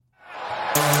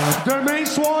Demain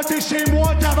soir, t'es chez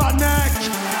moi, tabarnak!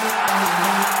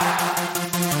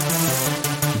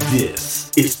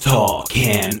 This is Tall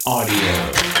Can Audio.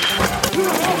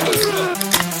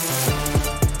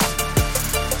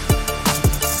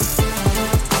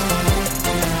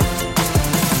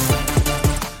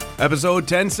 Episode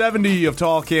 1070 of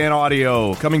Tall Can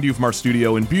Audio, coming to you from our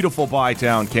studio in beautiful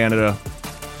Bytown, Canada.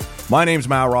 My name's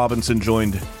Mal Robinson,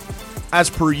 joined, as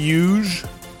per usual,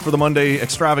 for the Monday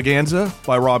extravaganza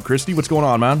by Rob Christie. What's going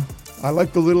on, man? I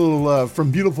like the little,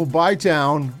 from beautiful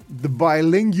Bytown, the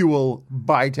bilingual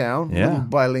Bytown. Yeah. Little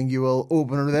bilingual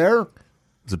opener there.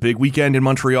 It's a big weekend in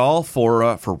Montreal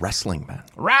for wrestling, man.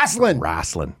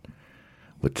 Wrestling.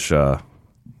 Which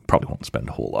probably won't spend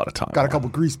a whole lot of time Got a on. couple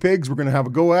grease pigs. We're going to have a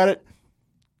go at it.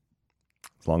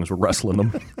 As long as we're wrestling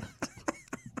them.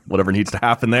 Whatever needs to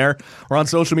happen there. We're on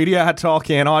social media at Tall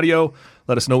Can Audio.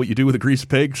 Let us know what you do with a grease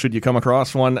pig should you come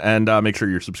across one. And make sure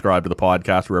you're subscribed to the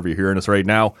podcast wherever you're hearing us right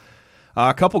now.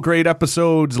 A couple great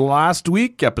episodes last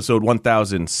week. Episode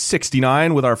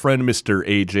 1069 with our friend Mr.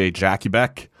 AJ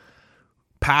Jakubek.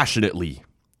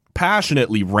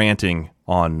 Passionately ranting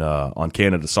on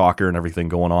Canada soccer and everything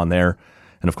going on there.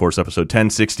 And of course, episode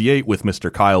 1068 with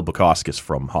Mr. Kyle Bukoskis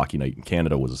from Hockey Night in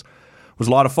Canada was a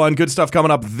lot of fun. Good stuff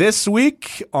coming up this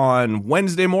week on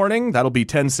Wednesday morning. That'll be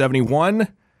 1071.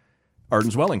 Arden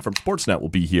Zwelling from Sportsnet will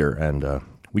be here. And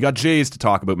we got Jays to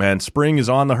talk about, man. Spring is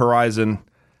on the horizon.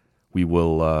 We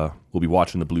will we'll be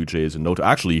watching the Blue Jays in no time.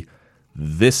 Actually,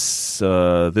 this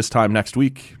time next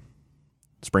week,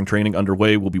 spring training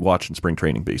underway. We'll be watching spring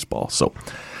training baseball. So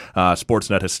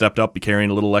Sportsnet has stepped up, be carrying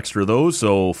a little extra of those.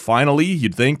 So finally,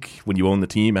 you'd think when you own the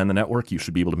team and the network, you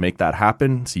should be able to make that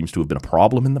happen. Seems to have been a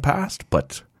problem in the past,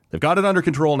 but they've got it under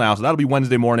control now. So that'll be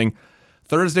Wednesday morning.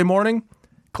 Thursday morning,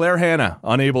 Claire Hanna,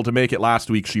 unable to make it last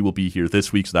week. She will be here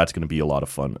this week, so that's going to be a lot of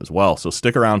fun as well. So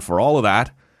stick around for all of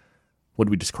that. What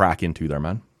did we just crack into there,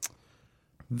 man?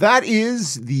 That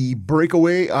is the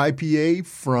Breakaway IPA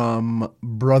from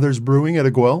Brothers Brewing out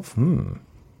of Guelph.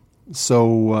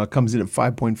 So comes in at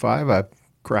 5.5. I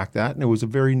cracked that, and it was a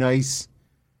very nice,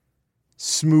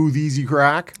 smooth, easy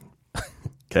crack.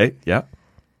 Okay, yeah.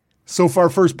 So far,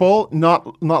 first pull,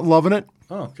 not loving it.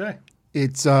 Oh, okay.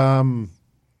 It's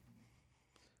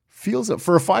feels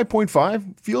for a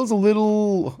 5.5 feels a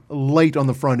little light on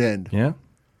the front end. Yeah.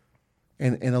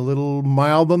 And a little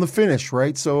mild on the finish,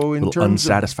 right? So in Little terms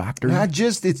unsatisfactory.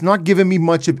 of it's not giving me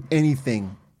much of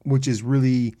anything, which is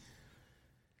really,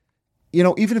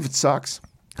 even if it sucks,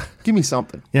 give me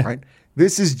something, Yeah. right?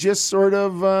 This is just sort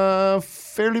of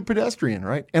fairly pedestrian,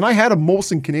 right? And I had a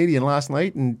Molson Canadian last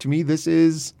night, and to me, this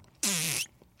is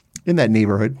in that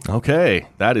neighborhood. Okay,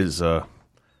 that is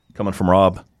coming from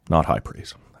Rob, not high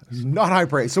praise. Not high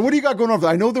praise. So what do you got going on there?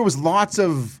 I know there was lots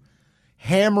of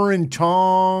hammer and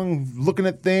tong, looking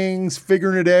at things,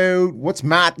 figuring it out. What's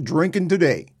Matt drinking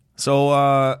today? So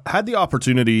had the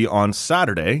opportunity on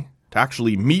Saturday to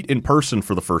actually meet in person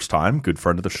for the first time. Good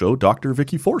friend of the show, Dr.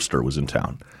 Vicky Forster, was in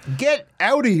town. Get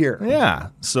out of here. Yeah.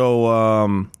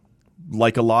 So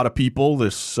like a lot of people,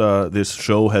 this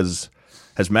show has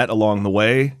met along the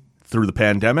way through the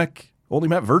pandemic. Only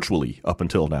met virtually up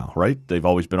until now, right? They've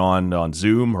always been on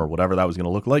Zoom or whatever that was going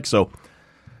to look like. So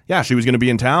yeah, she was going to be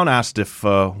in town, asked if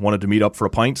wanted to meet up for a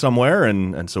pint somewhere,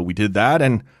 and so we did that.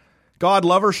 And God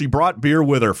love her, she brought beer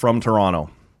with her from Toronto.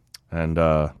 And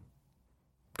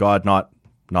God not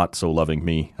so loving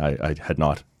me, I had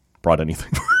not brought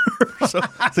anything for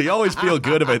her. So you always feel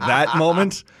good about that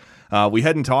moment. We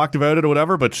hadn't talked about it or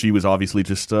whatever, but she was obviously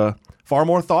just far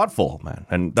more thoughtful, man.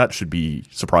 And that should be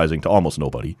surprising to almost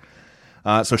nobody.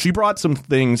 So she brought some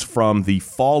things from the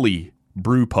Folly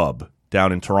Brew Pub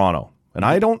down in Toronto. And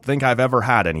I don't think I've ever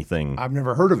had anything. I've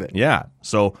never heard of it. Yeah.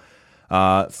 So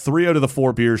 3 out of the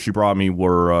 4 beers she brought me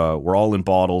were all in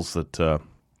bottles that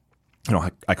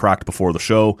I cracked before the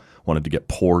show. Wanted to get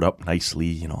poured up nicely.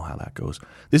 You know how that goes.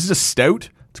 This is a stout.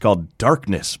 It's called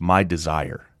Darkness, My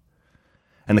Desire.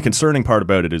 And the concerning part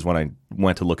about it is when I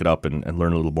went to look it up and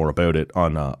learn a little more about it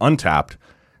on Untapped,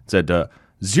 it said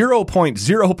 0.0%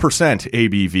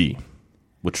 ABV,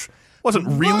 which wasn't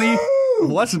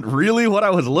really what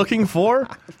I was looking for.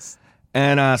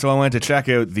 And so I went to check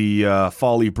out the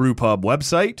Folly Brew Pub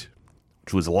website,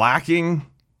 which was lacking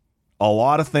a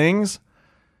lot of things.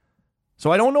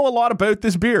 So I don't know a lot about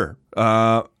this beer.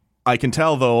 I can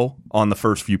tell, though, on the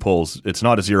first few pulls, it's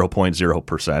not a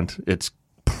 0.0%. It's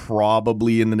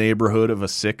probably in the neighborhood of a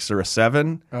 6 or a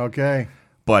 7. Okay.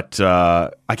 But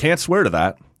I can't swear to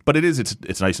that. But it is.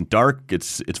 It's nice and dark.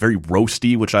 It's very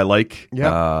roasty, which I like.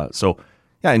 Yeah. So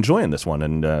yeah, enjoying this one.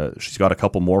 And she's got a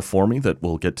couple more for me that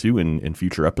we'll get to in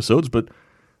future episodes. But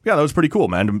yeah, that was pretty cool,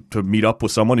 man, to meet up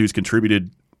with someone who's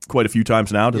contributed quite a few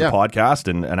times now to Yeah. the podcast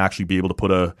and actually be able to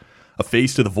put a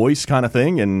face to the voice kind of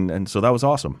thing. And so that was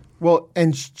awesome. Well,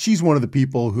 and she's one of the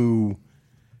people who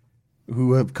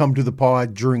have come to the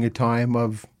pod during a time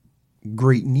of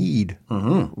great need,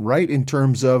 right? In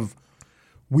terms of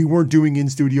we weren't doing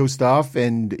in-studio stuff,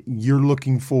 and you're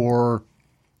looking for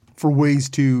ways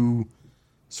to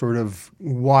sort of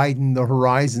widen the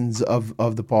horizons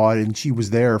of the pod, and she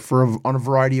was there on a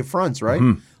variety of fronts, right?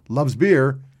 Loves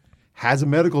beer, has a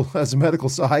medical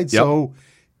side, so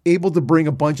able to bring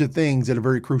a bunch of things at a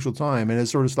very crucial time, and it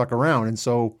sort of stuck around, and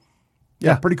so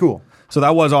yeah, pretty cool. So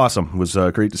that was awesome. It was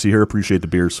great to see her. Appreciate the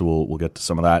beer. So we'll get to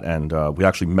some of that. And we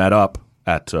actually met up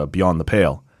at Beyond the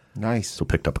Pale. Nice. So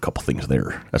picked up a couple things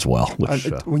there as well. Which,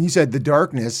 when you said the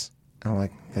darkness, I'm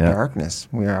like, darkness.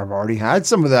 I've already had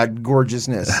some of that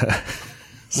gorgeousness,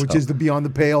 which is the Beyond the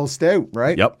Pale stout,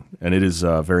 right? Yep. And it is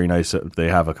very nice. They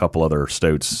have a couple other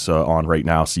stouts on right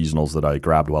now, seasonals that I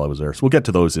grabbed while I was there. So we'll get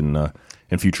to those in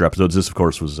future episodes. This, of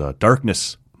course, was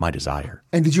Darkness, My Desire.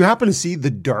 And did you happen to see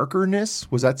the Darkerness?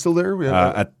 Was that still there?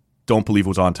 I don't believe it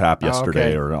was on tap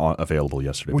yesterday or available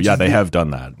yesterday. But yeah, they have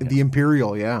done that. The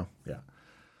Imperial, yeah. Yeah.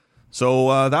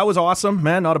 So that was awesome,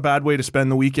 man. Not a bad way to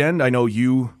spend the weekend. I know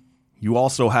you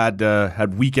also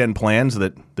had weekend plans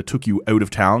that took you out of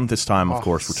town. This time, of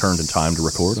course, returned in time to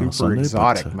record on a Sunday.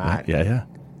 Exotic, Matt. Yeah.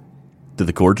 To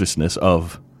the gorgeousness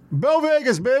of Bell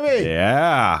Vegas, baby.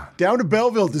 Yeah. Down to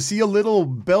Belleville to see a little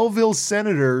Belleville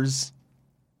Senators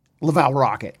Laval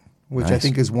Rocket, which I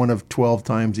think is one of 12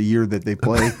 times a year that they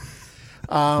play.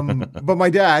 But my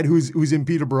dad, who's in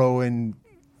Peterborough and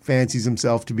fancies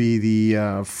himself to be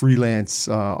the freelance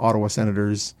Ottawa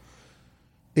Senators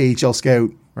AHL scout,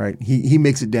 right? He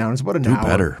makes it down. It's about an hour. Do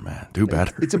better, man. Do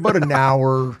better. It's about an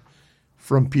hour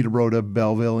from Peterborough to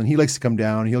Belleville, and he likes to come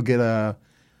down. He'll get a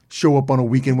show up on a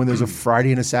weekend when there's a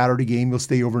Friday and a Saturday game. He'll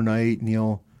stay overnight, and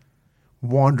he'll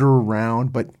wander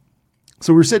around. But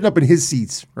so we're sitting up in his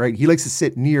seats, right? He likes to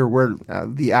sit near where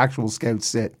the actual scouts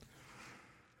sit.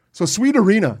 So Sweet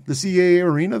Arena, the CAA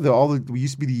Arena, we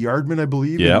used to be the Yardman, I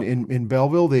believe, in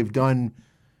Belleville. They've done,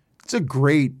 it's a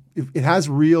great, it has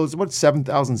it's about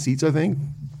 7,000 seats, I think.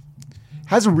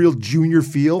 Has a real junior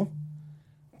feel,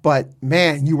 but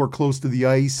man, you are close to the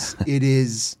ice.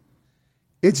 It's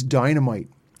dynamite.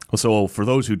 So for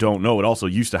those who don't know, it also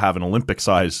used to have an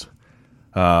Olympic-sized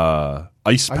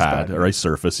ice pad or ice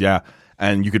surface, yeah.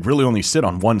 And you could really only sit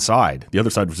on one side. The other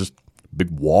side was just a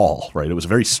big wall, right? It was a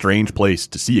very strange place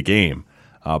to see a game.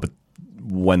 But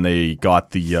when they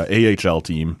got the AHL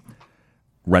team,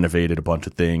 renovated a bunch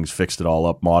of things, fixed it all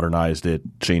up, modernized it,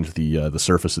 changed the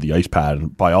surface of the ice pad,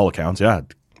 and by all accounts, yeah,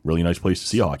 really nice place to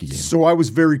see a hockey game. So I was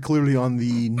very clearly on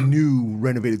the new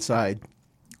renovated side.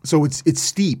 So it's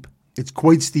steep. It's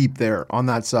quite steep there on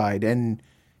that side, and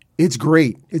it's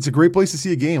great. It's a great place to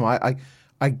see a game.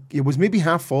 It was maybe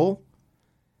half full,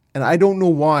 and I don't know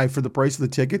why, for the price of the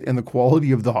ticket and the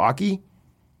quality of the hockey,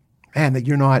 man, that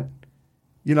you're not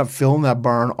filling that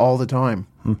barn all the time.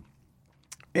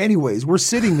 Anyways, we're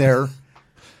sitting there,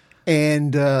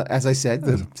 and as I said,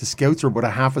 the scouts are about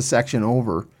a half a section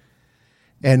over,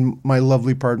 and my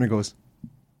lovely partner goes,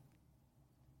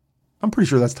 "I'm pretty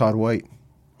sure that's Todd White."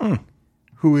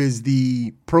 Who is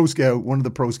the pro scout, one of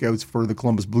the pro scouts for the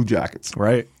Columbus Blue Jackets.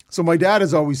 Right. So my dad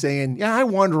is always saying, yeah, I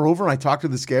wander over and I talk to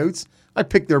the scouts. I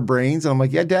pick their brains. And I'm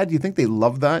like, yeah, Dad, do you think they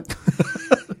love that?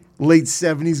 Late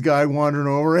 70s guy wandering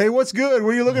over. Hey, what's good? What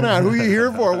are you looking at? Who are you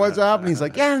here for? What's happening? He's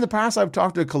like, yeah, in the past I've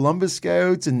talked to Columbus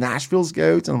scouts and Nashville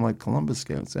scouts. And I'm like, Columbus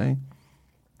scouts, eh?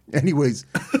 Anyways,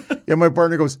 yeah, my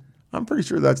partner goes, I'm pretty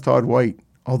sure that's Todd White.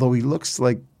 Although he looks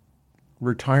like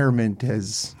retirement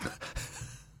has...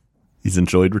 He's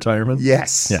enjoyed retirement?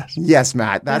 Yes,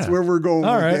 Matt. That's where we're going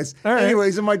with this. All right.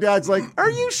 Anyways, and my dad's like, are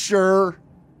you sure?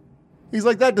 He's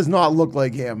like, that does not look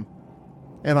like him.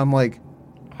 And I'm like,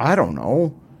 I don't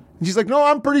know. And she's like, no,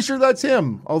 I'm pretty sure that's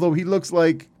him. Although he looks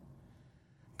like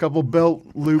a couple belt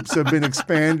loops have been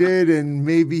expanded and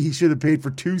maybe he should have paid for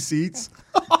 2 seats.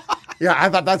 Yeah, I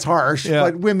thought that's harsh,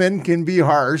 but women can be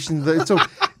harsh. And so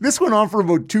this went on for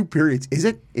about 2 periods. Is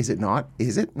it? Is it not?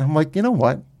 Is it? And I'm like, you know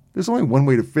what? There's only one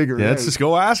way to figure it out. Let's just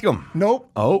go ask him. Nope.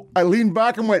 Oh. I leaned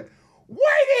back and went,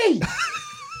 Whitey!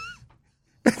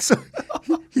 And so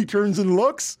he turns and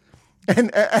looks.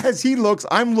 And as he looks,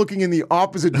 I'm looking in the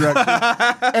opposite direction.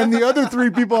 And the other 3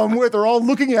 people I'm with are all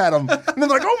looking at him. And they're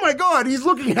like, oh my God, he's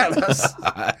looking at us.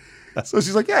 So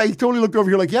she's like, yeah, he totally looked over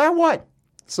here like, yeah, what?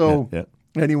 So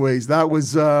anyways, that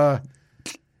was,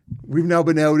 we've now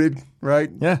been outed, right?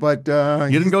 Yeah. But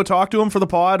you didn't go talk to him for the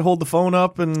pod, hold the phone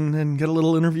up and get a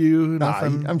little interview?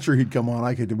 I'm sure he'd come on.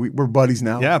 We're buddies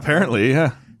now. Yeah, apparently,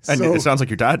 yeah. And So- it sounds like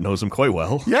your dad knows him quite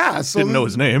well. Yeah, so Didn't know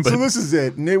his name, but so this is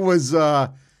it, and it was,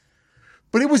 but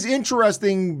it was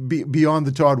interesting beyond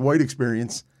the Todd White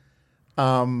experience.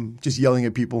 Just yelling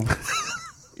at people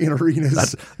in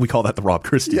arenas. we call that the Rob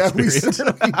Christie experience.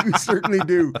 we certainly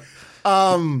do.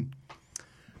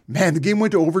 Man, the game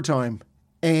went to overtime,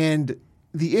 and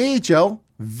the AHL,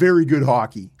 very good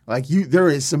hockey. Like there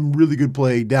is some really good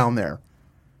play down there.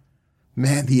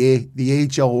 Man, the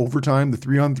AHL overtime, the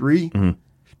 3-on-3,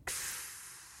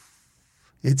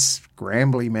 it's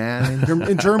scrambly, man.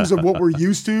 In terms of what we're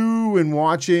used to and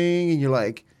watching, and you're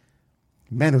like,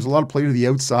 man, there's a lot of play to the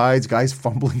outsides, guys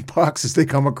fumbling pucks as they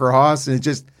come across, and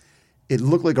it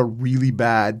looked like a really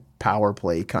bad power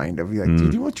play kind of. You're like, do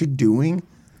you know what you're doing?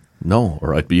 No,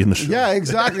 or I'd be in the show. Yeah,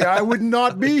 exactly. I would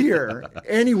not be here.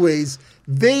 Anyways,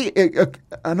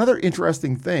 another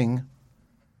interesting thing,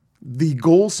 the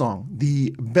goal song,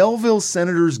 the Belleville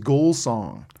Senators goal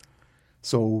song.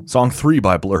 So Song 3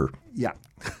 by Blur. yeah.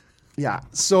 Yeah.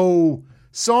 So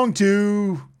song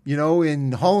 2,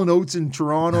 in Hall & Oates in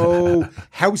Toronto,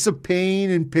 House of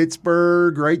Pain in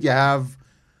Pittsburgh, right? You have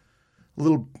a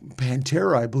little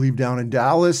Pantera, I believe, down in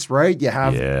Dallas, right? You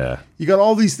got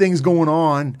all these things going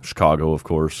on. Chicago, of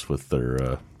course, with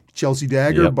their... Chelsea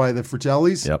Dagger Yep. by the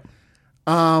Fratellis. Yep.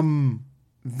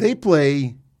 They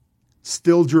play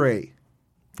Still Dre.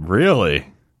 Really?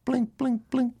 Blink, blink,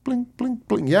 blink, blink, blink,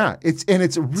 blink. Yeah, it's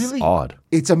really odd.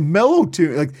 It's a mellow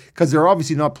tune, like because they're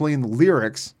obviously not playing the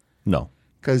lyrics No.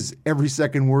 because every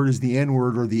second word is the N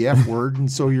word or the F word,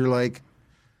 and so you're like,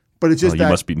 but it's just You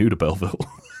must be new to Belleville.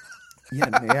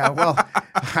 yeah. Well,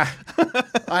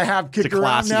 I have kicked It's a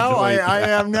around classy now. joint. I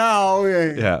am now.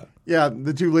 Yeah. Yeah,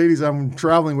 the two ladies I'm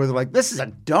traveling with are like, this is a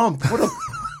dump.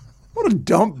 What a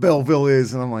dump Belleville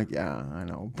is. And I'm like, yeah, I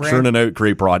know. Churning out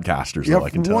great broadcasters, though, I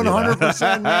can tell you that.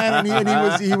 100%, man.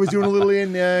 And he was doing a little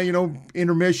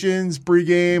intermissions,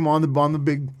 pregame on the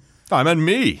big. Oh, I meant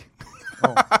me.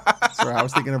 Sorry, I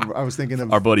was thinking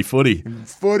of Our buddy Footy.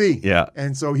 footy. Yeah.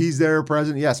 And so he's there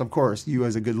present. Yes, of course. You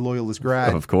as a good loyalist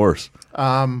grad. Of course.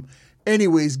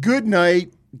 Anyways, good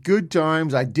night, good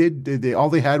times. All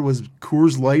they had was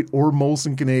Coors Light or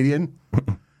Molson Canadian.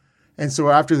 And so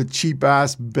after the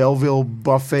cheap-ass Belleville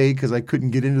buffet, because I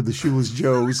couldn't get into the Shoeless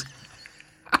Joe's,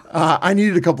 I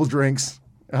needed a couple drinks.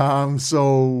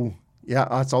 So, yeah,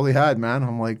 that's all they had, man.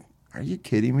 I'm like, are you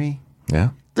kidding me? Yeah.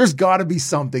 There's got to be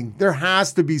something. There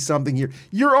has to be something here.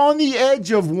 You're on the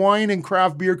edge of wine and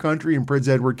craft beer country in Prince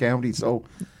Edward County, so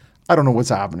I don't know what's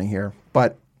happening here.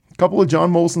 But a couple of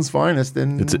John Molson's finest,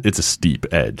 and It's a steep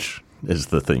edge is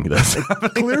the thing that's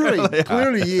clearly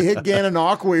you hit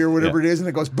Gananoque or whatever Yeah. it is, and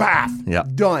it goes baff. Yeah.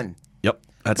 Done. Yep.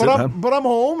 That's But it, I'm man. but I'm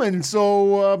home, and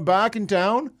so back in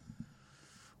town.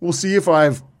 We'll see if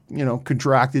I've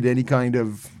contracted any kind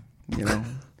of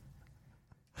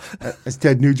as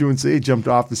Ted Nugent would say, jumped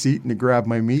off the seat and grabbed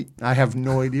my meat. I have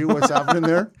no idea what's happening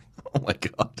there. Oh my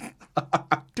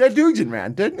God. Ted Nugent,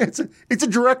 man. It's a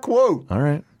direct quote. All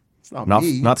right. It's not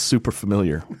me. Not super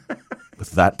familiar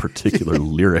with that particular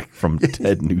lyric from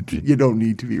Ted Nugent. You don't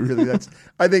need to be really.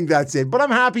 I think that's it. But I'm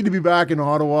happy to be back in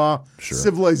Ottawa. Sure.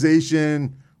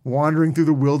 Civilization, wandering through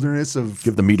the wilderness of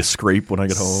Give the meat a scrape when I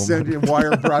get home.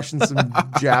 wire brush and some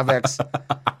Javex.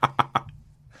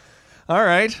 All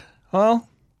right. Well,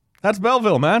 that's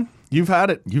Belleville, man. You've had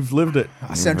it. You've lived it.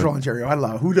 Central Ontario. I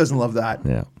love. Who doesn't love that?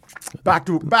 Yeah. Back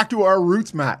to our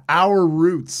roots, Matt. Our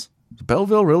roots.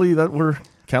 Belleville, really? That we're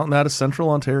counting that as Central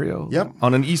Ontario? Yep.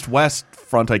 On an east-west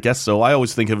front, I guess so. I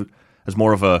always think of it as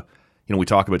more of a, we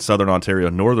talk about Southern Ontario,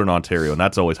 Northern Ontario, and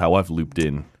that's always how I've looped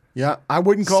in. Yeah, I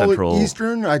wouldn't call Central. it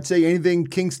Eastern. I'd say anything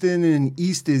Kingston and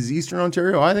East is Eastern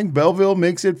Ontario. I think Belleville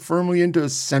makes it firmly into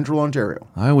Central Ontario.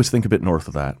 I always think a bit north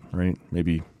of that, right?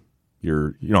 Maybe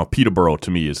Peterborough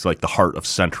to me is like the heart of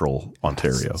Central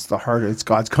Ontario. It's the heart. It's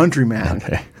God's country, man.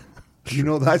 Okay. You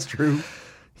know that's true.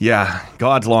 Yeah,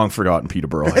 God's long forgotten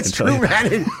Peterborough. That's I can true, tell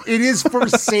you. man. It is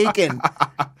forsaken.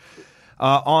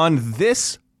 On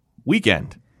this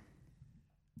weekend,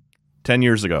 10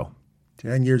 years ago,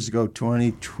 10 years ago,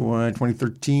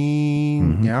 2013.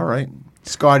 Mm-hmm. Yeah, all right.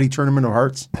 Scotty Tournament of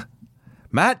Hearts.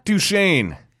 Matt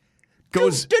Duchesne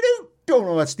goes Don't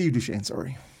know that's Steve Duchesne,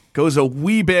 sorry. goes a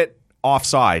wee bit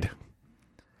offside,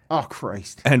 Oh,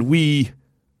 Christ. and we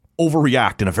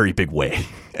overreact in a very big way.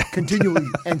 Continually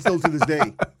and still to this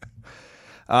day.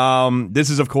 This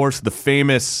is, of course, the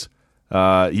famous,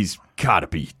 he's got to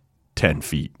be 10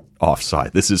 feet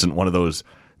offside. This isn't one of those,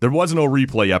 there was no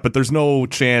replay yet, but there's no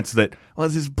chance that,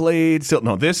 is his blade still?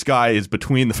 No, this guy is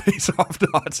between the face-off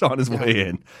dots on his way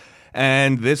in.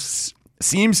 And this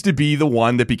seems to be the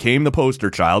one that became the poster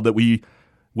child that we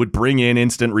would bring in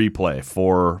instant replay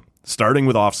for starting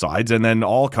with offsides and then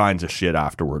all kinds of shit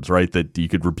afterwards, right? That you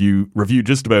could review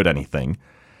just about anything.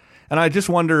 And I just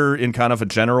wonder, in kind of a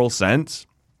general sense,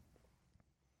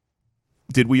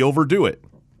 did we overdo it?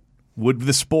 Would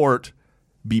the sport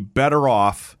be better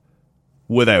off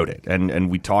without it? And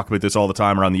we talk about this all the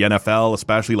time around the NFL,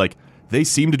 especially. Like, they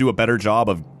seem to do a better job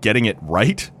of getting it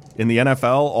right in the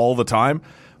NFL all the time,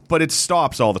 but it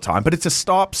stops all the time. But it's a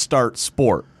stop-start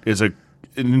sport is an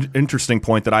interesting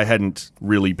point that I hadn't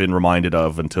really been reminded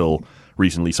of until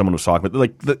recently. Someone was talking about,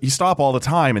 like, you stop all the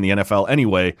time in the NFL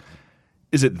anyway.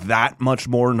 Is it that much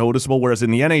more noticeable? Whereas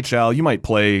in the NHL, you might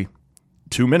play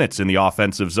 2 minutes in the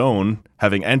offensive zone,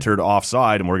 having entered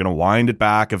offside, and we're going to wind it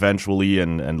back eventually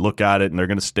and look at it, and they're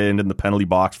going to stand in the penalty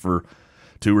box for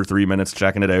 2 or 3 minutes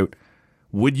checking it out.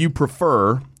 Would you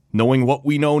prefer, knowing what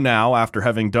we know now after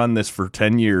having done this for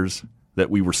 10 years, that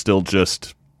we were still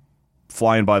just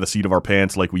flying by the seat of our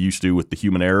pants like we used to with the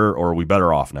human error, or are we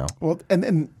better off now? Well,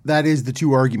 and that is the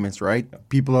two arguments, right?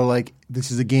 People are like,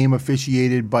 this is a game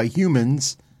officiated by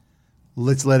humans.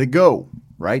 Let's let it go,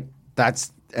 right?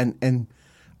 That's and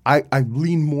I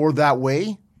lean more that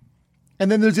way. And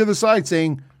then there's the other side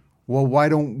saying, well, why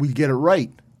don't we get it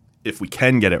right? If we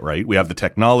can get it right, we have the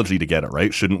technology to get it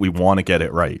right. Shouldn't we want to get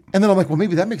it right? And then I'm like, well,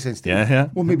 maybe that makes sense to me. Yeah.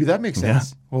 Well, maybe that makes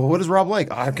sense. Yeah. Well, what does Rob like?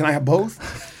 Can I have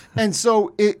both? And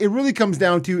so it really comes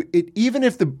down to it. Even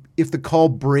if the call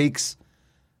breaks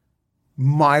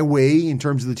my way in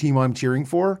terms of the team I'm cheering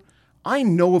for, I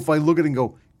know if I look at it and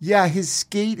go, yeah, his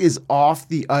skate is off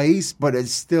the ice, but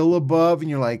it's still above, and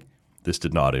you're like, this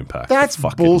did not impact. That's the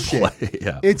fucking bullshit. Play.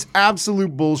 Yeah. It's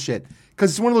absolute bullshit.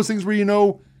 Because it's one of those things where you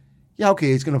know, yeah,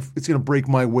 okay, it's gonna break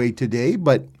my way today,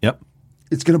 but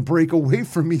it's gonna break away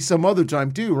from me some other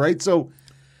time too, right? So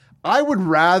I would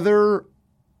rather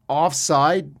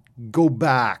offside go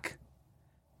back.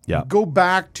 Yeah. Go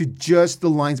back to just the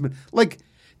linesman. Like,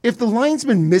 if the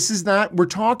linesman misses that, we're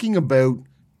talking about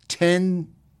 10,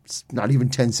 not even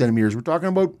 10 centimeters. We're talking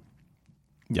about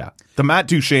the Matt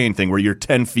Duchene thing where you're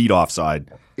 10 feet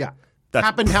offside. Yeah. That's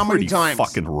happened how many times?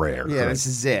 Fucking rare. Yeah, right? This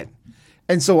is it.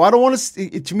 And so I don't want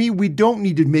to me, we don't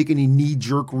need to make any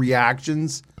knee-jerk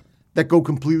reactions that go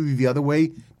completely the other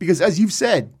way. Because as you've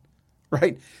said,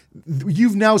 right,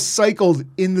 you've now cycled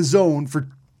in the zone for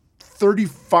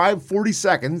 35, 40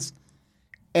 seconds,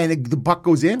 and the puck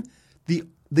goes in. The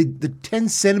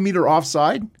 10-centimeter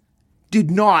offside did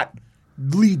not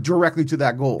lead directly to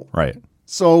that goal. Right.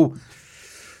 So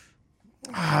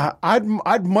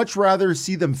I'd much rather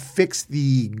see them fix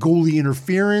the goalie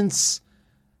interference,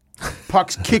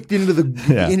 pucks kicked into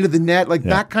the net, like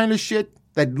that kind of shit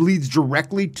that leads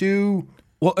directly to.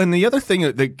 Well, and the other thing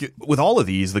with all of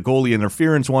these, the goalie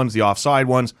interference ones, the offside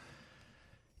ones,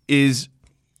 is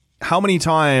how many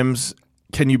times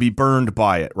can you be burned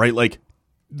by it, right? Like,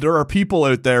 there are people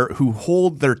out there who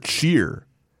hold their cheer.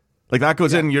 Like, that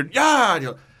goes in and you're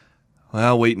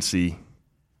well, wait and see.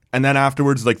 And then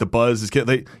afterwards, like, the buzz is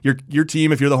your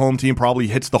team, if you're the home team, probably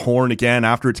hits the horn again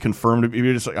after it's confirmed.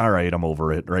 You're just like, all right, I'm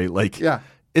over it, right? Like,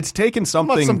 it's taken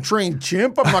something. I'm not some trained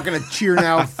chimp. I'm not going to cheer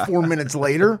now 4 minutes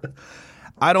later.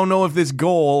 I don't know if this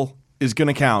goal is going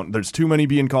to count. There's too many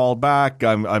being called back.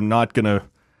 I'm not going to,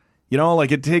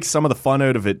 like, it takes some of the fun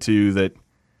out of it too. That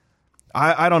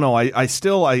I don't know. I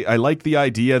still like the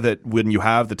idea that when you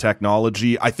have the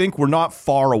technology, I think we're not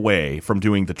far away from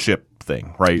doing the chip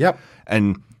thing, right? Yep.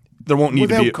 And there won't need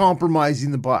without to be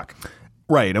compromising the puck.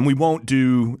 Right. And we won't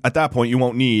do, at that point, you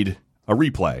won't need a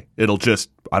replay. It'll just,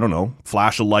 I don't know,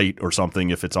 flash a light or something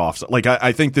if it's off. Like,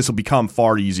 I think this will become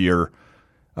far easier.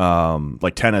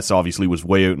 Like, tennis obviously was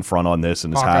way out in front on this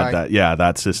and has had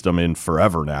that system in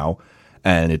forever now.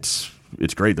 And it's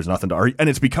great. There's nothing to argue. And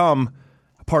it's become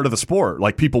part of the sport.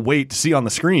 Like, people wait to see on the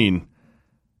screen,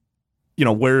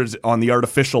 where's on the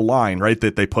artificial line, right,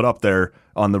 that they put up there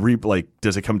on the replay. Like,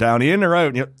 does it come down in or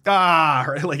out?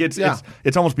 Right? Like,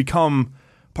 it's almost become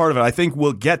part of it. I think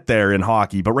we'll get there in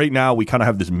hockey, but right now we kind of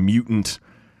have this mutant.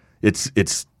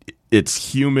 It's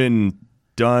human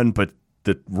done, but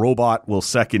the robot will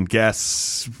second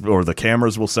guess, or the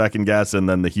cameras will second guess, and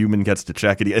then the human gets to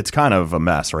check it. It's kind of a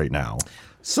mess right now.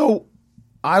 So,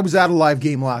 I was at a live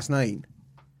game last night.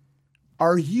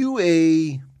 Are you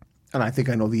and I think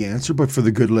I know the answer, but for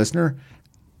the good listener,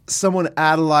 someone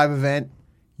at a live event,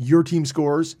 your team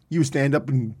scores, you stand up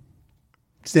and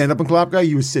clap guy,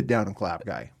 you would sit down and clap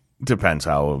guy? Depends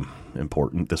how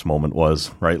important this moment was,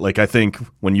 right? Like, I think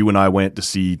when you and I went to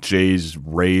see Jay's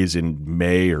Rays in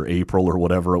May or April or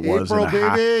whatever it was,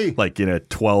 baby. like,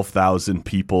 12,000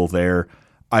 people there,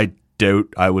 I doubt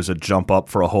I was a jump up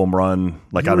for a home run.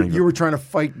 Like I don't even. You were trying to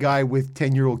fight guy with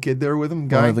 10-year-old kid there with him.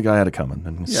 Guy, Well, the guy had it coming,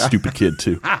 and stupid kid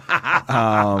too. At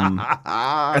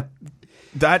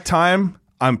that time,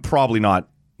 I'm probably not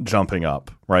jumping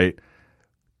up. Right?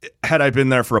 Had I been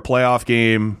there for a playoff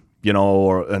game,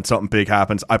 and something big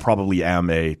happens, I probably am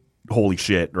a holy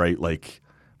shit. Right? Like,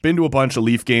 been to a bunch of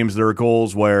Leaf games. There are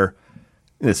goals where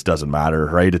this doesn't matter,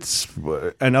 right?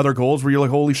 And other goals where you're like,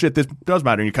 holy shit, this does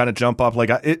matter. And you kind of jump up. Like,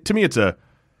 to me, it's a.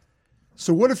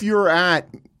 So what if you're at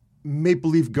Maple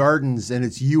Leaf Gardens and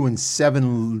it's you and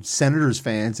 7 Senators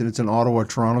fans and it's an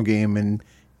Ottawa-Toronto game and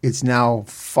it's now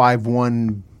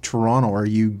 5-1 Toronto? Are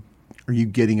you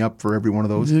getting up for every one of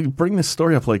those? You bring this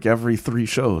story up like every 3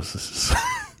 shows.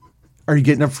 Are you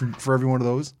getting up for every one of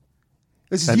those?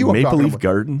 This is At you. I'm Maple talking Leaf about.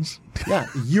 Gardens. Yeah,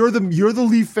 you're the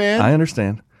Leaf fan. I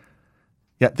understand.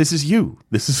 Yeah, this is you.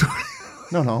 This is.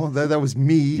 No, that was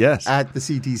me. Yes. At the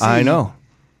CTC. I know.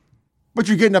 But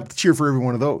you're getting up to cheer for every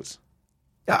one of those.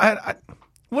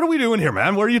 What are we doing here,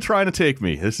 man? Where are you trying to take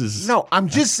me? This is. No, I'm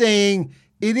just saying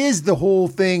it is the whole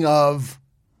thing of,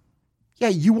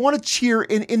 you want to cheer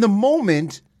in the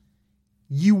moment.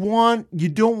 You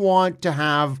don't want to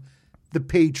have the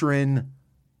patron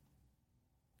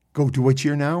go, do I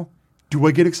cheer now? Do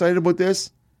I get excited about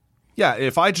this? Yeah,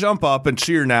 if I jump up and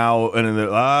cheer now, and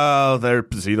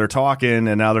they're talking,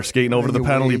 and now they're skating over to the you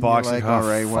penalty wait, box. you're like, Like, all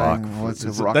right, fuck. well, let's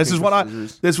rock, This is paper, what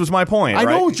scissors. This was my point. I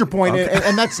right? know what your point Okay.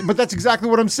 is, but that's exactly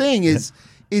what I'm saying is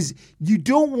you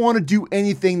don't want to do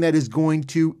anything that is going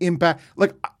to impact.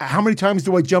 Like, how many times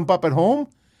do I jump up at home?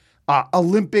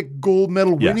 Olympic gold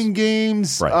medal winning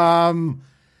games. Right.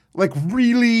 Like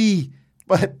really,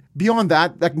 but beyond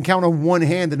that can count on one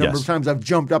hand the number Yes. of times I've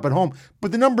jumped up at home.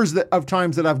 But the numbers of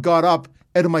times that I've got up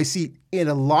out of my seat in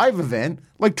a live event,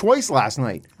 like twice last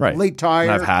night. Right. Late tire.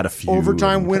 And I've had a few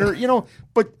overtime and- winner.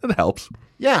 But It helps.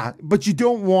 yeah, but you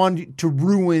don't want to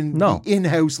ruin No. the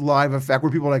in-house live effect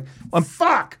where people are like,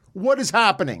 fuck, what is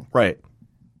happening? Right.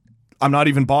 I'm not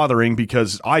even bothering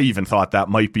because I even thought that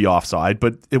might be offside,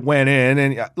 but it went in,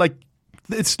 and like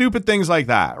it's stupid things like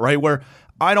that, right? Where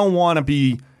I don't want to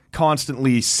be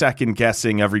constantly second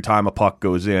guessing every time a puck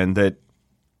goes in. That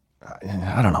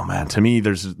I don't know, man. To me,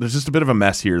 there's just a bit of a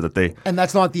mess here that they. And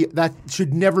that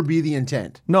should never be the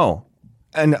intent. No,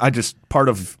 and part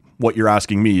of what you're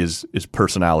asking me is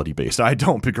personality based. I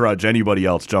don't begrudge anybody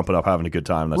else jumping up having a good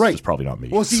time. That's Right. just probably not me.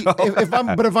 Well, see, So- if I'm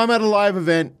at a live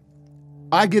event,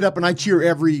 I get up and I cheer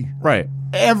every right,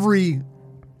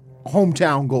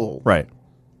 hometown goal. right.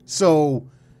 So,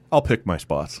 I'll pick my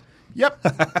spots. yep,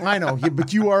 I know.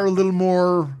 But you are a little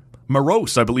more.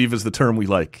 Morose, I believe, is the term we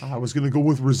like. I was going to go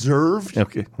with reserved,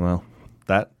 Okay, well,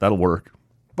 that'll work.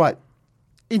 but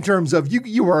in terms of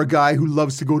you are a guy who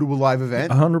loves to go to a live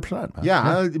event. 100%.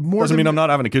 Yeah, more Doesn't than mean I'm not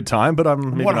having a good time, but I'm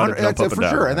maybe not 100, a jump that's up for and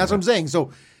down. sure, and that's what I'm saying.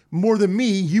 So more than me,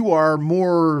 you are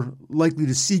more likely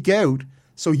to seek out.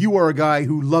 So you are a guy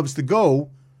who loves to go,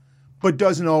 but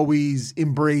doesn't always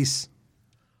embrace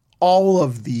all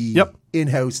of the Yep.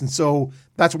 in-house, and so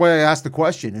that's why I asked the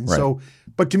question. And Right. so,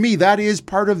 but to me, that is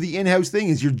part of the in-house thing: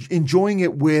 is you're enjoying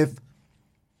it with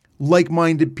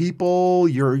like-minded people.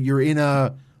 You're in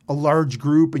a large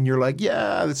group, and you're like,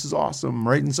 yeah, this is awesome,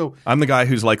 right? And so I'm the guy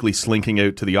who's likely slinking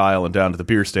out to the aisle and down to the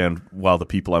beer stand while the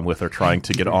people I'm with are trying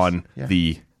to get on Yeah.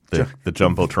 the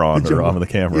Jumbotron or on the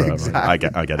camera. Exactly. I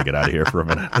got to get out of here for a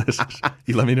minute.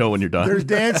 You let me know when you're done. there's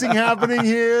dancing happening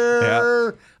here.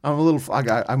 Yeah. I'm a little. I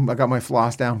got my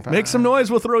floss down. Make some noise.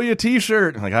 We'll throw you a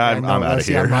T-shirt. Like I'm out of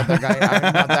See, here. I'm not that guy.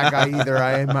 I'm not that guy either.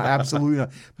 I am absolutely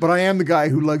not. But I am the guy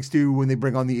who likes to when they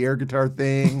bring on the air guitar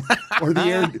thing or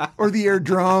the air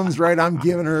drums. Right, I'm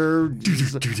giving her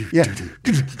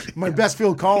my best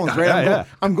Phil Collins. Right, Yeah,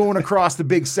 I'm going across the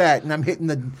big set and I'm hitting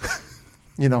the.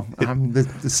 I'm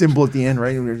the cymbal at the end.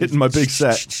 Right, Hitting my big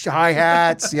set. Hi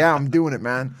hats. Yeah, I'm doing it,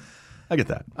 man. I get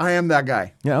that. I am that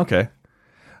guy. Yeah, okay.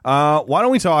 Why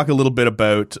don't we talk a little bit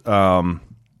about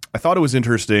I thought it was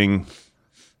interesting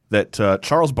that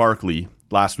Charles Barkley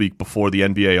last week before the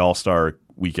NBA All-Star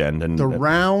weekend. And The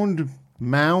round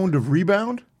mound of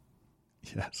rebound.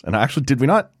 yes, and actually, did we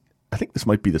not? I think this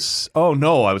might be this. Oh,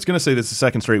 no, I was going to say this is the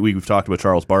second straight week we've talked about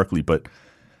Charles Barkley, but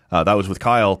that was with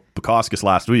Kyle Bukauskas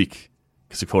last week.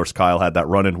 Because, of course, Kyle had that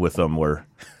run-in with him where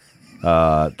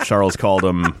Charles called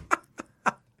him...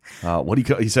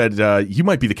 he said, you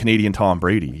might be the Canadian Tom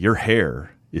Brady. Your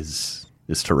hair is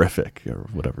terrific, or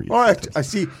whatever. All right, I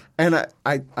see. And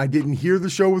I didn't hear the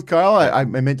show with Kyle. I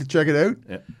meant to check it out.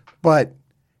 Yeah. But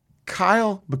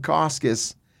Kyle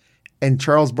Bukauskas and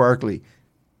Charles Barkley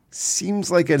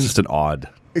seems like Just an odd...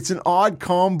 it's an odd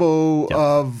combo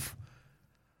of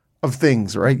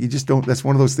things, right? You just don't. That's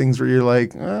one of those things where you're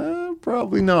like,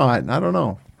 Probably not. I don't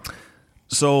know.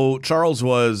 So Charles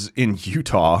was in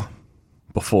Utah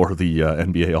before the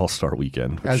NBA All-Star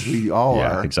Weekend. As we all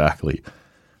yeah, are. exactly.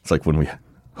 It's like when we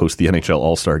host the NHL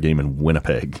All-Star Game in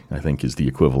Winnipeg, I think is the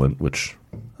equivalent, which,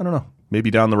 I don't know,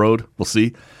 maybe down the road. We'll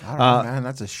see. I don't know, man.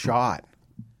 That's a shot.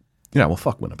 Yeah, well,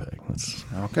 fuck Winnipeg. Let's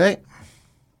Okay.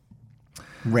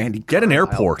 Randy get an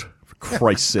Carlyle. airport, for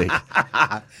Christ's sake.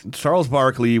 Charles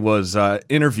Barkley was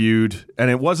interviewed,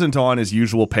 and it wasn't on his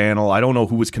usual panel. I don't know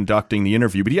who was conducting the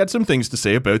interview, but he had some things to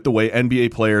say about the way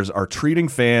NBA players are treating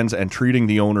fans and treating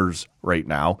the owners right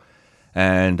now.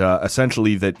 And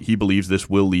essentially that he believes this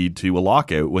will lead to a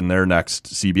lockout when their next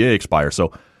CBA expires.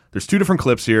 So there's two different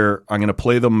clips here. I'm going to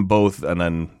play them both, and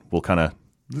then we'll kind of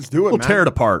Let's do it, we'll man. tear it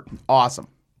apart. Awesome.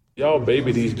 Y'all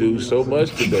baby these dudes so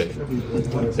much today.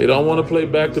 They don't want to play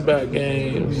back-to-back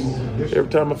games. Every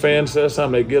time a fan says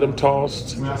something, they get them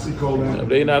tossed. If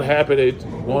they're not happy, they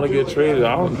want to get traded.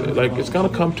 It's going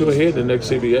to come to a head in the next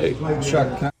CBA.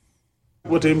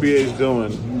 What the NBA is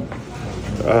doing,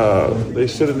 they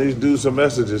sending these dudes some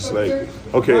messages like,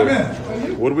 okay,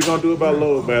 what are we going to do about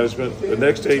load management? The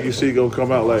next thing you see going to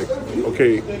come out like,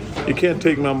 okay, you can't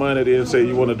take my money there and say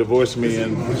you want to divorce me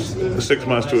in 6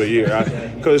 months to a year.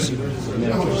 Because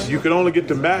you can only get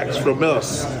the max from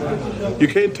us. You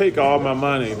can't take all my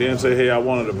money then say, hey, I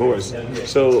want a divorce.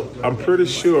 So I'm pretty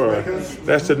sure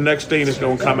that's the next thing that's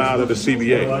going to come out of the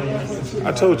CBA.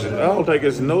 I told you, I don't think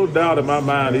there's no doubt in my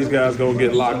mind these guys going to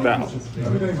get locked out.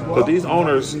 But these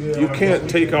owners, you can't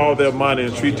take all their money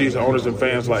and treat these owners and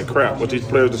fans like crap. What these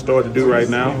players are starting to do right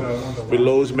now with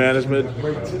load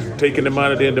management, taking the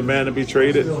money then demanding to be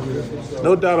traded.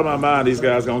 No doubt in my mind these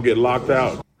guys going to get locked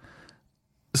out.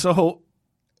 So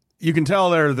you can tell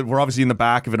there that we're obviously in the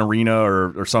back of an arena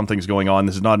or something's going on.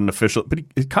 This is not an official, but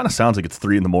it kind of sounds like it's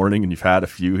 3 a.m. and you've had a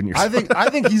few. And you're I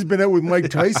think he's been out with Mike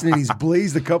Tyson and he's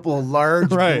blazed a couple of large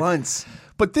blunts.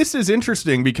 But this is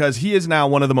interesting because he is now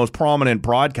one of the most prominent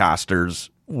broadcasters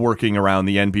working around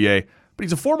the NBA. But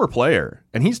he's a former player,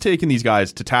 and he's taking these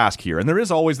guys to task here. And there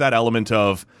is always that element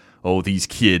of, oh, these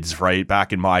kids, right?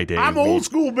 Back in my day. I'm old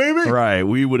school, baby. Right.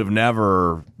 We would have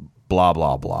never blah,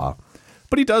 blah, blah.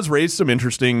 But he does raise some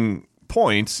interesting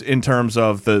points in terms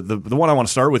of the one I want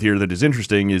to start with here that is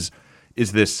interesting is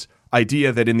this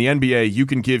idea that in the NBA, you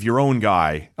can give your own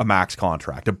guy a max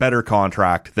contract, a better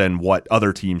contract than what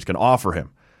other teams can offer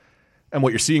him. And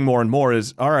what you're seeing more and more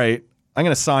is, all right, I'm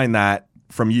going to sign that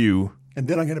from you. And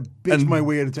then I'm going to bitch my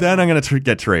way out of town. Then I'm going to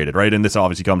get traded, right? And this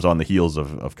obviously comes on the heels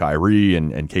of Kyrie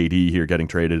and KD here getting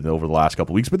traded over the last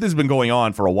couple of weeks. But this has been going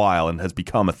on for a while and has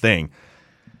become a thing.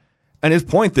 And his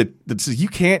point that says you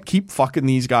can't keep fucking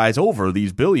these guys over,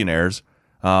 these billionaires,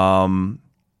 who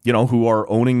are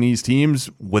owning these teams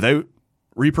without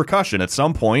repercussion. At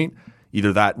some point,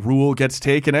 either that rule gets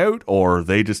taken out or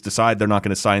they just decide they're not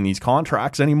going to sign these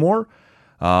contracts anymore.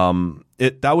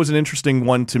 That was an interesting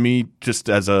one to me, just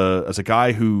as a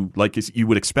guy who, like you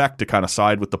would expect, to kind of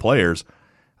side with the players.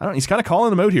 He's kind of calling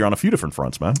them out here on a few different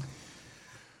fronts, man.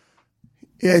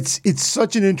 Yeah, it's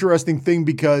such an interesting thing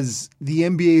because the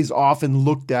NBA is often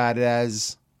looked at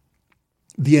as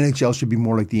the NHL should be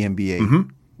more like the NBA,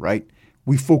 right?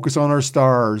 We focus on our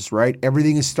stars, right?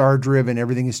 Everything is star-driven.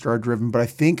 But I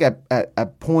think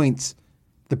at points,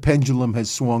 the pendulum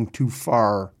has swung too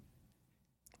far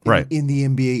in the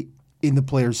NBA, in the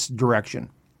players' direction.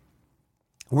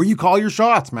 Where you call your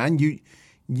shots, man.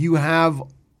 You have,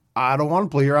 I don't want to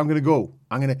play here, I'm going to go.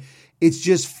 It's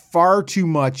just far too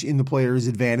much in the player's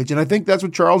advantage. And I think that's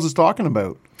what Charles is talking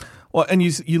about. Well, and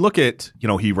you look at,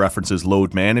 he references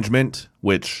load management,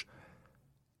 which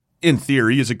in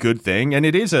theory is a good thing. And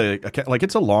it is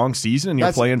it's a long season and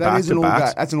you're playing back to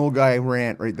back. That's an old guy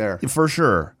rant right there. For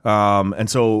sure. And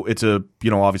so it's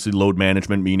obviously load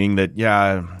management, meaning that,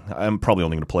 yeah, I'm probably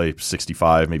only going to play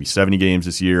 65, maybe 70 games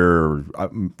this year, or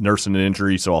I'm nursing an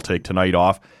injury, so I'll take tonight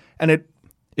off. And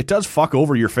it does fuck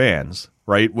over your fans,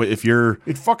 right? It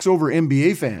fucks over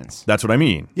NBA fans. That's what I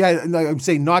mean. Yeah, I'm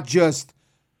saying not just.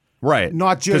 Right.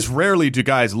 Not just. Because rarely do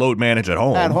guys load manage at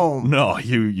home. At home. No,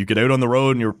 you get out on the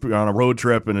road and you're on a road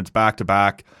trip and it's back to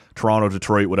back, Toronto,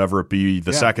 Detroit, whatever it be,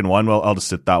 the second one. Well, I'll just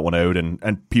sit that one out.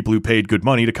 And people who paid good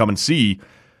money to come and see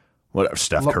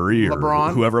Steph Curry or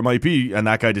LeBron, whoever it might be, and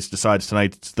that guy just decides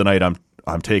tonight's the night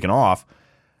I'm taking off.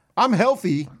 I'm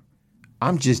healthy.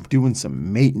 I'm just doing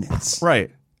some maintenance. Right.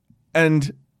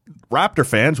 And Raptor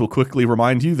fans will quickly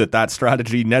remind you that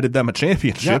strategy netted them a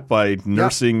championship by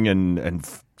nursing and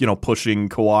pushing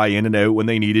Kawhi in and out when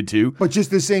they needed to. But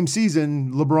just the same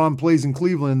season, LeBron plays in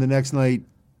Cleveland. The next night,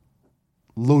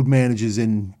 load manages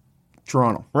in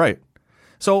Toronto. Right.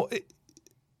 So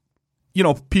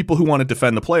people who want to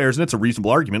defend the players, and it's a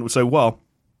reasonable argument, would say, well,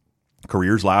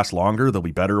 careers last longer. They'll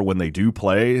be better when they do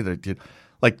play.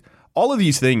 Like, all of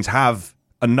these things have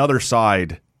another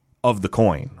side of the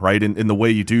coin, right? In the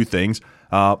way you do things.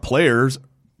 Players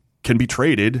can be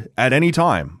traded at any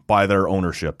time by their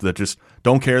ownership that just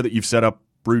don't care that you've set up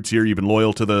roots here. You've been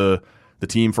loyal to the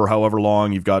team for however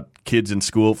long. You've got kids in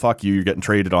school. Fuck you. You're getting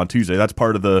traded on Tuesday. That's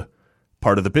part of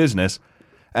the business.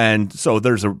 And so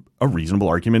there's a reasonable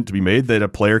argument to be made that a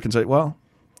player can say, well,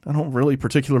 I don't really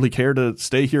particularly care to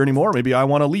stay here anymore. Maybe I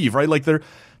want to leave, right? Like,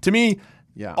 to me,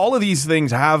 all of these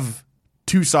things have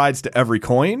two sides to every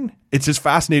coin. It's just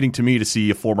fascinating to me to see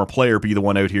a former player be the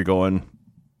one out here going,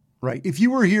 right. If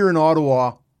you were here in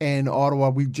Ottawa,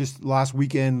 we just last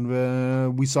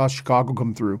weekend, we saw Chicago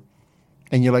come through,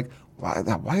 and you're like,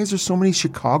 why is there so many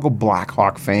Chicago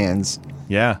Blackhawk fans?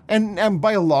 Yeah. And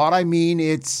by a lot, I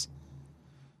mean,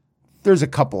 there's a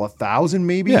couple of thousand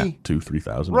maybe. Yeah,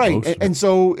 2,000-3,000. Right. And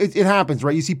so it happens,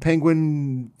 right? You see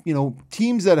Penguin,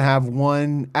 teams that have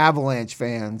won, Avalanche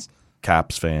fans.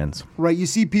 Caps fans. Right. You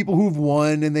see people who've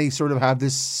won and they sort of have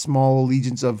this small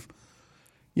allegiance of,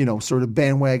 sort of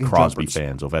bandwagon Crosby jumpers.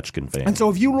 fans, Ovechkin fans. And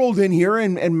so if you rolled in here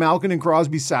and Malkin and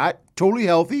Crosby sat totally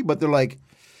healthy, but they're like,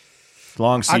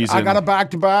 long season. I got a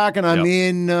back-to-back and I'm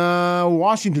in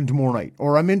Washington tomorrow night,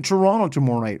 or I'm in Toronto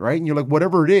tomorrow night, right? And you're like,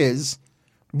 whatever it is,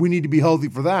 we need to be healthy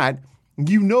for that.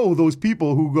 Those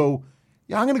people who go,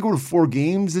 I'm going to go to 4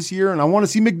 games this year and I want to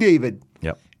see McDavid.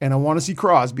 Yep. And I want to see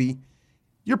Crosby.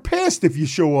 You're pissed if you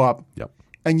show up. Yep.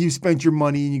 And you spent your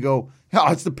money and you go,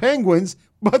 it's the Penguins,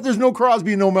 but there's no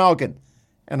Crosby and no Malkin.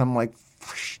 And I'm like,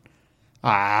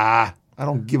 I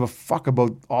don't give a fuck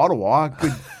about Ottawa.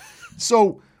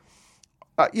 So,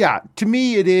 to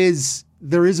me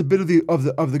there is a bit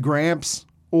of the Gramps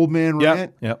old man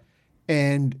rant. Yep.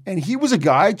 And he was a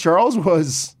guy, Charles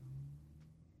was,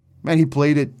 man, he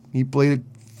played it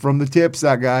from the tips,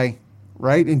 that guy,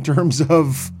 right? In terms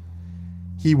of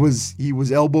he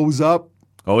was elbows up.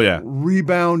 Oh yeah.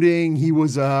 Rebounding. He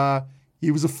was a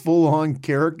full-on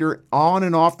character on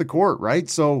and off the court, right?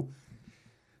 So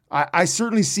I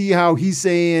certainly see how he's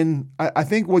saying, I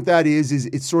think what that is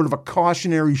it's sort of a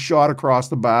cautionary shot across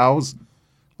the bows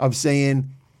of saying,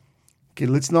 okay,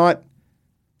 let's not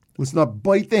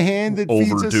bite the hand that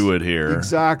feeds us. Overdo it here.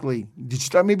 Exactly.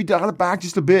 Just maybe dial it back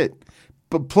just a bit.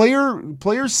 But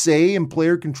player say and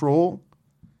player control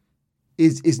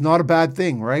is not a bad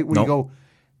thing, right? When you go,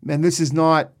 man, this is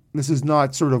not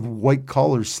sort of white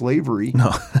collar slavery.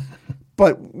 No.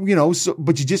 But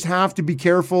but you just have to be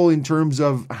careful in terms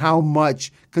of how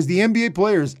much, because the NBA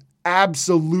players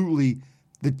absolutely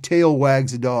the tail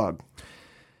wags a dog.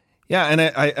 Yeah, and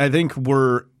I think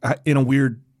we're in a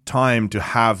weird time to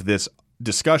have this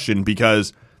discussion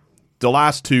because the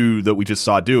last two that we just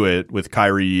saw do it with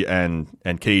Kyrie and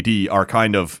KD are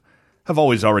kind of have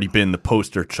always already been the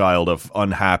poster child of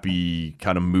unhappy,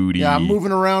 kind of moody. Yeah, I'm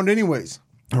moving around anyways.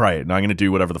 Right, and I'm going to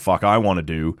do whatever the fuck I want to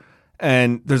do.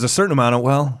 And there's a certain amount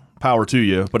of, power to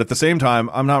you. But at the same time,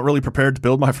 I'm not really prepared to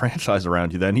build my franchise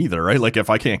around you then either, right? Like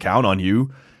if I can't count on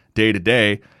you day to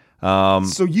day.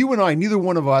 So you and I, neither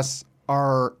one of us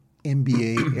are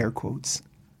NBA, air quotes,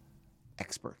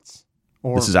 experts.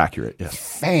 Or this is accurate,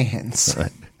 yes. Fans.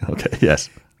 Right. Okay, yes.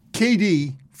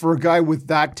 KD, for a guy with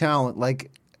that talent, like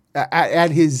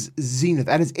at his zenith,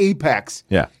 at his apex,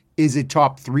 is a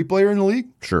top 3 player in the league?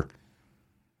 Sure.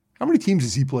 How many teams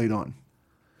has he played on?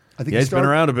 I think he's been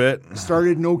around a bit.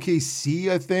 Started in OKC,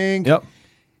 I think. Yep.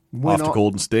 Off to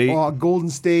Golden State. Golden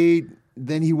State.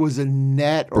 Then he was a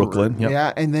Net. Brooklyn. Yep.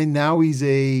 Yeah, and then now he's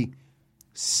a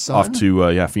Sun. Off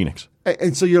to Phoenix.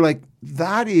 And so you're like,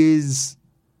 that is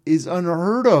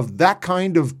unheard of. That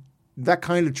kind of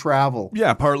travel.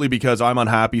 Yeah, partly because I'm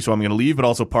unhappy, so I'm going to leave, but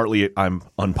also partly I'm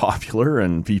unpopular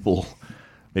and people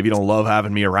maybe don't love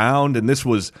having me around. And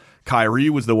Kyrie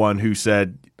was the one who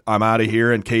said, I'm out of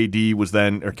here, and KD was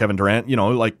then, or Kevin Durant,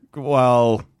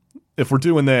 well, if we're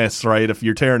doing this, right, if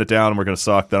you're tearing it down and we're going to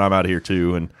suck, then I'm out of here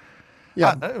too. And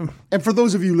yeah, and for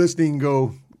those of you listening,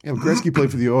 Gretzky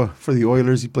played for the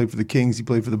Oilers, he played for the Kings, he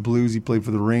played for the Blues, he played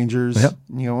for the Rangers. Yep.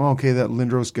 Okay, that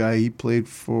Lindros guy, he played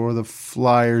for the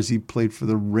Flyers, he played for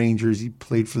the Rangers, he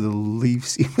played for the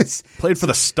Leafs, played for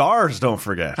the Stars, don't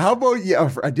forget. How about,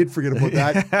 I did forget about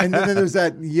that. And then there's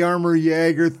that Jaromir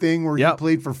Jagr thing where he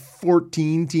played for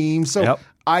 14 teams. So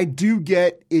I do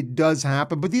get it does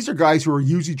happen, but these are guys who are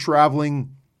usually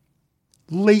traveling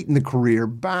late in the career,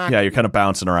 back. Yeah, you're kind of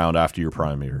bouncing around after your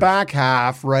prime years. Back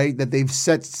half, right? That they've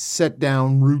set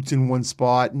down roots in one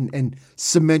spot and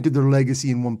cemented their legacy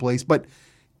in one place. But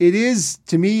it is,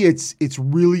 to me, it's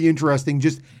really interesting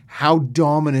just how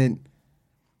dominant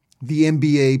the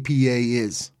NBA PA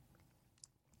is.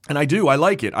 And I do. I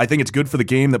like it. I think it's good for the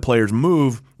game that players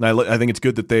move. And I think it's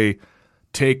good that they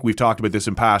take, we've talked about this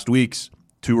in past weeks,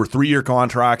 2 or 3 year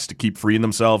contracts to keep freeing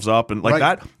themselves up. And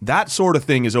like that sort of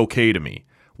thing is okay to me.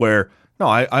 Where, no,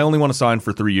 I only want to sign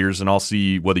for 3 years and I'll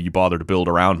see whether you bother to build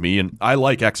around me. And I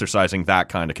like exercising that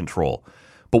kind of control.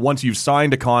 But once you've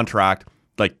signed a contract,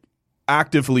 like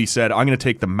actively said, I'm going to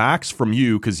take the max from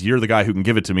you because you're the guy who can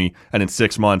give it to me. And in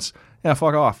 6 months, yeah,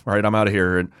 fuck off. All right, I'm out of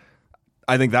here. And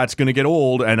I think that's going to get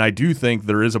old, and I do think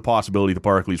there is a possibility that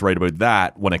Barkley's right about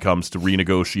that when it comes to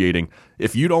renegotiating.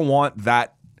 If you don't want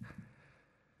that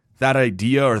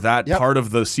idea or that part of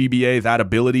the CBA, that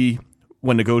ability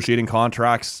when negotiating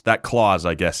contracts, that clause,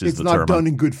 I guess, is the term. It's not done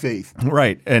in good faith.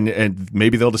 Right, and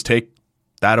maybe they'll just take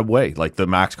that away, like the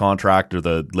max contract or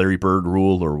the Larry Bird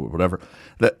rule or whatever.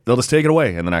 They'll just take it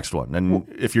away in the next one.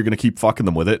 And if you're going to keep fucking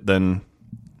them with it, then...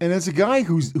 And as a guy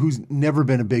who's never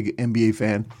been a big NBA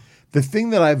fan... The thing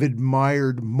that I've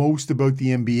admired most about the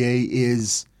NBA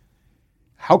is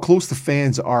how close the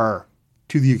fans are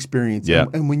to the experience. Yeah.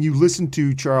 And when you listen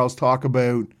to Charles talk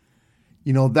about,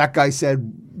 that guy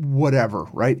said whatever,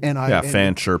 right? And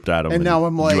fan chirped at him. And now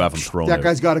I'm like, you have him thrown that out.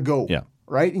 guy's got to go. Yeah.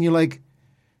 Right? And you're like,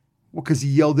 well, because he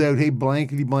yelled out, hey,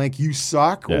 blankety blank, you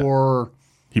suck, or...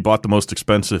 He bought the most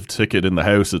expensive ticket in the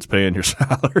house that's paying your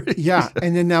salary. Yeah,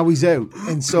 and then now he's out.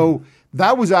 And so...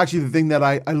 That was actually the thing that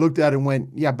I looked at and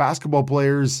went, yeah, basketball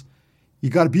players, you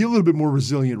got to be a little bit more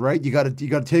resilient, right? You got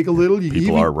to take a little.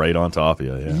 People are right on top of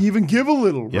you. Yeah. You even give a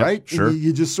little, right? Sure. And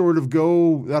you just sort of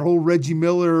go that whole Reggie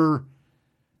Miller.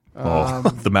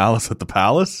 The Malice at the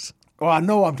Palace. Oh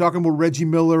no, I'm talking about Reggie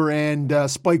Miller and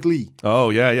Spike Lee. Oh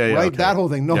yeah. Right, okay. that whole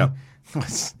thing. No. Yeah.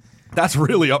 That's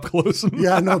really up close.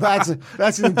 Yeah, no, that's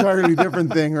an entirely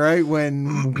different thing, right?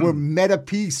 When we're Meta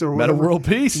Peace or whatever. Meta World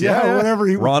Peace, yeah. Whatever.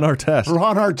 Ron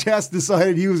Artest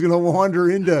decided he was going to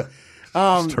wander into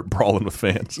start brawling with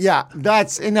fans. Yeah,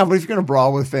 but if you're going to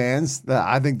brawl with fans,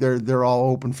 I think they're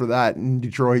all open for that in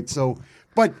Detroit. So,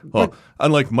 but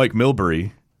unlike Mike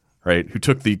Milbury, right, who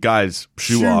took the guy's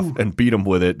shoe off and beat him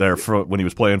with it there when he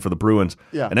was playing for the Bruins.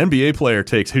 Yeah. An NBA player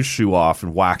takes his shoe off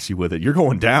and whacks you with it. You're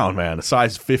going down, man. A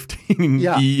size 15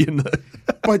 E.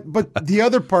 But the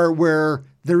other part where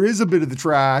there is a bit of the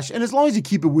trash, and as long as you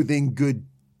keep it within good,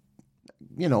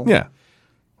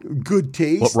 good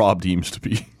taste. What Rob deems to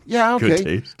be good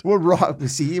taste. Well, Rob,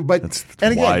 see, but That's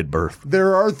and again, wide berth.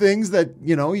 There are things that,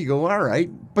 you go, all right,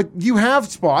 but you have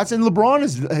spots, and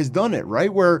LeBron has done it,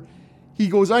 right, where he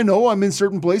goes, I know I'm in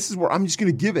certain places where I'm just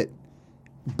going to give it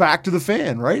back to the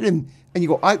fan, right? And you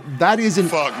go, that isn't...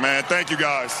 Fuck, man. Thank you,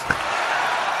 guys.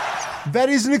 That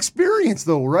is an experience,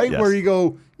 though, right? Yes. Where you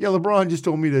go, yeah, LeBron just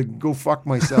told me to go fuck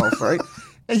myself, right?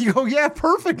 And you go, yeah,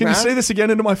 perfect, Can man. you say this again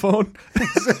into my phone?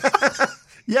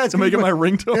 Yeah, it's to make it my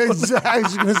ringtone. Exactly. I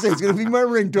was going to say, it's going to be my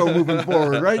ringtone moving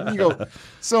forward, right? And you go,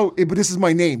 but this is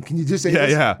my name. Can you just say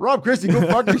this? Yeah. Rob Christie, go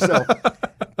fuck yourself.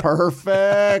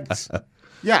 Perfect.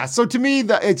 Yeah, so to me,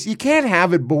 you can't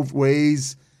have it both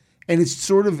ways, and it's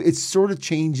sort of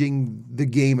changing the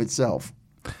game itself.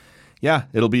 Yeah,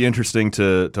 it'll be interesting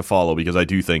to follow because I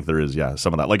do think there is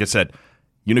some of that. Like I said,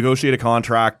 you negotiate a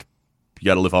contract, you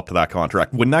got to live up to that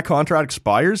contract. When that contract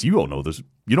expires, you don't owe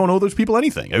those people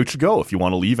anything. Out you go. If you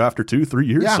want to leave after 2-3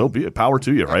 years, so be it. Power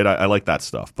to you, right? I like that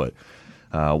stuff, but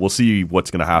we'll see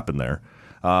what's going to happen there.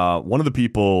 One of the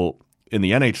people in the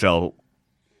NHL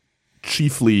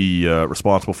chiefly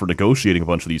responsible for negotiating a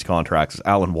bunch of these contracts is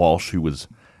Alan Walsh, who was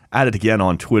at it again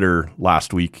on Twitter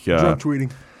last week. Drunk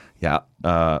tweeting. Yeah.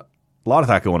 A lot of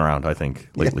that going around, I think,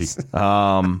 lately. Yes.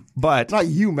 But not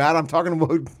you, Matt. I'm talking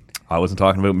about... I wasn't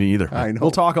talking about me either. I know.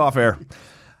 We'll talk off air.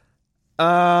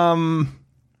 And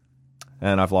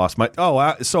I've lost my...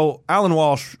 so Alan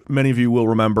Walsh, many of you will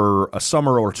remember a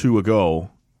summer or two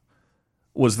ago,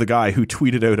 was the guy who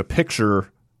tweeted out a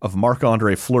picture of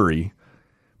Marc-Andre Fleury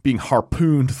being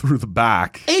harpooned through the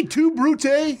back. Et tu,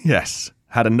 Brute? Yes.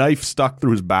 Had a knife stuck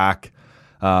through his back.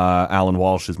 Alan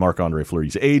Walsh is Marc-Andre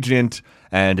Fleury's agent,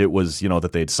 and it was,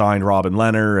 that they'd signed Robin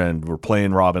Lehner and were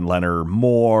playing Robin Lehner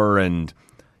more, and,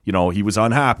 he was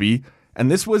unhappy. And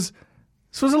this was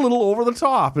a little over the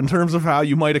top in terms of how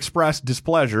you might express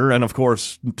displeasure. And, of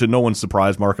course, to no one's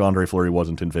surprise, Marc-Andre Fleury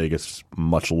wasn't in Vegas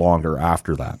much longer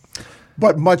after that.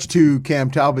 But much to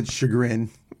Cam Talbot's chagrin,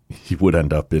 he would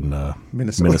end up in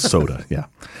Minnesota. Yeah.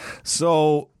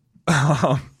 So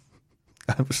I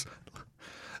was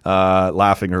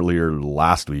laughing earlier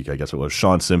last week, I guess it was,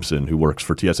 Sean Simpson, who works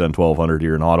for TSN 1200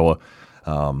 here in Ottawa,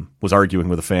 was arguing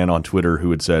with a fan on Twitter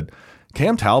who had said,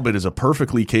 Cam Talbot is a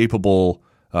perfectly capable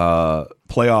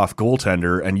playoff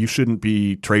goaltender, and you shouldn't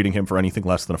be trading him for anything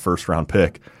less than a first-round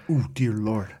pick. Oh, dear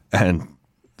Lord. And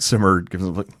Simmer gives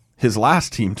him, his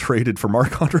last team traded for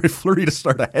Marc-Andre Fleury to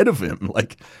start ahead of him.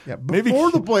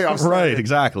 Before the playoffs started. Right,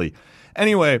 exactly.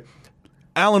 Anyway,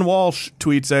 Alan Walsh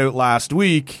tweets out last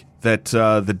week that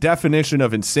the definition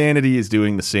of insanity is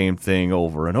doing the same thing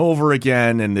over and over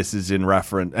again, and this is in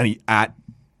reference at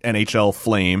NHL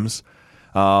Flames.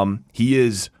 He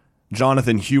is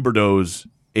Jonathan Huberdeau's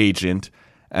agent,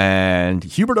 and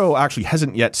Huberdeau actually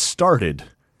hasn't yet started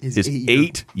his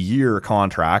 8-year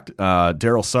contract.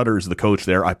 Daryl Sutter is the coach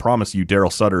there. I promise you,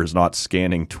 Daryl Sutter is not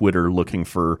scanning Twitter looking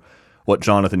for what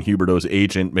Jonathan Huberdeau's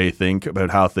agent may think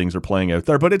about how things are playing out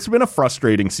there. But it's been a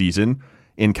frustrating season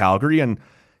in Calgary, and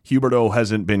Huberdeau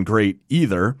hasn't been great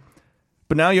either.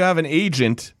 But now you have an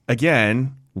agent,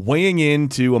 again, weighing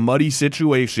into a muddy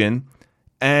situation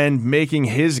and making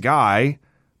his guy,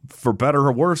 for better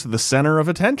or worse, the center of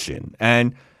attention.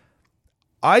 And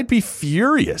I'd be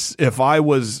furious if I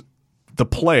was the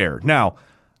player. Now,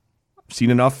 I've seen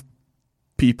enough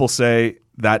people say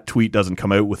that tweet doesn't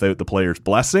come out without the player's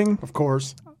blessing. Of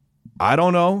course. I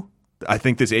don't know. I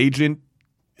think this agent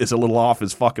is a little off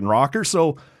his fucking rocker,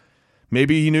 so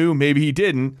maybe he knew, maybe he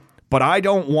didn't. But I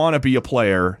don't want to be a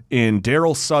player in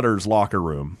Daryl Sutter's locker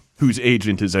room whose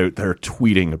agent is out there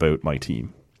tweeting about my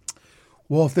team.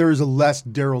 Well, if there is a less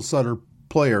Daryl Sutter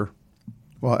player,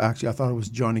 well, actually, I thought it was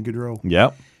Johnny Gaudreau.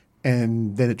 Yep.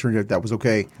 And then it turned out that was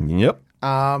okay. Yep.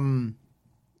 But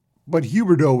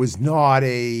Huberdeau is not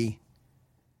a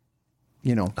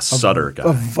Sutter guy.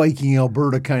 A Viking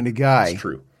Alberta kind of guy. That's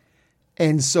true.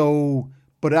 And so,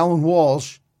 but Alan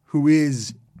Walsh, who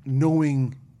is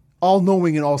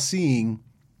all-knowing and all-seeing,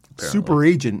 super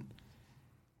agent,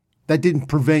 that didn't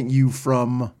prevent you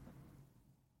from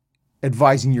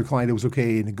advising your client it was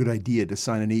okay and a good idea to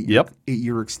sign an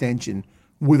 8-year extension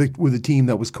with a team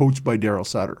that was coached by Daryl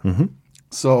Sutter. Mm-hmm.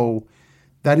 So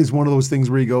that is one of those things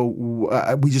where you go,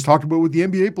 we just talked about with the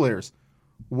NBA players.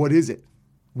 What is it?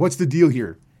 What's the deal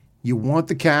here? You want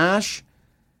the cash,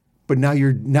 but now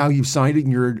you've signed it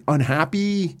and you're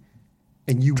unhappy,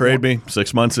 and you trade me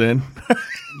 6 months in.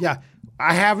 Yeah,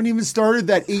 I haven't even started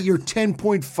that 8-year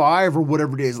 10.5 or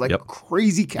whatever it is,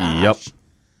 crazy cash. Yep.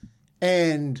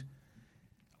 And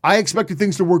I expected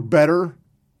things to work better,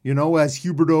 as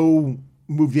Huberdeau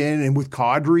moved in, and with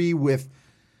Kadri, with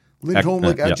Lindholm,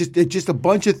 just a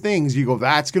bunch of things. You go,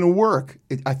 that's going to work.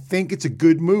 I think it's a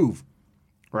good move,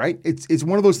 right? It's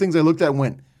one of those things I looked at and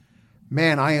went,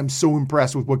 man, I am so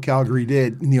impressed with what Calgary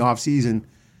did in the offseason.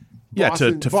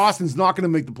 Boston's not going to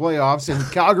make the playoffs, and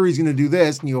Calgary's going to do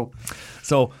this, and you go.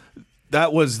 So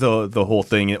that was the whole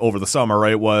thing over the summer,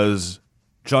 right? Was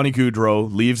Johnny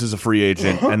Gaudreau leaves as a free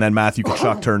agent, and then Matthew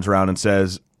Tkachuk turns around and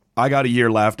says, I got a year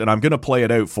left, and I'm going to play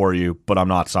it out for you, but I'm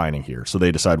not signing here. So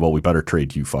they decide, well, we better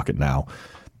trade you fucking now.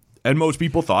 And most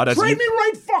people thought... Trade me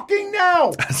right fucking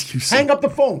now! Hang up the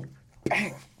phone.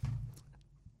 Bang.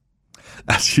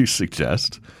 As you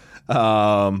suggest.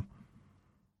 They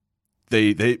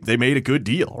made a good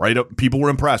deal, right? People were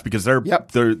impressed because they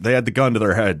had the gun to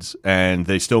their heads, and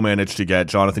they still managed to get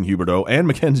Jonathan Huberdeau and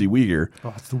Mackenzie Weegar.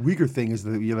 Oh, it's the Weegar thing is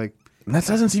that you're like... And that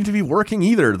doesn't seem to be working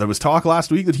either. There was talk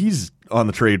last week that he's on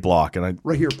the trade block.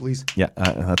 Right here, please. Yeah,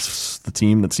 that's the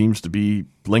team that seems to be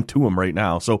linked to him right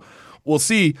now. So we'll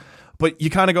see. But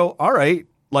you kind of go, all right,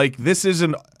 this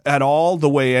isn't at all the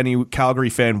way any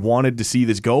Calgary fan wanted to see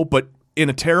this go. But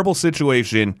in a terrible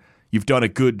situation, you've done a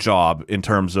good job in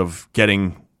terms of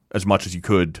getting as much as you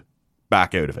could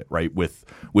back out of it, right? With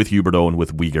Huberdeau and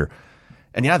with Weegar.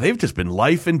 And yeah, they've just been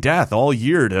life and death all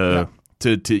year to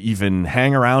even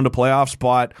hang around a playoff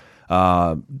spot.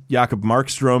 Jakob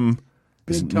Markstrom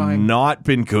has not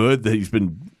been good.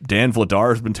 Dan Vladar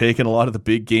has been taking a lot of the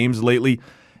big games lately.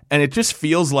 And it just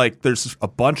feels like there's a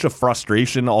bunch of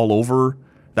frustration all over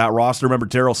that roster. Remember,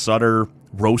 Daryl Sutter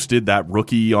roasted that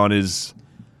rookie on his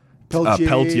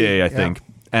Peltier, I think.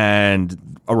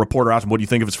 And a reporter asked him, what do you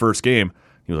think of his first game?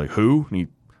 He was like, who? And he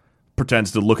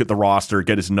pretends to look at the roster,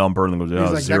 get his number, and then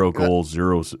goes, 0 goals,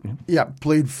 0. Yeah,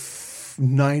 played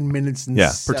 9 minutes and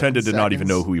 7 pretended to not even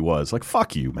know who he was. Like,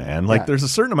 fuck you, man. Like, Yeah. there's a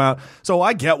certain amount. So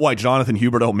I get why Jonathan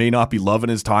Huberdeau may not be loving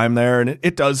his time there, and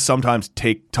it does sometimes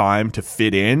take time to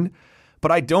fit in,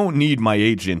 but I don't need my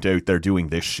agent out there doing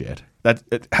this shit.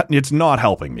 It's not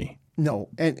helping me. No,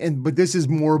 but this is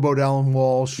more about Alan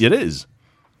Walsh It is.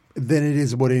 than it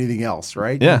is about anything else,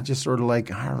 right? Yeah. You're just sort of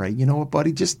like, all right, you know what,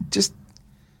 buddy? Just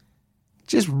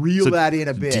reel that in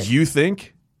a bit. Do you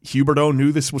think Huberdeau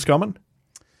knew this was coming?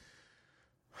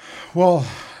 Well,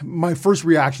 my first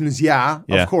reaction is, yeah,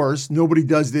 Yeah. of course. Nobody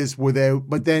does this without,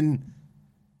 but then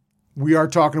we are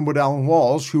talking about Alan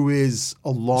Walsh, who is a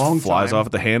long Flies time. off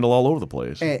at the handle all over the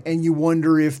place. And you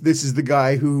wonder if this is the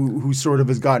guy who sort of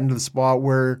has gotten to the spot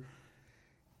where,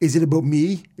 is it about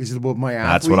me? Is it about my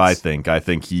athletes? That's what I think. I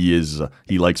think he is.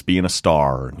 He likes being a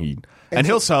star, and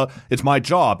he'll say it's my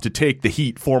job to take the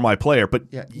heat for my player. But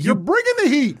Yeah, you're bringing the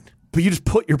heat. But you just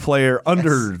put your player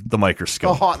under the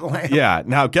microscope. A hot lamp. Yeah.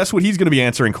 Now, guess what he's going to be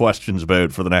answering questions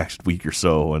about for the next week or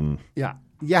so. And Yeah.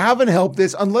 You haven't helped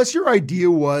this unless your idea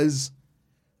was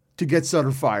to get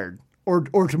Sutter fired or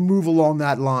to move along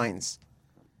that lines.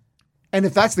 And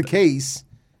if that's the case,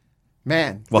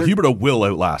 man. well, Huberdeau will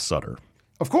outlast Sutter.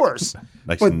 Of course.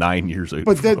 Next But- 9 years out.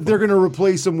 But they're going to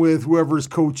replace him with whoever's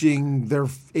coaching their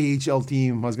AHL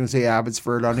team. I was going to say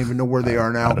Abbotsford. I don't even know where they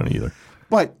are now. I don't either.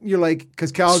 But you're like, because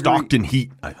Stockton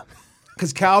Heat.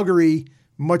 Calgary,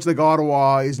 much like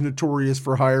Ottawa, is notorious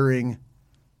for hiring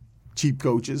cheap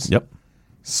coaches. Yep.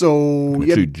 So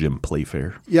To Jim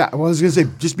Playfair. yeah, well, I was going to say,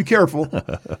 just be careful,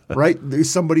 right? There's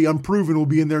somebody unproven will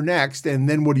be in there next, and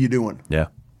then what are you doing? Yeah.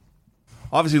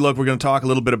 Obviously, look, we're going to talk a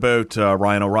little bit about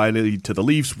Ryan O'Reilly to the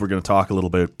Leafs. We're going to talk a little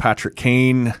bit about Patrick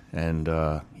Kane, and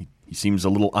he seems a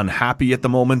little unhappy at the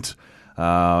moment.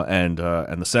 And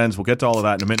the Sens. We'll get to all of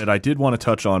that in a minute. I did want to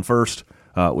touch on first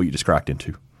what you just cracked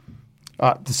into.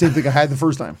 The same thing I had the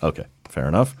first time. Okay, fair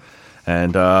enough.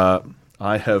 And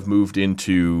I have moved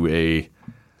into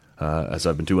as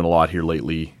I've been doing a lot here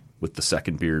lately with the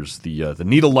second beers, the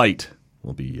Needle Light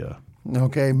will be.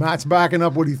 Okay, Matt's backing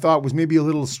up what he thought was maybe a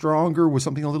little stronger with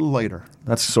something a little lighter.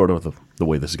 That's sort of the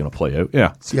way this is going to play out.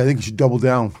 Yeah. See, I think you should double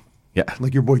down Yeah.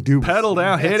 like your boy Dubas. Pedal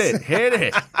down, hit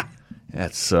it.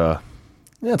 It's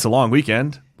it's a long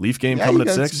weekend. Leaf game coming you at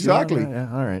got- 6. exactly. Yeah,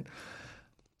 all right.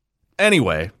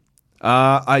 Anyway,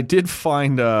 I did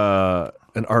find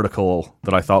an article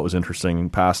that I thought was interesting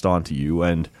and passed on to you,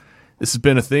 and this has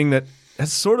been a thing that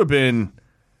has sort of been,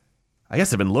 I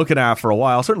guess, I've been looking at for a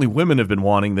while. Certainly women have been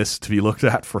wanting this to be looked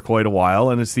at for quite a while,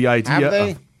 and it's the idea Have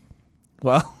they? of,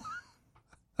 well,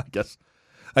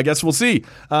 I guess we'll see.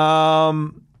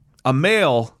 A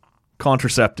male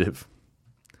contraceptive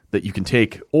that you can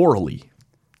take orally,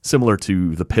 similar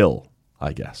to the pill,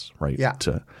 I guess, right? Yeah.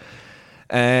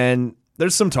 And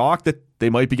there's some talk that they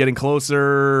might be getting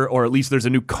closer, or at least there's a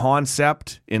new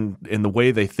concept in the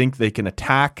way they think they can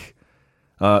attack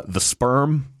the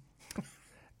sperm.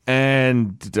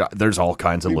 And there's all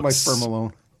kinds of Leave my looks. sperm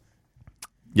alone.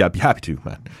 Yeah, I'd be happy to,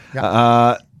 man.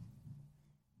 Yeah.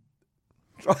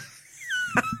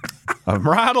 I'm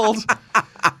rattled.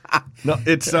 No,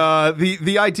 it's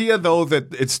the idea though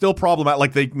that it's still problematic.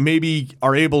 Like they maybe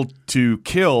are able to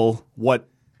kill what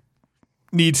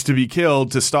needs to be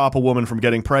killed to stop a woman from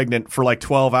getting pregnant for like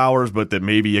 12 hours, but that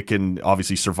maybe it can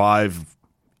obviously survive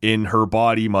in her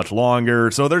body much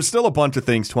longer. So there's still a bunch of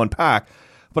things to unpack.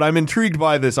 But I'm intrigued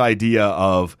by this idea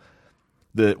of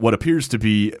what appears to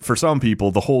be, for some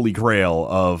people, the holy grail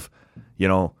of,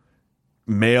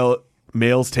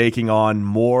 males taking on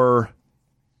more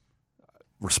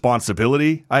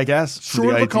responsibility, I guess. Short for of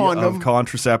the a idea condom. of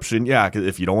contraception. Yeah, 'cause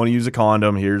if you don't want to use a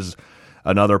condom, here's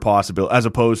another possibility, as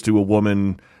opposed to a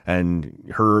woman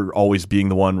and her always being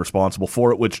the one responsible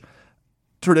for it, which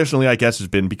traditionally, I guess, has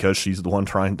been because she's the one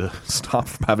trying to stop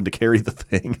from having to carry the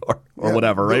thing or Yeah,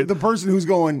 whatever, right? The person who's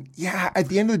going, yeah, at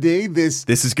the end of the day, this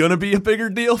This is going to be a bigger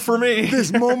deal for me.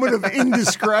 this moment of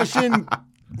indiscretion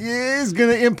is going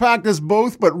to impact us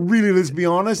both. But really, let's be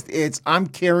honest, I'm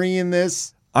carrying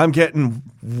this. I'm getting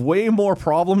way more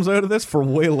problems out of this for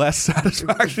way less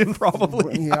satisfaction,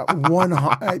 probably. Yeah,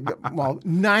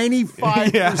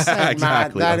 95%, Yeah, Matt.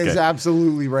 exactly, That is okay.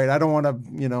 absolutely right. I don't want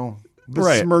to,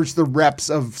 Right. besmirch the reps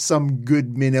of some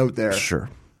good men out there. Sure.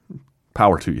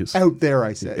 Power to you. Out there,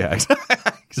 I said. Yeah,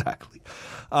 exactly.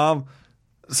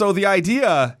 So the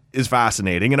idea is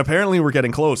fascinating, and apparently we're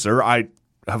getting closer. I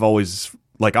have always,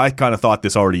 I kind of thought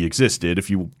this already existed. If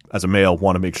you, as a male,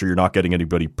 want to make sure you're not getting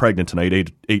anybody pregnant tonight,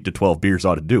 8 to 12 beers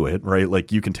ought to do it, right?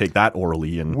 Like, you can take that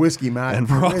orally and Whiskey, Matt. and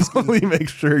Whiskey. probably make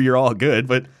sure you're all good.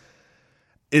 But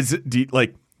is it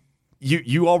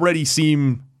you already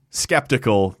seem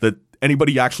skeptical that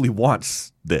anybody actually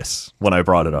wants this when I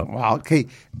brought it up? Wow. Okay.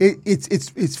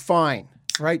 It's fine,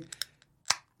 right?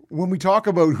 When we talk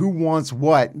about who wants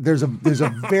what, there's a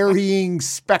varying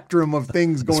spectrum of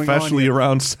things going on. Especially here.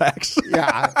 around sex.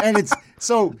 Yeah, and it's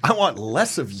so. I want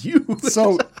less of you.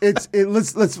 So let's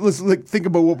think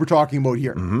about what we're talking about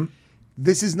here. Mm-hmm.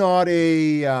 This is not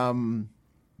a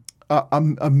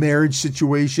marriage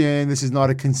situation. This is not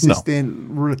a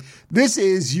consistent. This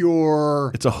is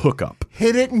your It's a hookup.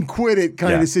 hit it and quit it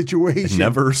kind Yeah. of situation.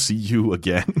 Never see you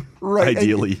again. Right.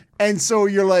 Ideally. And so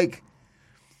you're like,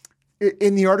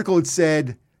 in the article it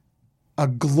said, a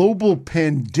global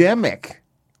pandemic,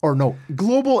 or no,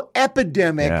 global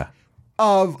epidemic Yeah.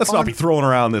 of Let's not be throwing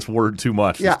around this word too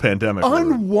much, this pandemic word.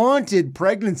 unwanted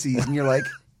pregnancies. And you're like,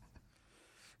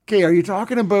 okay, are you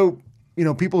talking about,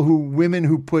 women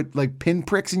who put like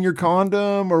pinpricks in your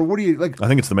condom, or what do you like? I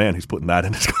think it's the man who's putting that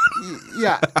in his condom.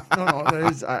 Yeah,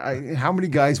 no. How many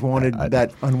guys wanted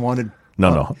that unwanted?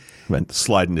 No. I meant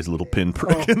sliding his little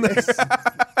pinprick in there.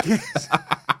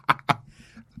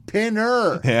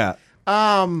 Pinner. Yeah.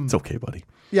 It's okay, buddy.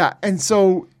 Yeah, and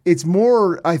so it's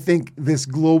more, I think, this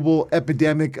global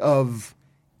epidemic of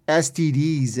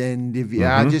STDs, and if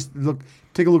just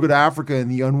take a look at Africa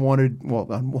and the unwanted,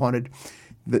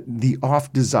 the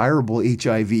oft desirable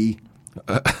HIV.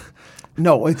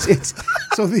 No, it's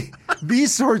so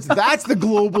these sorts. That's the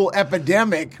global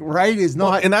epidemic, right? Is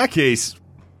not Well, in that case,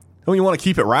 don't you want to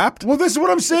keep it wrapped? Well, this is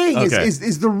what I'm saying. Okay.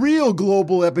 Is the real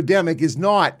global epidemic is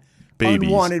not Babies.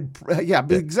 unwanted. Yeah,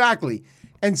 exactly.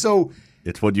 And so,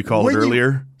 It's what you called When it you-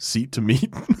 earlier, seat to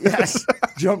meat. yes,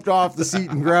 jumped off the seat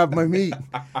and grabbed my meat.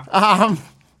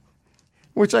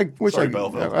 Which I wish Sorry,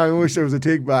 Belleville. I wish there was a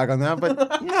take back on that,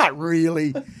 but not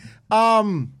really.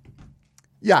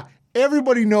 Yeah,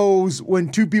 everybody knows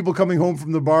when two people coming home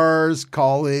from the bars,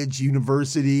 college,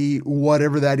 university,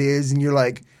 whatever that is, and you're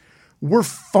like, we're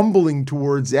fumbling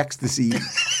towards ecstasy.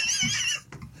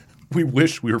 We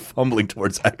wish we were fumbling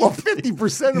towards that. Well,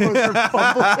 50% of us are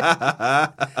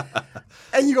fumbling.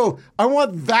 And you go, I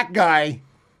want that guy.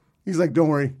 He's like, don't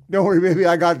worry, baby,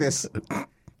 I got this.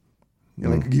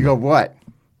 You're like, you go, what?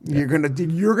 You're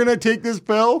gonna take this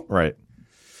pill? Right.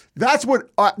 That's what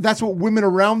women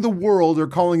around the world are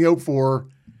calling out for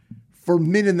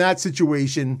men in that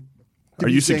situation. to Are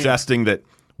be you saying, suggesting that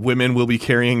women will be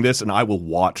carrying this and I will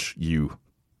watch you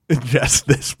ingest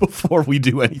this before we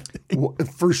do anything?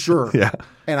 For sure. Yeah.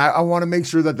 And I want to make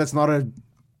sure that that's not an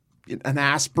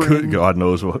aspirin. Good God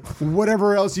knows what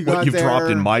Whatever else you got you've there. dropped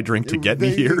in my drink to get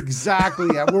me here. Exactly.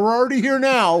 Yeah. We're already here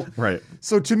now. Right.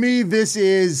 So to me,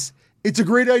 it's a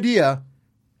great idea.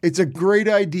 It's a great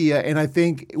idea. And I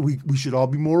think we should all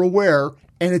be more aware.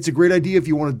 And it's a great idea if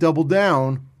you want to double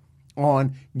down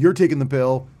on you're taking the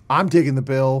pill, I'm taking the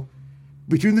pill.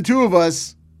 Between the two of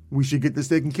us, we should get this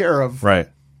taken care of. Right.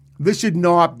 This should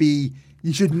not be,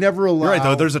 you should never allow. You're right,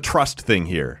 though. There's a trust thing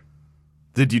here.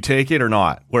 Did you take it or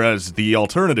not? Whereas the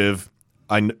alternative,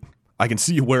 I can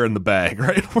see you wearing the bag,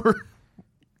 right?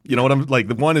 You know what I'm like?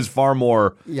 The one is far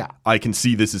more. Yeah. I can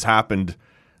see this has happened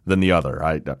than the other.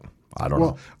 I don't know.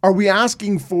 Well, are we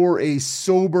asking for a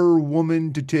sober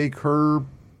woman to take her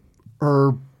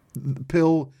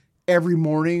pill every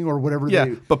morning or whatever?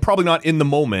 Yeah, but probably not in the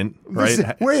moment,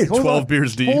 right? Wait, hold 12 on.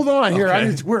 beers deep. Hold on here.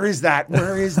 Okay. Where is that?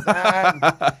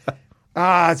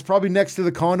 It's probably next to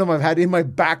the condom I've had in my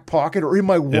back pocket or in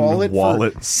my wallet,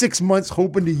 for 6 months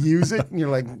hoping to use it. And you're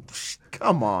like,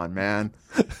 come on, man.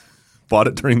 Bought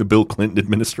it during the Bill Clinton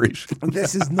administration.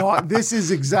 This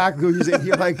is exactly what you're saying.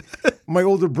 You're like, my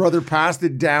older brother passed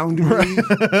it down to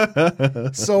me.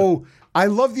 So I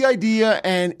love the idea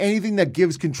and anything that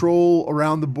gives control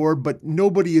around the board, but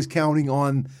nobody is counting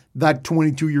on that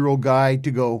 22-year-old guy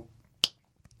to go,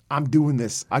 I'm doing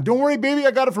this. Don't worry, baby,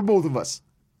 I got it for both of us.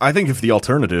 I think if the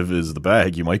alternative is the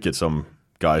bag, you might get some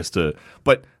guys to.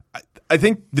 But I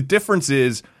think the difference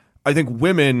is, I think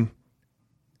women,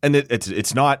 and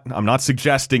it's not. I'm not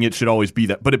suggesting it should always be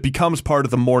that, but it becomes part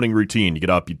of the morning routine. You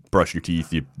get up, you brush your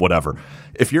teeth, you whatever.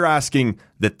 If you're asking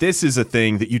that this is a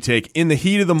thing that you take in the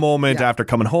heat of the moment after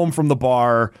coming home from the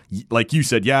bar, like you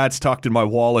said, yeah, it's tucked in my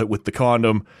wallet with the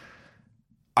condom.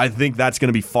 I think that's going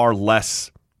to be far less.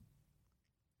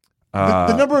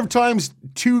 The number of times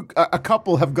a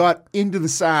couple have got into the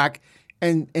sack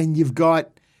and you've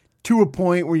got to a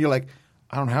point where you're like,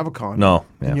 I don't have a condom. No.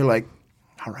 Yeah. And you're like,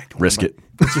 all right, don't Risk worry it.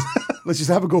 about it. Let's just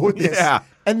have a go with this. Yeah.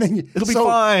 And then It'll be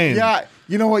fine. Yeah.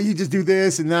 You know what? You just do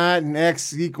this and that and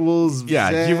X equals.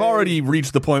 Yeah, Z. you've already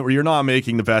reached the point where you're not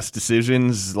making the best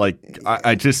decisions. Like,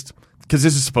 I just, because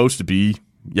this is supposed to be,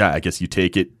 I guess you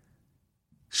take it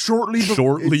Shortly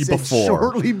before.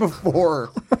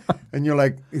 And you're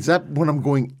like, is that when I'm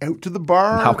going out to the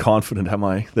bar? How confident am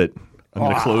I that I'm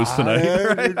going to close tonight?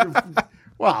 Right?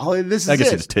 Well, this is I guess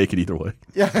it. you just take it either way.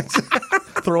 Yeah.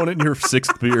 Throwing it in your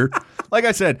sixth beer. Like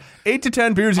I said, 8 to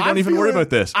 10 beers, you don't even worry about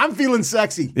this. I'm feeling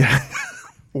sexy. Yeah.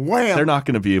 Wham. They're not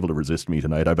going to be able to resist me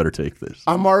tonight. I better take this.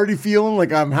 I'm already feeling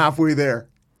like I'm halfway there.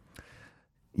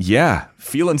 Yeah.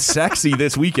 Feeling sexy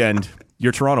this weekend.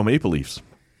 Your Toronto Maple Leafs.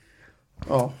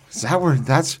 Oh, is that where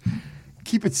that's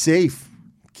keep it safe.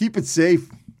 Keep it safe.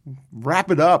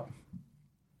 Wrap it up.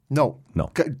 No.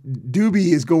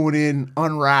 Doobie is going in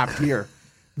unwrapped here.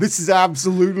 This is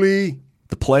absolutely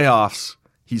the playoffs.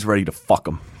 he's ready to fuck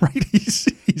them, right? He's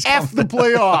F the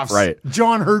playoffs. Right.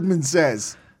 John Herdman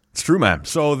says. It's true, man.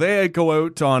 So they go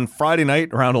out on Friday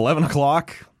night around 11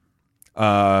 o'clock.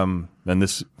 And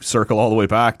this circle all the way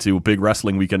back to a big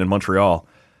wrestling weekend in Montreal.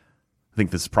 I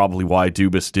think this is probably why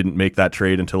Dubas didn't make that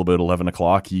trade until about 11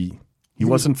 o'clock. He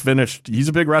wasn't finished. He's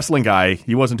a big wrestling guy.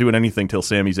 He wasn't doing anything till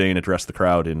Sami Zayn addressed the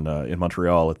crowd in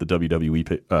Montreal at the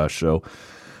WWE show.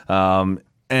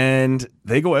 And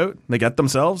they go out and they get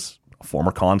themselves a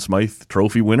former Conn Smythe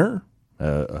Trophy winner,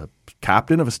 a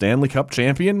captain of a Stanley Cup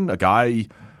champion, a guy...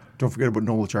 Don't forget about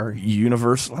Noel Acciari.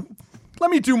 Universal. Let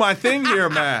me do my thing here,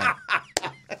 man.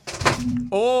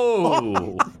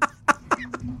 Oh.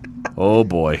 Oh,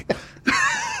 boy.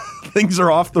 Things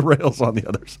are off the rails on the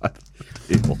other side of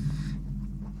the table.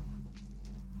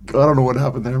 I don't know what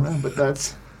happened there, man, but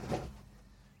that's...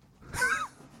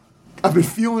 I've been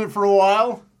feeling it for a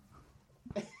while.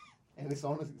 And it's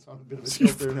on a bit of a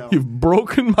tilt there now. You've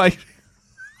broken my...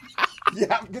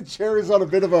 Yeah, the chair is on a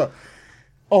bit of a...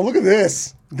 Oh, look at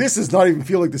this. This does not even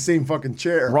feel like the same fucking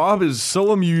chair. Rob is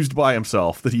so amused by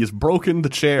himself that he has broken the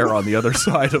chair on the other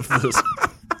side of this.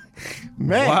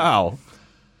 Man. Wow.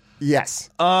 Yes.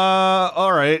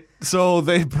 All right. So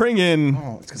they bring in...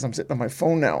 Oh, it's because I'm sitting on my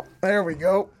phone now. There we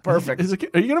go. Perfect.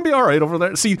 Are you going to be all right over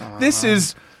there? See, this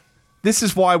is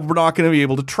why we're not going to be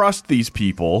able to trust these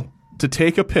people to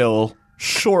take a pill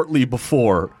shortly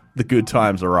before the good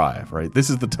times arrive, right? This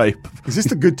is the type... Is this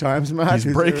the good times, Matt?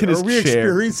 He's breaking his chair. Are we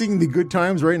experiencing the good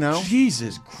times right now?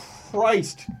 Jesus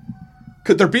Christ.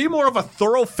 Could there be more of a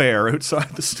thoroughfare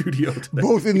outside the studio today?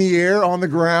 Both in the air, on the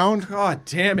ground. God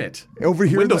damn it. Over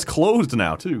here. Windows closed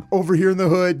now, too. Over here in the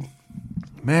hood.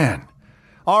 Man.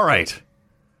 All right.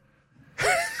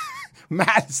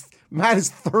 Matt is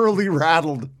thoroughly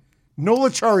rattled. Noel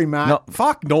Acciari, Matt. No,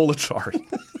 fuck Noel Acciari.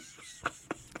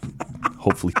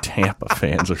 Hopefully Tampa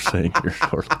fans are saying here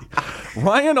shortly.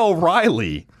 Ryan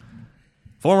O'Reilly,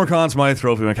 former Conn Smythe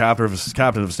Trophy winner, captain of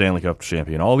a Stanley Cup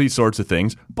champion, all these sorts of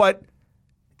things. But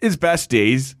his best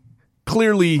days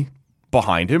clearly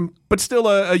behind him, but still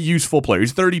a useful player.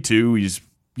 He's 32. He's,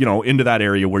 into that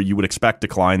area where you would expect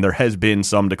decline. There has been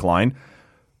some decline.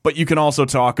 But you can also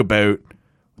talk about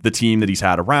the team that he's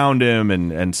had around him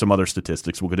and some other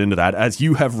statistics. We'll get into that. As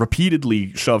you have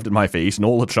repeatedly shoved in my face,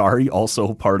 Noel Acciari,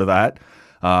 also part of that.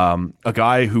 A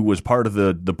guy who was part of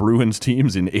the Bruins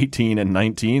teams in 18 and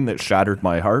 19 that shattered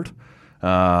my heart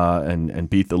and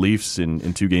beat the Leafs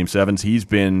in 2 Game 7s. He's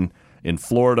been in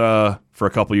Florida for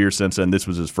a couple years since then. This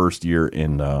was his first year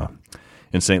in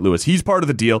St. Louis. He's part of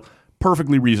the deal.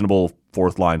 Perfectly reasonable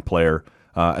fourth-line player.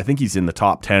 I think he's in the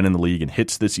top 10 in the league in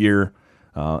hits this year.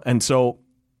 And so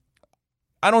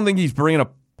I don't think he's bringing a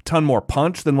ton more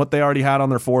punch than what they already had on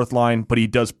their fourth line, but he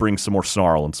does bring some more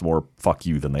snarl and some more fuck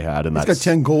you than they had. And he's got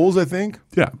 10 goals, I think.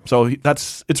 Yeah, so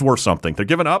it's worth something. They're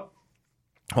giving up.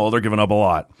 Oh, they're giving up a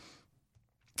lot.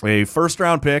 A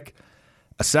first-round pick,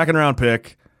 a second-round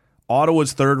pick,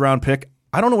 Ottawa's third-round pick.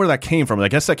 I don't know where that came from. I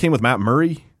guess that came with Matt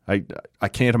Murray. I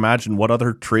can't imagine what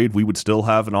other trade we would still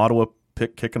have an Ottawa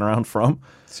pick kicking around from.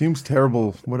 Seems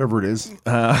terrible, whatever it is.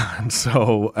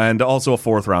 And also a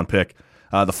fourth-round pick.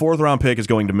 The fourth-round pick is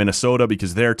going to Minnesota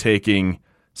because they're taking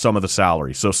some of the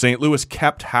salary. So St. Louis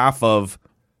kept half of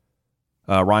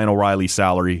Ryan O'Reilly's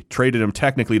salary, traded him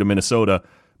technically to Minnesota.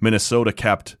 Minnesota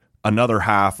kept another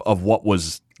half of what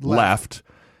was left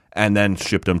and then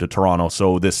shipped him to Toronto.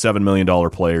 So this $7 million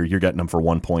player, you're getting him for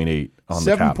 1.8 on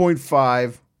the cap.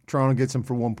 7.5. Toronto gets him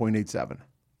for 1.87.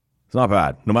 It's not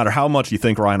bad. No matter how much you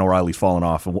think Ryan O'Reilly's fallen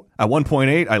off. At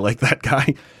 1.8, I like that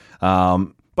guy.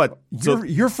 But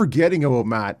you're forgetting about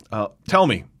Matt. Tell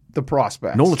me. The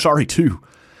prospects. Noel Acciari, too.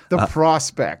 The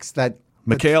prospects.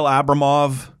 Mikhail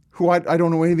Abramov. Who I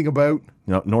don't know anything about.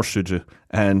 No, nor should you.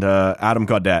 And Adam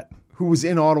Gaudette. Who was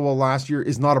in Ottawa last year,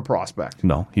 is not a prospect.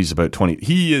 No, he's about 20.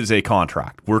 He is a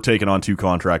contract. We're taking on 2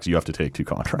 contracts. You have to take 2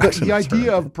 contracts. The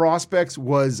idea of prospects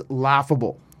was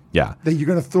laughable. Yeah. That you're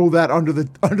going to throw that under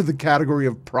the category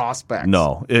of prospects.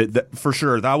 No, for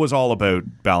sure. That was all about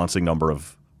balancing number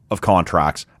of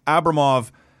contracts.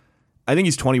 Abramov, I think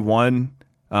he's 21.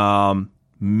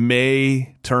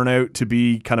 May turn out to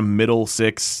be kind of middle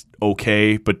 6,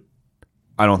 okay, but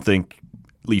I don't think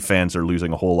Leaf fans are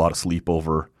losing a whole lot of sleep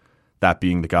over that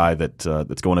being the guy that's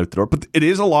going out the door. But it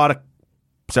is a lot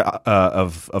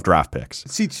of draft picks.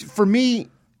 See, for me,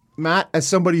 Matt, as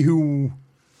somebody who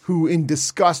in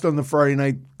disgust on the Friday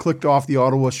night clicked off the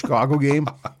Ottawa-Chicago game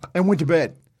and went to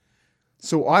bed.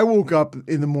 So I woke up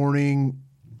in the morning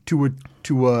to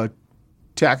a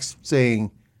text saying,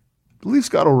 the Leafs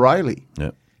got O'Reilly. Yeah.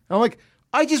 And I'm like,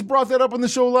 I just brought that up on the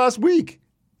show last week.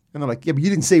 And they're like, yeah, but you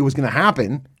didn't say it was going to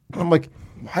happen. And I'm like,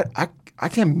 what? I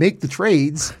can't make the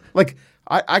trades. Like,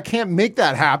 I can't make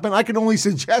that happen. I can only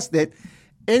suggest it.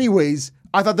 Anyways,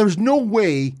 I thought there's no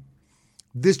way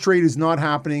this trade is not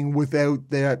happening without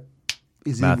that.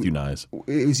 Matthew Knies.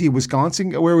 Is he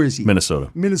Wisconsin? Where is he?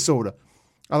 Minnesota. Minnesota.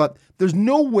 I thought there's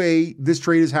no way this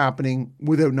trade is happening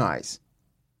without Knies.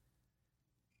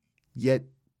 Yet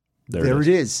there it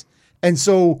is. And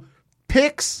so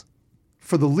picks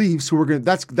for the Leafs, who are going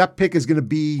to that pick is going to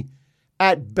be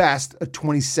at best a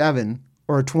 27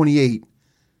 or a 28.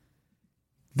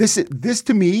 This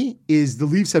to me is the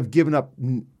Leafs have given up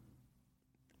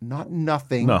not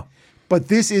nothing. No. But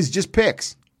this is just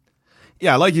picks.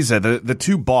 Yeah, like you said, the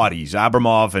two bodies,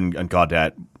 Abramov and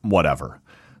Gaudette, whatever.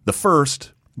 The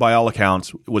first, by all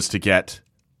accounts, was to get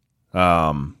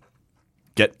O'Reilly.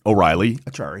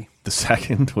 Achari. The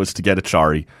second was to get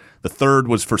Achari. The third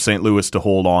was for St. Louis to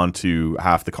hold on to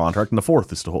half the contract, and the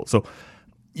fourth is to hold. So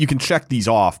you can check these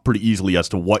off pretty easily as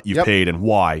to what you paid and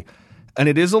why. And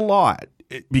it is a lot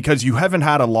because you haven't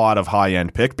had a lot of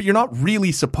high-end pick, but you're not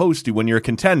really supposed to when you're a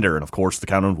contender. And, of course, the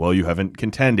counter, well, you haven't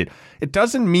contended. It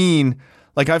doesn't mean,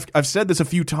 like I've said this a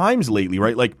few times lately,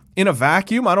 right? Like in a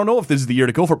vacuum, I don't know if this is the year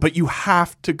to go for it, but you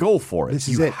have to go for it.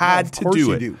 You had to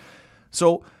do it.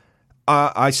 So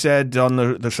I said on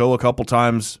the show a couple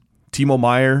times, Timo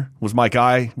Meier was my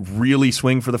guy, really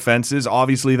swing for the fences.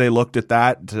 Obviously, they looked at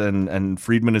that, and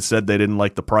Friedman had said they didn't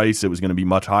like the price. It was going to be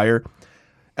much higher.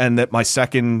 And that my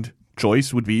second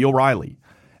choice would be O'Reilly.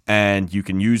 And you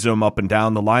can use him up and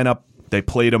down the lineup. They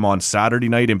played him on Saturday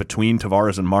night in between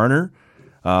Tavares and Marner,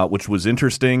 which was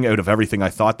interesting. Out of everything I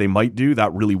thought they might do,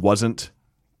 that really wasn't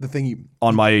the thing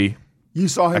on my you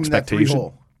saw him expectation. In that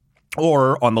 3-hole.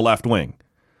 Or on the left wing.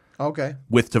 Okay.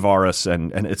 With Tavares,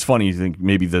 and it's funny, you think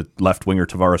maybe the left winger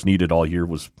Tavares needed all year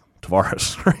was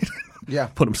Tavares, right? Yeah.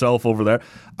 Put himself over there.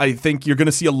 I think you're going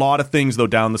to see a lot of things, though,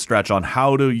 down the stretch on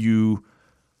how do you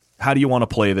want to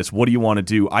play this? What do you want to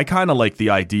do? I kind of like the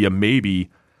idea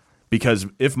maybe because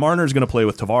if Marner's going to play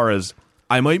with Tavares,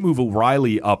 I might move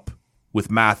O'Reilly up with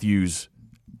Matthews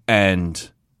and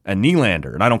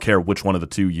Nylander, and I don't care which one of the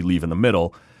two you leave in the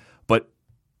middle, but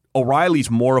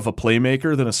O'Reilly's more of a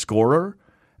playmaker than a scorer.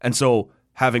 And so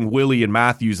having Willie and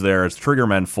Matthews there as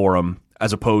triggermen for him,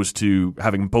 as opposed to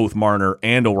having both Marner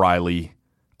and O'Reilly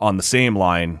on the same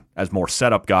line as more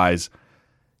setup guys,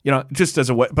 just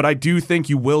as a way. But I do think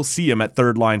you will see him at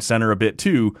third line center a bit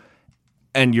too.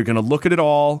 And you're going to look at it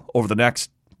all over the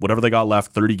next, whatever they got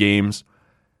left, 30 games,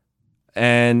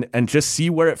 and just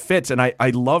see where it fits. And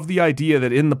I love the idea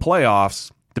that in the playoffs,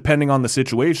 depending on the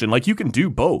situation, like you can do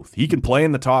both. He can play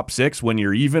in the top six when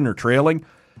you're even or trailing.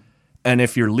 And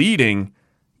if you're leading,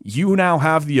 you now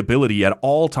have the ability at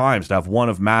all times to have one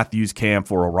of Matthews,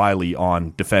 Kampf, or O'Reilly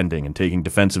on defending and taking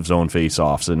defensive zone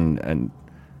faceoffs. And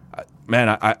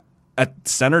man, I at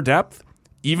center depth,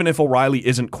 even if O'Reilly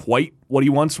isn't quite what he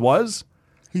once was,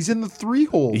 he's in the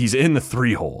 3-hole. He's in the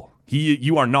 3-hole.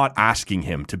 You are not asking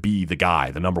him to be the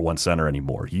guy, the number one center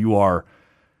anymore.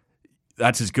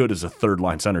 That's as good as a third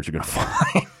line center you're going to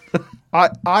find.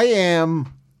 I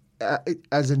am,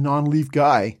 as a non-Leaf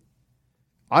guy,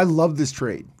 I love this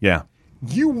trade. Yeah.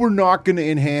 You were not going to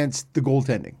enhance the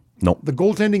goaltending. No. The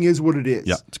goaltending is what it is.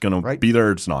 Yeah, it's going to be there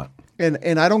or it's not.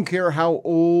 And I don't care how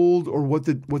old or what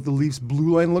the Leafs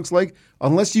blue line looks like,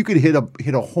 unless you could hit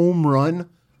a home run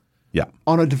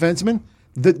on a defenseman.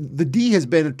 The D has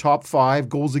been a top 5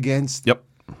 goals against. Yep.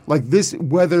 Like this,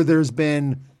 whether there's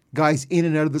been guys in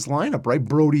and out of this lineup, right?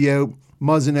 Brody out,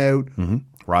 Muzzin out,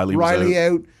 Riley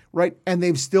out, right? And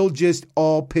they've still just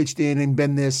all pitched in and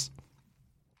been this,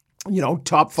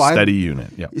 top 5. Steady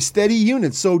unit, yeah. Steady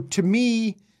unit. So to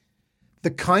me,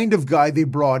 the kind of guy they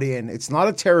brought in, it's not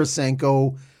a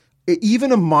Tarasenko,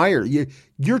 even a Meier.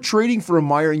 You're trading for a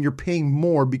Meier and you're paying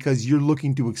more because you're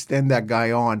looking to extend that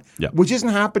guy on, which isn't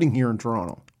happening here in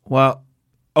Toronto. Well,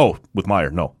 with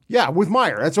Meier, no. Yeah, with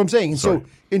Meier. That's what I'm saying. So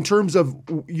in terms of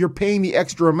you're paying the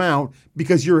extra amount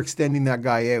because you're extending that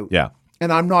guy out. Yeah.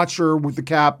 And I'm not sure with the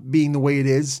cap being the way it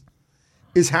is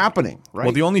happening, right?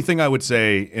 Well, the only thing I would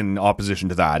say in opposition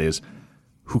to that is,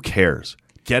 who cares?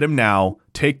 Get him now,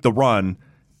 take the run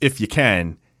if you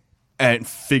can, and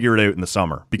figure it out in the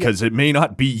summer. Because it may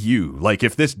not be you. Like,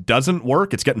 if this doesn't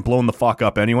work, it's getting blown the fuck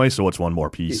up anyway, so it's one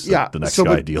more piece that the next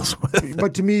guy deals with.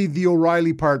 But to me, the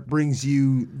O'Reilly part brings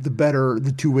you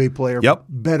the two-way player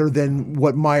better than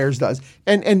what Myers does.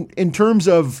 And in terms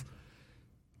of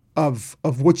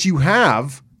what you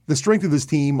have, the strength of this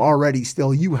team already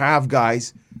still, you have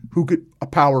guys who could, a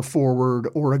power forward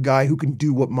or a guy who can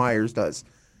do what Myers does.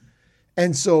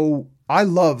 And so I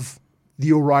love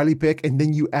the O'Reilly pick, and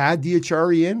then you add the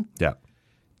Achari in. Yeah.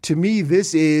 To me,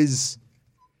 this is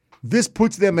This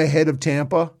puts them ahead of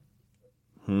Tampa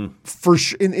for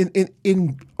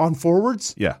in on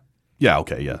forwards, Yeah. Yeah.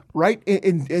 Okay. Yeah. right?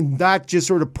 And that just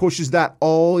sort of pushes that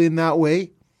all in that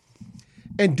way.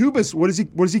 And Dubas, what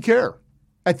does he care?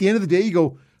 At the end of the day, you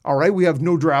go, all right, we have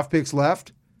no draft picks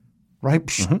left, right?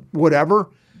 Whatever.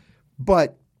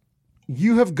 But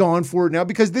you have gone for it now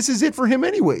because this is it for him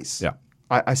anyways. Yeah.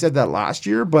 I said that last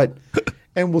year, but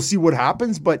and we'll see what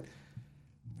happens. But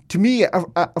to me,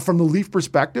 from the Leaf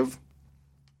perspective,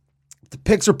 the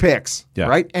picks are picks, Yeah.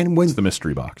 right? And when It's the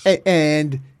mystery box.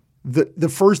 and the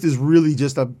first is really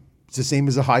just it's the same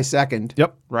as a high second.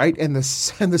 Yep. Right? And the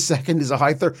second is a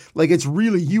high third. Like it's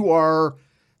really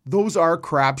those are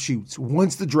crapshoots.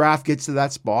 Once the draft gets to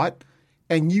that spot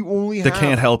and you only That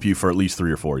can't help you for at least 3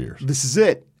 or 4 years. this is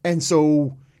it. And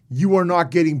so you are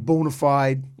not getting bona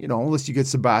fide, unless you get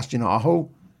Sebastian Aho,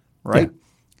 right?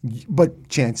 But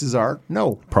chances are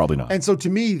no. Probably not. And so to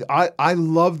me, I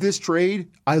love this trade.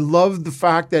 I love the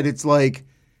fact that it's like,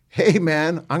 hey,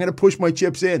 man, I'm going to push my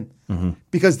chips in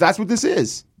because that's what this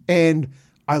is. And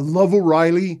I love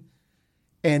O'Reilly,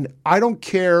 and I don't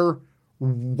care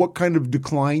what kind of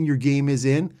decline your game is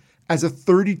in. As a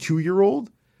 32-year-old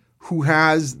who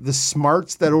has the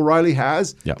smarts that O'Reilly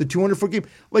has, Yeah. the 200-foot game,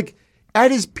 like at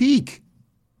his peak,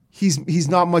 he's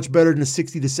not much better than a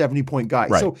 60 to 70-point guy.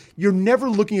 Right. So you're never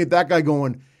looking at that guy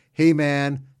going, hey,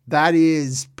 man, that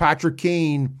is Patrick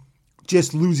Kane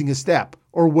just losing a step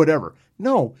or whatever.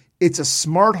 No, it's a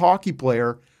smart hockey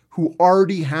player who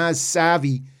already has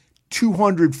savvy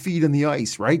 200 feet in the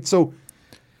ice, right? So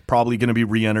Probably going to be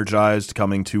re-energized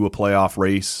coming to a playoff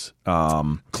race.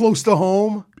 close to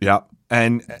home. Yeah.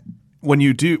 And when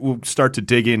you do start to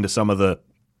dig into some of the,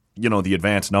 the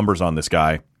advanced numbers on this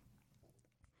guy,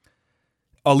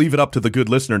 I'll leave it up to the good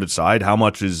listener to decide how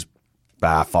much is,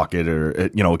 fuck it, or,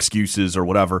 excuses or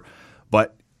whatever.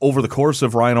 But over the course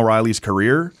of Ryan O'Reilly's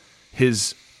career,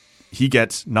 he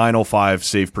gets 905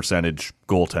 save percentage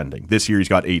goaltending. This year he's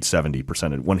got 870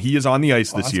 percentage. When he is on the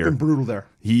ice this That's year, been brutal there.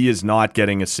 he is not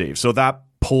getting a save. So that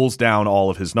pulls down all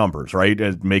of his numbers, right?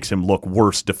 It makes him look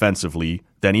worse defensively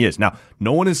than he is. Now,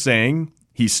 no one is saying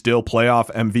he's still playoff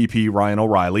MVP Ryan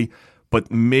O'Reilly, but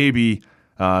maybe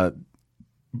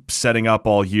setting up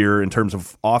all year in terms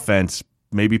of offense,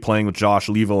 maybe playing with Josh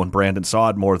Levo and Brandon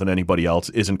Saad more than anybody else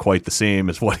isn't quite the same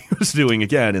as what he was doing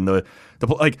again in the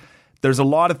there's a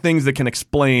lot of things that can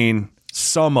explain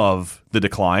some of the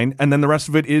decline, and then the rest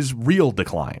of it is real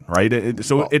decline, right?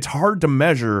 It's hard to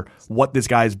measure what this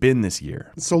guy's been this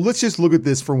year. So let's just look at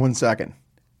this for 1 second.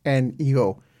 And you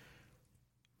go,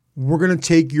 we're going to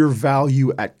take your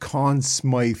value at Conn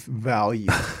Smythe value.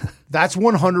 That's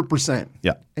 100%.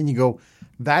 Yeah. And you go,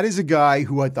 that is a guy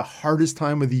who at the hardest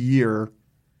time of the year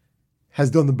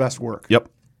has done the best work. Yep.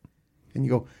 And you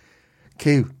go,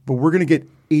 okay, but we're going to get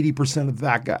 80% of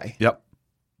that guy. Yep.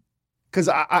 Because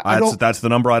I don't, That's the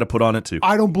number I'd have put on it too.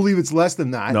 I don't believe it's less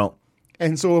than that. No.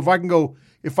 And so if I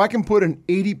can put an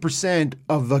 80%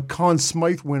 of the Conn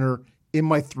Smythe winner in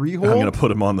my 3-hole, I'm going to put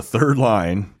him on the third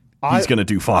line. He's going to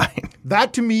do fine.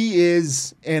 that to me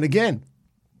is, and again,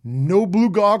 no blue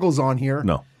goggles on here.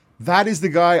 No. That is the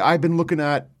guy I've been looking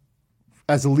at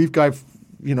as a Leaf guy,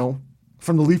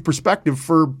 from the Leaf perspective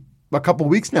for a couple of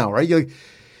weeks now, right?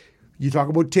 You talk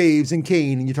about Taves and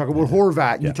Kane, and you talk about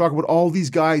Horvat, and you talk about all these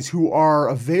guys who are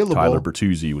available. Tyler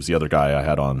Bertuzzi was the other guy I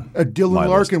had on. Dylan my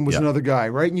Larkin list. was Yeah. another guy,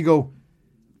 right? And you go,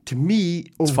 to me,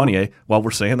 It's funny, eh? While we're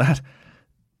saying that,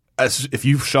 if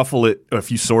you shuffle it, or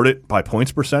if you sort it by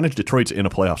points percentage, Detroit's in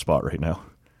a playoff spot right now,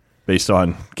 based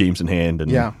on games in hand. And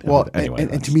yeah. Well, anyway,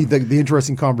 and to me, the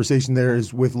interesting conversation there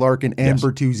is with Larkin and Yes.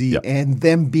 Bertuzzi, Yep. and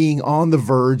them being on the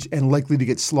verge and likely to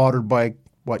get slaughtered by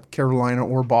Carolina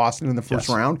or Boston in the first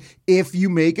Yes. round. If you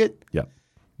make it, yeah,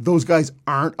 those guys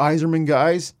aren't Yzerman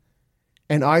guys,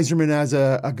 and Yzerman as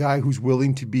a guy who's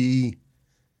willing to be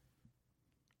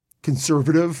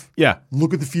conservative, yeah.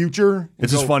 look at the future. and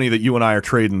It's just go, funny that you and I are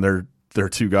trading. They're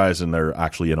two guys, and they're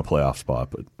actually in a playoff spot,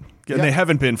 but and they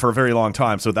haven't been for a very long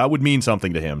time. So that would mean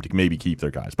something to him to maybe keep their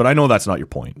guys. But I know that's not your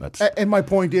point. That's And my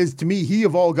point is, to me, he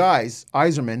of all guys,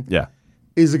 Yzerman, yeah,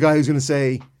 is the guy who's going to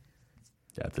say,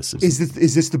 yeah. This is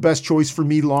is this the best choice for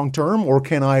me long term, or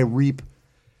can I reap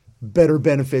better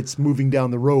benefits moving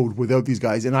down the road without these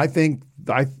guys? And I think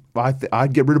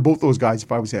I'd get rid of both those guys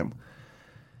if I was him.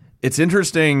 It's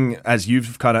interesting as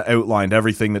you've kind of outlined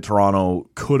everything that Toronto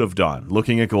could have done.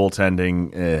 Looking at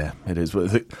goaltending, it is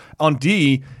on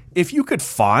D. If you could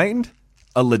find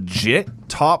a legit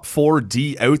top 4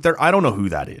 D out there, I don't know who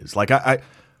that is. Like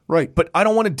Right. but I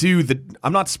don't want to do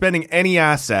I'm not spending any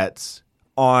assets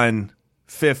on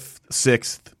 5th,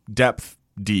 6th depth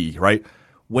D. Right.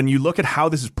 when you look at how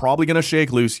this is probably going to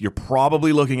shake loose, you're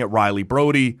probably looking at Riley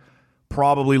Brody,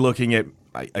 probably looking at,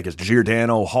 I guess,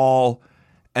 Giordano, Hall,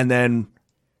 and then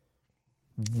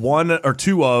one or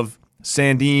two of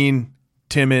Sandin,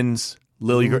 Timmins,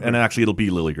 Liljegren, and actually it'll be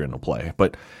Liljegren will play.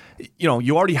 But, you know,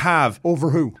 you already have... Over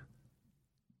who?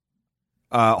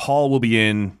 Hall will be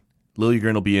in,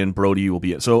 Liljegren will be in, Brody will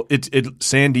be in. So it's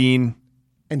Sandin...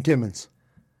 And Timmins.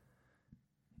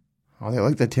 Oh, they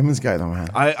like that Timmins guy, though, man.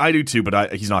 I do too,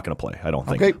 but he's not going to play, I don't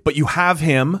think. Okay. But you have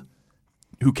him,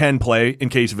 who can play in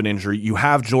case of an injury. You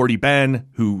have Jordy Ben,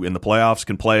 who in the playoffs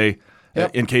can play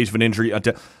in case of an injury.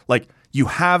 Like, you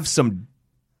have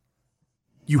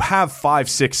 5,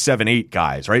 6, 7, 8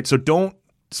 guys, right? So don't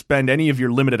spend any of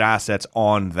your limited assets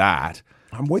on that.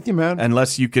 I'm with you, man.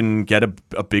 Unless you can get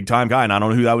a big-time guy, and I don't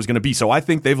know who that was going to be. So I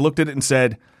think they've looked at it and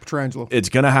said, Pietrangelo. It's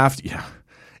going to have to... Yeah.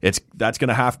 That's going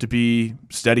to have to be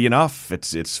steady enough.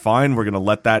 It's fine. We're going to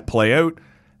let that play out,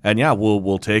 and yeah,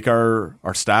 we'll take our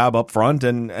stab up front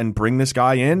and bring this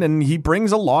guy in, and he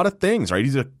brings a lot of things, right?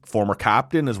 He's a former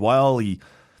captain as well. He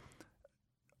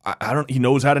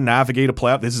knows how to navigate a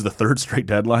playoff. This is the third straight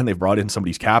deadline they've brought in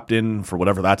somebody's captain for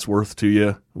whatever that's worth to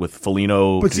you with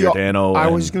Foligno, Giordano. I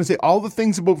was just going to say all the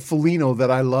things about Foligno that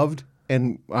I loved,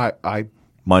 and I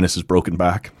minus his broken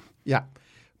back. Yeah,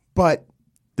 but.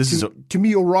 To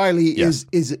me, O'Reilly is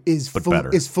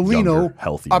Foligno younger,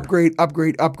 healthier.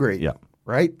 upgrade. Yeah.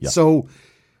 Right? Yeah. So,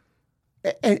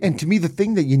 and to me, the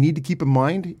thing that you need to keep in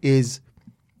mind is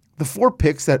the 4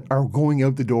 picks that are going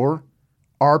out the door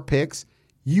are picks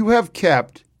you have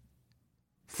kept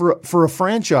for a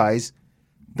franchise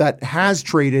that has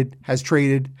traded.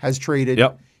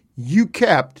 Yep. You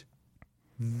kept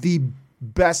the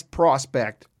best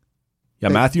prospect. Yeah,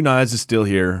 Matthew Knies is still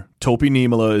here. Topi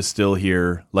Niemela is still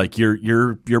here. Like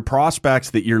your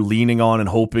prospects that you're leaning on and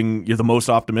hoping you're the most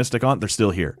optimistic on, they're still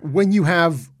here. When you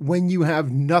have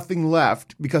nothing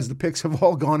left because the picks have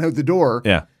all gone out the door,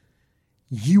 yeah,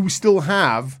 you still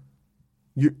have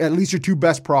at least your 2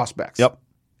 best prospects. Yep.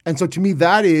 And so to me,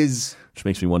 that is... Which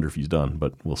makes me wonder if he's done,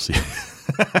 but we'll see.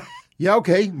 Yeah,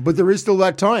 okay, but there is still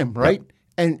that time, right?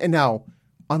 Yep. And now,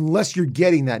 unless you're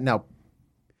getting that now,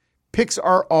 picks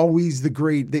are always the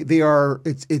great. They are.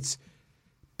 It's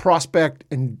prospect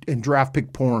and draft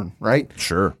pick porn, right?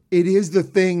 Sure. It is the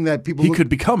thing that people. He could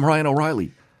become Ryan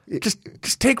O'Reilly. Just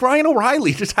take Ryan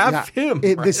O'Reilly. Just have him.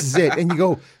 Right? This is it. And you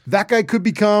go, that guy could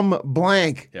become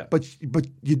blank. Yeah. But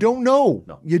you don't know.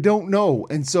 No. You don't know.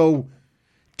 And so,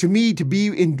 to me, to be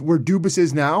in where Dubas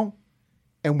is now,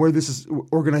 and where this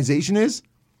organization is,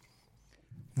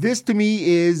 this to me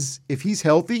is, if he's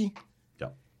healthy.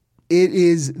 It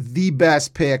is the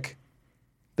best pick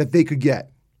that they could get,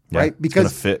 right?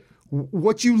 Because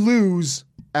what you lose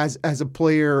as a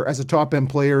player, as a top end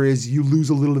player, is you lose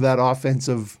a little of that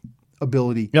offensive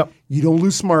ability. Yep. You don't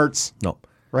lose smarts. No.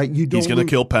 Right. You don't. He's going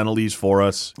to kill penalties for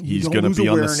us. He's going to be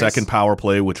on the second power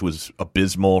play, which was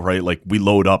abysmal, right? Like we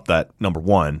load up that number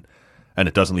 1, and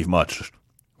it doesn't leave much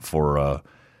for.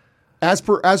 As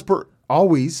per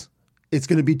always, it's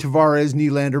going to be Tavares,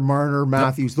 Nylander, Marner,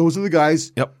 Matthews. Yep. Those are the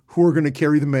guys. Yep. Who are going to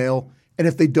carry the mail. And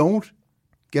if they don't,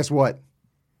 guess what?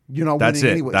 You're not winning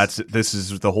anyways. That's it. This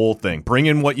is the whole thing. Bring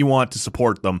in what you want to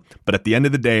support them, but at the end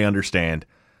of the day, understand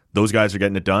those guys are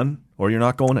getting it done or you're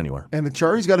not going anywhere. And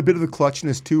Achari's got a bit of the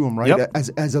clutchness to him, right? Yep.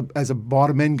 As a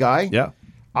bottom end guy. Yeah.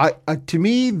 To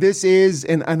me, this is,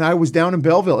 and I was down in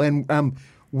Belleville, and I'm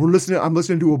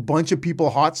listening to a bunch of people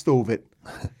hot stove it.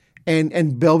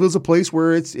 And Belleville's a place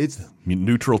where it's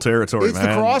neutral territory. It's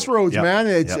the crossroads, man.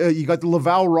 It's you got the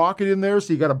Laval Rocket in there,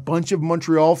 so you got a bunch of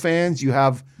Montreal fans. You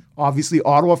have obviously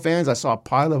Ottawa fans. I saw a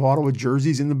pile of Ottawa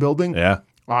jerseys in the building. Yeah,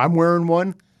 I'm wearing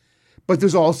one. But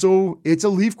there's also it's a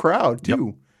Leaf crowd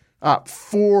too. Yep.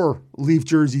 4 Leaf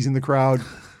jerseys in the crowd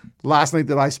last night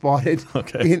that I spotted.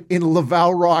 Okay. In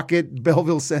Laval Rocket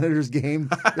Belleville Senators game.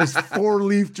 There's 4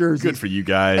 Leaf jerseys. Good for you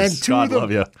guys. And God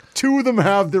love you. 2 of them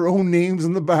have their own names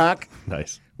in the back.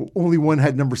 Nice. Only one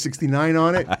had number 69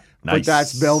 on it. Nice. But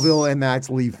that's Belleville and that's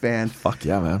Leaf fan. Fuck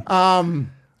yeah,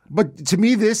 man. But to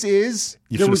me, this is...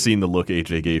 You should have seen the look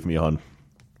AJ gave me on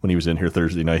when he was in here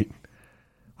Thursday night.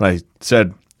 When I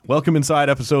said, welcome inside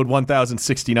episode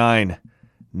 1069.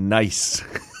 Nice.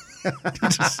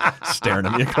 Just staring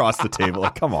at me across the table.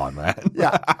 Like, come on, man.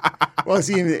 Yeah. Well,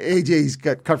 see, AJ's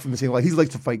got cut from the same light. He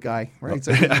likes to fight guy, right?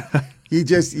 So he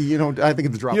just, I think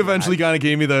at the drop. He eventually kind of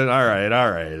gave me the, all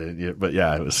right. But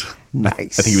yeah, it was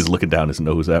nice. I think he was looking down his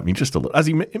nose at me just a little, as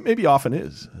he maybe often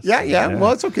is. Yeah.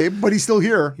 Well, it's okay. But he's still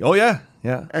here. Oh, yeah.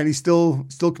 And he's still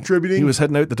contributing. He was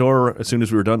heading out the door as soon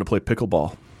as we were done to play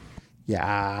pickleball.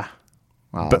 Yeah.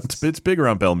 But it's big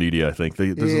around Bell Media, I think.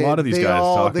 There's a lot of these guys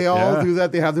talking. They all do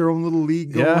that. They have their own little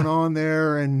league going on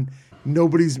there, and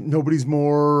nobody's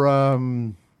more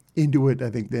into it, I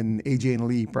think, than AJ and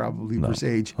Lee probably for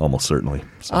Sage. Almost certainly.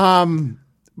 So.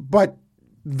 But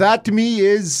that to me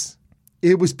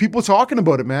it was people talking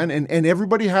about it, man, and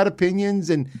everybody had opinions,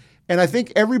 and I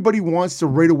think everybody wants to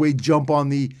right away jump on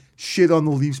the shit on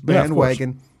the Leafs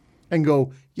bandwagon and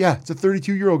go, yeah, it's a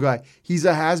 32-year-old guy. He's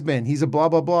a has-been. He's a blah,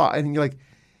 blah, blah. And you're like,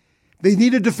 they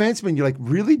need a defenseman. You're like,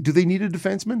 really? Do they need a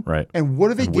defenseman? Right. And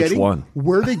what are they getting? Which one?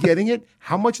 Where are they getting it?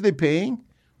 How much are they paying?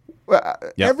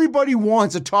 Everybody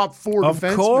wants a top 4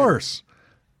 defenseman. Of course.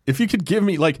 If you could give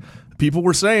me, people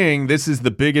were saying this is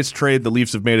the biggest trade the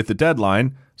Leafs have made at the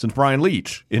deadline since Brian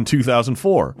Leach in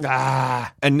 2004.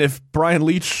 And if Brian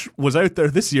Leach was out there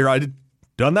this year, I'd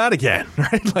done that again,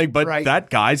 right? But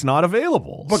that guy's not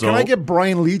available. But can I get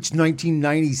Brian Leach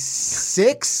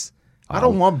 1996? I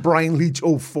don't want Brian Leach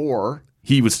 04.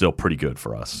 He was still pretty good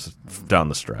for us down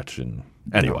the stretch. And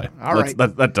anyway,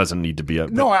 that doesn't need to be a...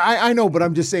 No, I know, but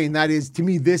I'm just saying that is, to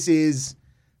me, this is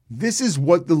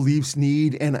what the Leafs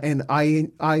need, and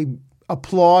I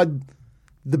applaud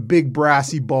the big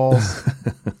brassy balls.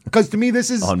 Because to me, this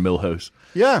is... On Millhouse.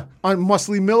 Yeah, on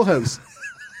Muscly Millhouse.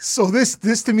 So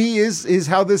this to me is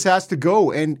how this has to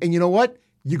go. And you know what?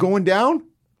 You going down?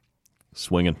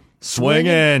 Swinging.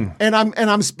 And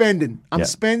I'm spending. I'm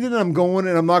spending and I'm going,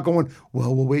 and I'm not going,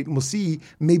 well, we'll wait and we'll see.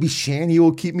 Maybe Shanny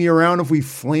will keep me around if we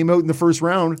flame out in the first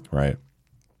round. Right.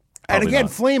 And again,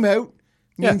 not. Flame out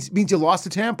means you lost to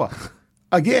Tampa.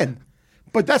 Again.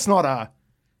 But that's not a...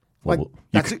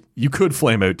 you could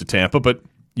flame out to Tampa, but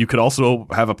you could also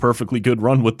have a perfectly good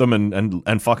run with them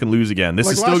and fucking lose again. This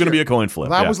is still going to be a coin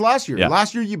flip. That was last year. Yeah.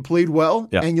 Last year you played well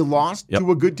and you lost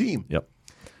to a good team. Yep.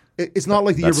 It's not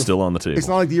like the year before. That's still on the table. It's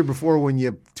not like the year before when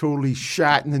you totally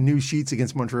shat in the new sheets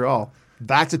against Montreal.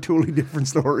 That's a totally different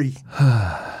story.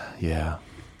 Yeah.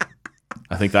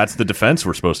 I think that's the defense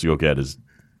we're supposed to go get is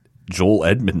Joel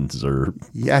Edmonds or...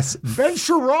 Yes. Ben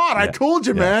Sherrod. I told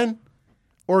you, man.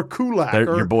 Or Kulak.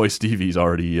 Your boy Stevie's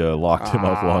already locked him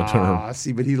up long term.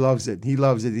 See, but he loves it. He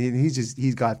loves it.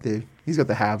 He's got the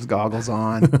Habs goggles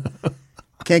on.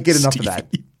 Can't get enough of that.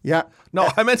 Yeah.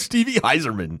 No, I meant Stevie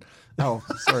Yzerman. Oh,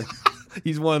 sorry.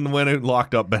 He's one that went out and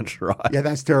locked up Ben Sherrod. Yeah,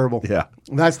 that's terrible. Yeah.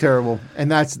 That's terrible. And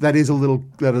that is a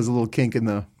little kink in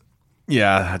the...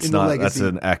 Yeah, that's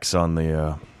an X on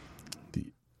the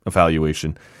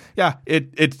evaluation. Yeah,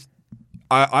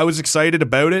 I was excited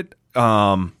about it.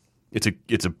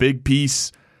 It's a big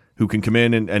piece who can come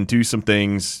in and do some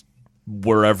things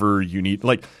wherever you need.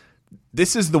 Like,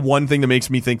 this is the one thing that makes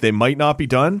me think they might not be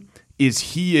done, is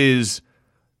he is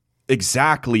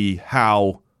exactly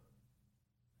how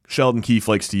Sheldon Keefe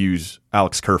likes to use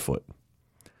Alex Kerfoot.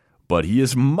 But he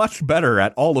is much better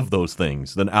at all of those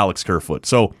things than Alex Kerfoot.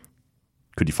 So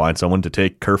could you find someone to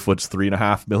take Kerfoot's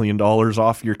 $3.5 million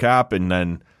off your cap and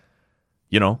then,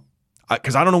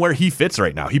 because I don't know where he fits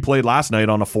right now. He played last night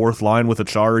on a fourth line with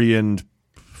Achari and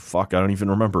I don't even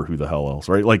remember who the hell else,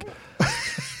 right? Like,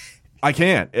 I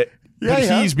can't.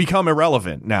 He's become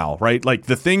irrelevant now, right? Like,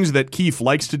 the things that Keefe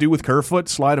likes to do with Kerfoot,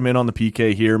 slide him in on the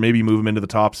PK here, maybe move him into the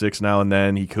top six now and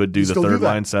then. He could do the third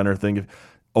line center thing.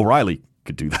 O'Reilly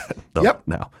could do that, though,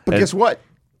 now. But guess what?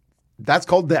 That's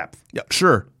called depth. Yeah,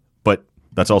 sure. But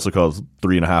that's also called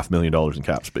 $3.5 million in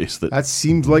cap space. That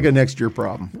seems like a next year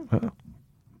problem.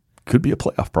 Could be a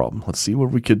playoff problem. Let's see where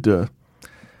we could I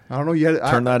don't know yet.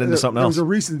 Turn that into something else. There was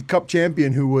a recent Cup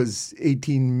champion who was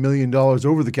 $18 million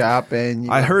over the cap.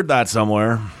 And I heard that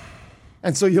somewhere.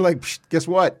 And so you're like, guess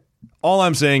what? All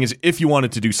I'm saying is if you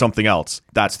wanted to do something else,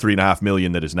 that's $3.5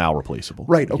 million that is now replaceable.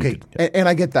 Right, okay. And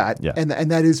I get that. Yeah.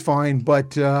 And that is fine.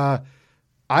 But I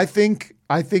think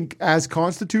as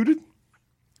constituted,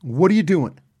 what are you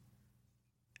doing?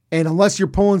 And unless you're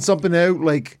pulling something out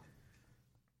like...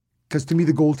 Because to me,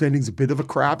 the goaltending's a bit of a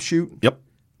crapshoot. Yep.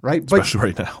 Right? Especially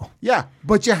right now. Yeah.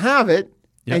 But you have it.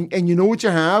 Yep. And you know what you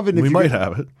have. And we might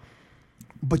have it.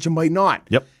 But you might not.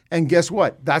 Yep. And guess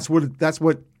what? That's what,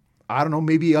 I don't know,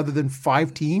 maybe other than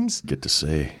 5 teams. Get to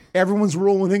say. Everyone's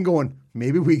rolling in going,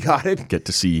 maybe we got it. Get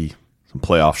to see some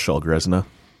playoff Shell-Gresna.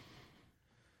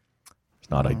 It's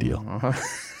not ideal.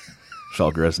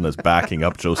 Shell-Gresna is backing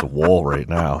up Joseph Woll right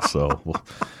now. So...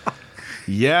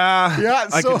 Yeah,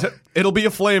 it'll be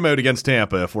a flame out against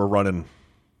Tampa if we're running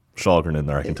Shalgren in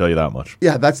there. I can tell you that much.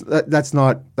 Yeah, that's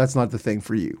not the thing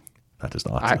for you. That is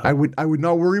not. I would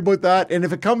not worry about that. And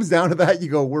if it comes down to that, you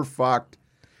go, we're fucked.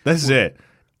 This is it.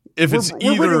 If it's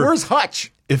where's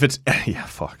Hutch? If it's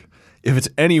If it's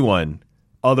anyone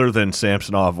other than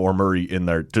Samsonov or Murray in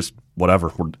there, just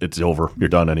whatever. It's over. You're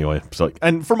done anyway. So,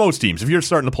 and for most teams, if you're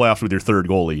starting the playoffs with your third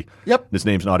goalie, his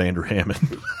name's not Andrew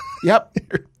Hammond.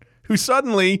 Who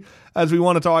suddenly, as we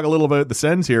want to talk a little about the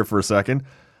Sens here for a second,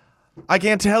 I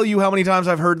can't tell you how many times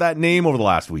I've heard that name over the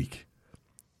last week.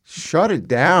 Shut it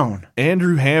down.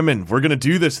 Andrew Hammond. We're going to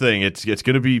do this thing. It's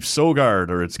going to be Sogard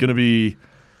or it's going to be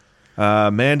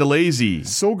Mandalese.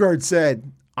 Sogard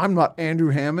said, I'm not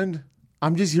Andrew Hammond.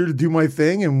 I'm just here to do my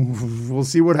thing, and we'll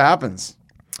see what happens.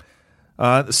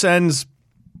 The Sens,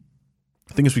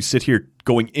 I think as we sit here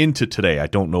going into today, I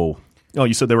don't know. Oh,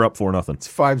 you said they were up 4-0. It's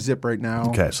 5-0 right now.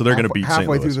 Okay, so they're going to beat St.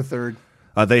 halfway Louis. through the third.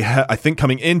 I think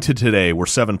coming into today, we're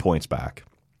 7 points back.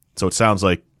 So it sounds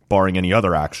like, barring any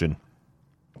other action,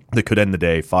 that could end the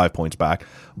day 5 points back.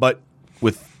 But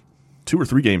with 2 or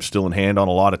 3 games still in hand on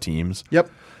a lot of teams.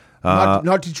 Yep.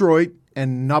 Not Detroit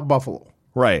and not Buffalo.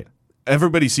 Right.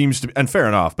 Everybody seems to, and fair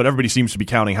enough, but everybody seems to be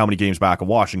counting how many games back of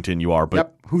Washington you are.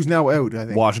 But who's now out, I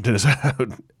think. Washington is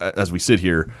out as we sit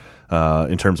here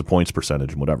in terms of points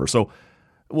percentage and whatever. So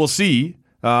we'll see.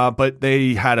 But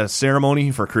they had a ceremony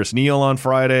for Chris Neal on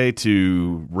Friday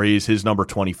to raise his number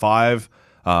 25.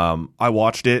 I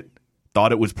watched it,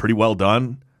 thought it was pretty well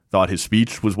done, thought his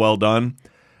speech was well done.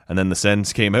 And then the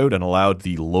Sens came out and allowed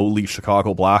the lowly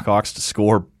Chicago Blackhawks to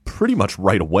score pretty much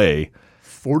right away.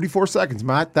 44 seconds,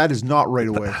 Matt. That is not right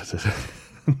away.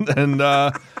 And,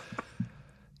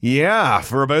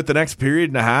 for about the next period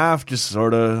and a half, just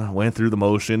sort of went through the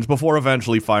motions before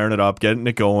eventually firing it up, getting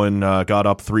it going, got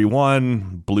up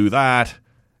 3-1, blew that,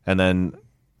 and then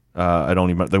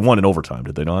they won in overtime,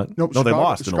 did they not? Nope, No, they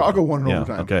lost in overtime. Chicago won in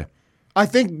overtime. Okay. I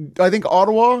think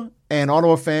Ottawa and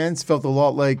Ottawa fans felt a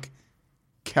lot like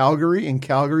Calgary, and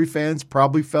Calgary fans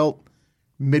probably felt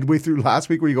midway through last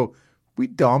week where you go, we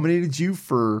dominated you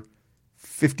for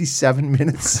 57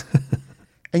 minutes,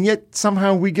 and yet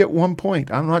somehow we get 1 point.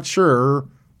 I'm not sure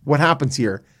what happens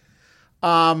here.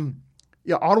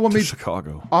 Ottawa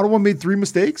made 3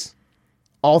 mistakes.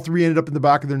 All 3 ended up in the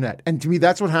back of their net. And to me,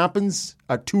 that's what happens.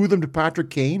 2 of them to Patrick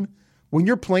Kane. When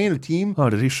you're playing a team... Oh,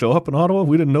 did he show up in Ottawa?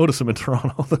 We didn't notice him in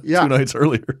Toronto 2 nights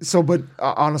earlier. So, but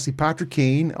honestly, Patrick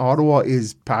Kane, Ottawa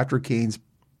is Patrick Kane's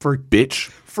bitch.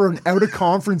 For an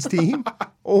out-of-conference team.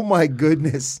 Oh, my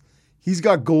goodness. He's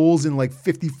got goals in like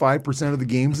 55% of the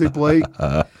games they play.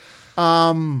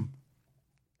 Ottawa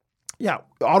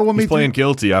He's playing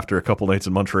guilty after a couple nights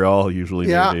in Montreal, usually.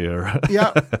 Maybe, or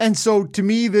And so, to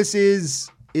me, this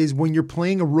is when you're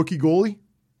playing a rookie goalie,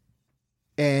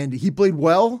 and he played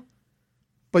well.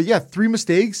 But 3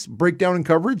 mistakes, breakdown in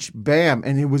coverage, bam,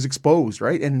 and it was exposed,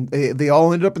 right? And they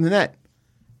all ended up in the net.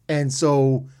 And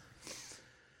so,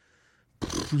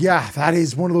 that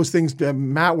is one of those things,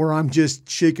 Matt, where I'm just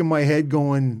shaking my head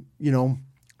going,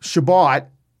 Shabbat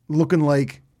looking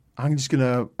like I'm just going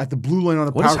to, at the blue line on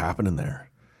the power. What is happening there?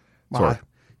 Sorry.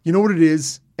 You know what it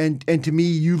is? And to me,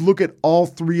 you look at all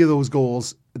 3 of those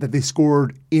goals that they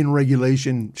scored in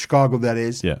regulation, Chicago that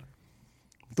is. Yeah.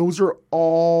 Those are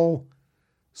all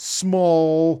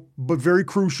small but very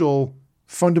crucial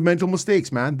fundamental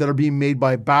mistakes, man, that are being made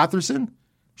by Batherson,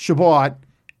 Shabbat,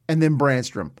 and then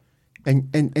Brandstrom.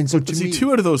 And so to me,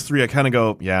 2 out of those 3, I kind of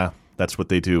go, that's what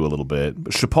they do a little bit.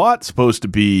 But Shabbat's supposed to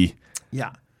be,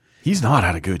 he's not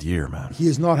had a good year, man. He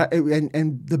is not,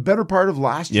 and the better part of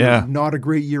last year, not a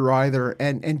great year either.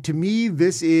 And to me,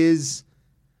 this is,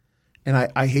 and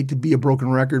I hate to be a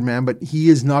broken record, man, but he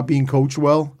is not being coached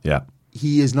well. Yeah.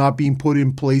 He is not being put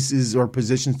in places or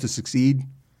positions to succeed.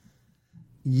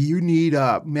 You need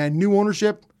new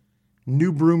ownership,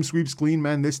 new broom sweeps clean,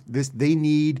 man. This they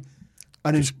need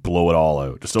just blow it all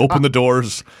out. Just open the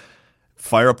doors,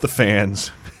 fire up the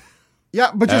fans.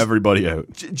 Yeah, but just everybody out.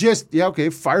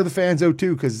 Fire the fans out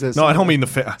too, because no, I don't mean the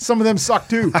fans. Some of them suck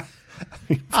too.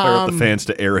 Fire up the fans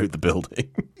to air out the building.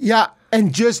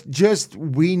 And just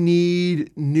we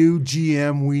need new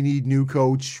GM, we need new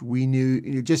coach, we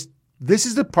need this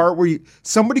is the part where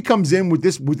somebody comes in with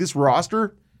this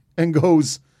roster and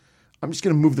goes, I'm just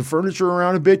going to move the furniture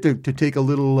around a bit to take a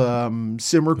little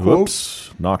simmer quote.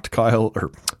 Whoops, knocked Kyle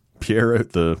or Pierre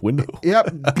out the window.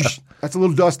 Yep, that's a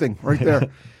little dusting right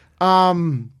there.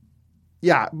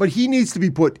 But he needs to be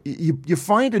put. You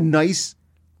find a nice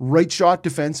right shot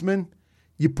defenseman.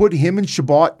 You put him and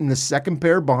Shabbat in the second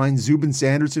pair behind Zubin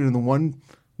Sanderson in the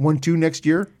 1-2 next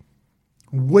year.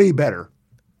 Way better.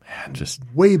 Man, just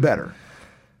way better.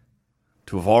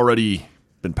 To have already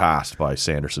been passed by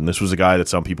Sanderson. This was a guy that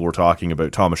some people were talking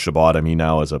about, Thomas Shabbat, I mean,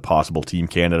 now as a possible Team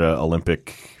Canada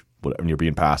Olympic, when you're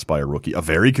being passed by a rookie. A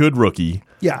very good rookie.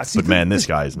 Yeah. But man, this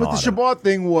guy is not. But the Shabbat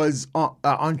thing was,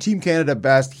 on Team Canada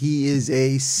best, he is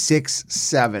a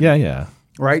 6'7". Yeah.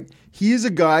 Right? he is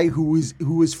a guy who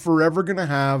is forever going to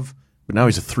have. But now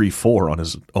he's a 3-4 on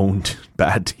his own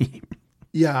bad team.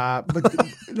 Yeah, but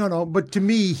no. But to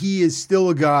me, he is still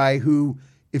a guy who,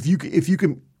 if you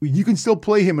can still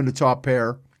play him in the top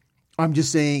pair. I'm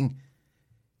just saying,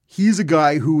 he's a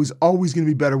guy who is always going to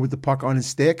be better with the puck on his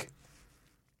stick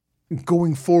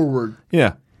going forward.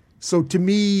 Yeah. So to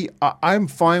me, I'm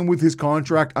fine with his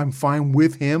contract. I'm fine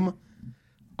with him.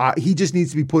 He just needs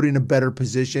to be put in a better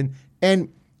position.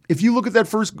 And if you look at that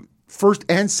first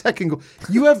and second goal,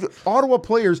 you have Ottawa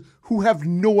players who have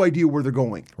no idea where they're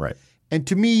going. Right. And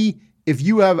to me, if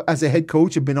you have, as a head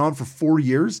coach, have been on for 4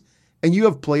 years, and you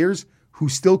have players who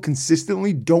still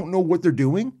consistently don't know what they're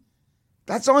doing,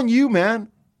 that's on you, man.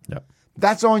 Yep.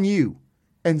 That's on you.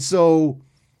 And so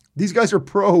these guys are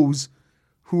pros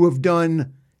who have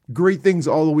done great things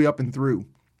all the way up and through.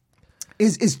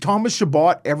 Is Thomas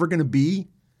Chabot ever going to be,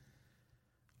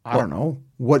 I don't know,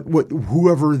 what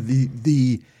whoever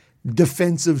the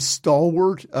defensive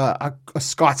stalwart, a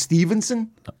Scott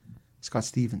Stevenson? Scott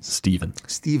Stevens.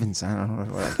 Stevens. I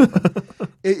don't know.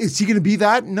 Is he going to be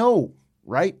that? No.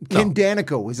 Right? Ken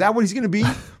Danico. Is that what he's going to be?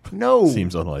 No.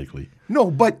 Seems unlikely. No,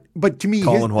 but to me,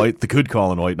 Colin White, the good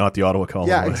Colin White, not the Ottawa Colin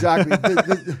White. Yeah,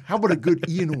 exactly. How about a good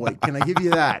Ian White? Can I give you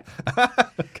that?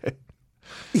 Okay.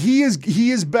 He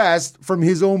is best from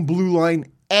his own blue line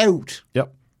out.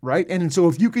 Yep. Right? And so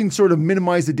if you can sort of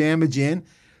minimize the damage in,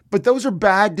 but those are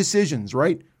bad decisions,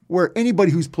 right? Where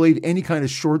anybody who's played any kind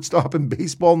of shortstop in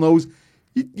baseball knows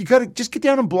you got to just get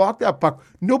down and block that puck.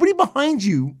 Nobody behind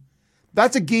you.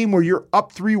 That's a game where you're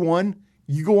up 3-1.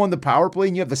 You go on the power play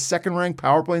and you have the second-ranked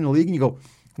power play in the league and you go,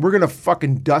 we're going to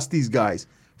fucking dust these guys.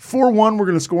 4-1, we're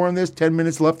going to score on this. 10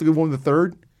 minutes left to go in the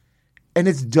third. And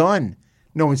it's done.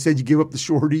 No, instead you give up the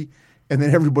shorty and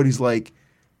then everybody's like,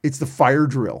 it's the fire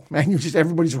drill. Man,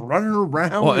 everybody's running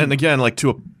around. Well, and again, like to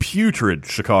a putrid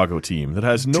Chicago team that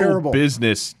has no Terrible.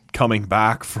 business coming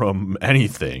back from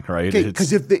anything, right? Because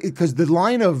the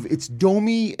line of it's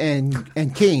Domi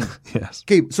and Kane. Yes.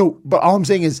 Okay, so but all I'm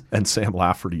saying is, and Sam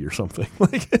Lafferty or something.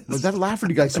 was that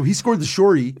Lafferty guy? So he scored the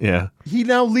shorty. Yeah. He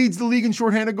now leads the league in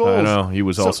shorthanded goals. I know. He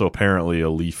was also apparently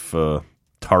a Leaf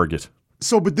target.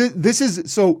 So, but this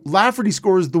is so Lafferty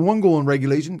scores the one goal in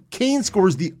regulation. Kane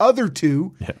scores the other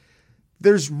two. Yeah.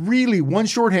 There's really one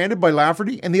shorthanded by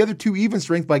Lafferty and the other two even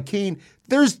strength by Kane.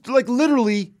 There's like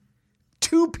literally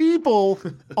two people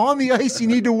on the ice you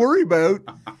need to worry about,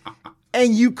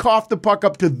 and you cough the puck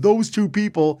up to those two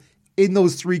people in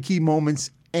those three key moments,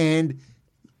 and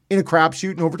in a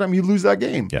crapshoot in overtime, you lose that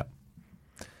game. Yeah.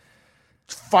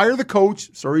 Fire the coach.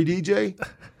 Sorry, DJ.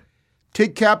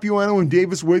 Take Capuano and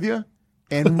Davis with you.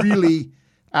 And really,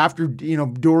 after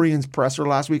Dorian's presser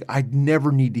last week, I'd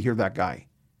never need to hear that guy.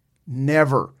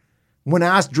 Never. When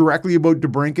asked directly about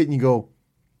DeBrincat, and you go,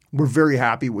 we're very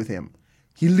happy with him.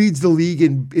 He leads the league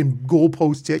in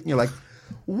goalpost hit, and you're like,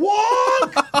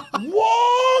 walk!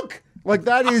 Walk! Like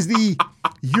that is the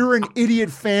you're an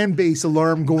idiot fan base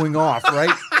alarm going off,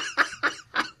 right?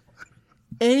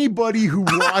 Anybody who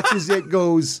watches it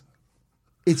goes,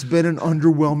 it's been an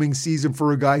underwhelming season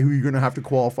for a guy who you're going to have to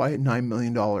qualify at $9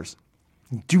 million.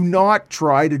 Do not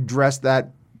try to dress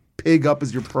that pig up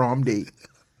as your prom date.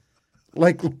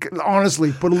 Like,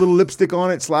 honestly, put a little lipstick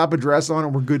on it, slap a dress on it,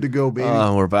 we're good to go, baby.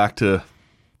 We're back to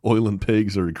oiling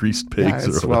pigs or greased pigs.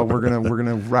 Yeah, well, we're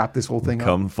gonna wrap this whole thing up.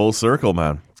 Come full circle,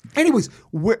 man. Anyways,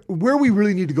 where we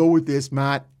really need to go with this,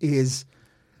 Matt, is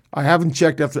I haven't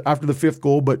checked after the fifth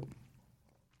goal, but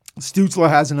Stützle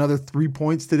has another 3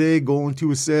 points today, goal and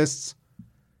 2 assists.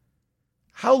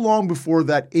 How long before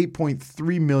that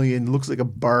 $8.3 million looks like a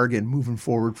bargain moving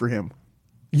forward for him?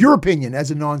 Your opinion as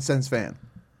a nonsense fan.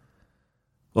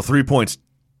 Well, 3 points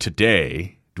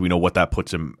today. Do we know what that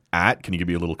puts him at? Can you give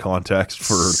me a little context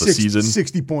for the season?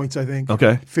 60 points, I think.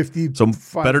 Okay. 50. So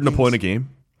better than a point a game.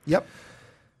 Yep.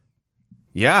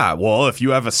 Yeah. Well, if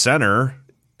you have a center,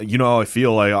 you know how I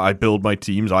feel. I build my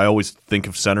teams. I always think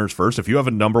of centers first. If you have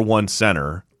a number one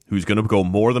center who's going to go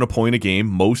more than a point a game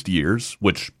most years,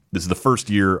 which this is the first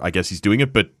year I guess he's doing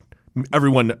it, but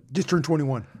everyone just turned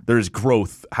 21. There's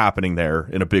growth happening there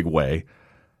in a big way.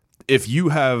 If you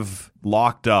have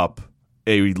locked up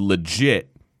a legit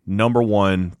number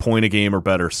one point a game or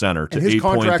better center to and his 8.3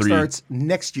 contract starts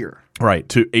next year, right,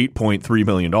 to $8.3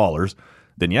 million,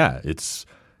 then yeah, it's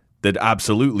that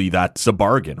absolutely that's a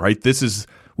bargain, right? This is,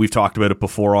 we've talked about it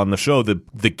before on the show,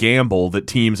 the gamble that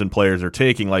teams and players are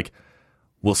taking, like,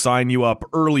 we'll sign you up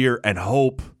earlier and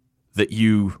hope that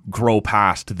you grow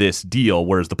past this deal,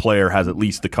 whereas the player has at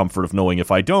least the comfort of knowing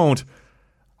if I don't,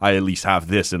 I at least have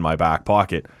this in my back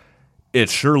pocket. It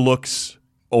sure looks,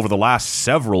 over the last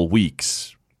several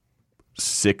weeks,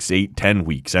 6, 8, 10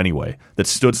 weeks anyway, that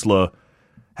Stützle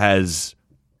has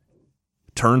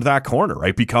turned that corner,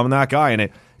 right? Become that guy. And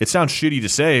it sounds shitty to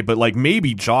say, but like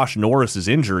maybe Josh Norris's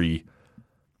injury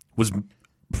was a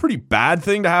pretty bad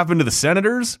thing to happen to the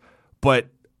Senators, but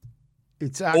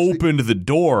it's actually opened the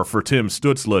door for Tim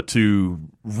Stützle to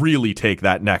really take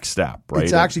that next step, right?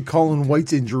 It's actually Colin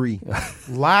White's injury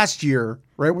last year,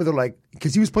 right? Where they're like,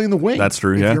 because he was playing the wing. That's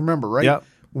true, if yeah. you remember, right? Yep.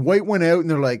 White went out and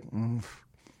they're like,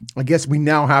 I guess we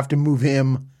now have to move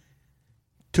him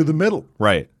to the middle.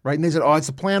 Right. Right. And they said, it's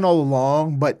a plan all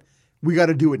along, but we got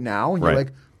to do it now. And you're Right.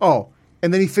 like, oh.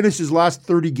 And then he finished his last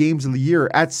 30 games of the year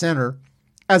at center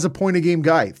as a point-a-game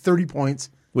guy, 30 points.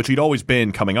 Which he'd always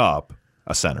been coming up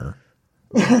a center.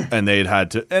 And they'd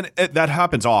had to, and that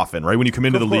happens often, right? When you come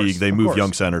into Of the course, league, they of move course.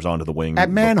 young centers onto the wing. At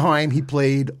Mannheim, he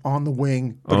played on the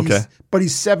wing, but, Okay.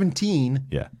 he's 17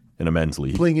 Yeah, in a men's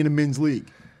league. playing in a men's league.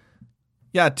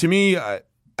 Yeah, to me, at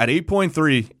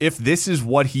 8.3, if this is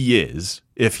what he is,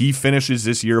 if he finishes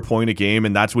this year a point a game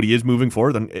and that's what he is moving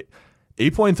forward, then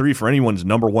 8.3 for anyone's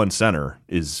number one center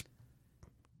is,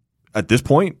 at this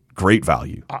point, great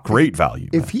value. Great value.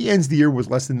 If he ends the year with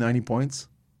less than 90 points,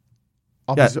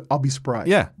 I'll be surprised.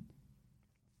 Yeah.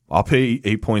 I'll pay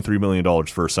 $8.3 million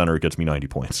for a center who gets me 90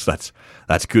 points.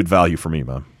 That's good value for me,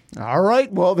 man. All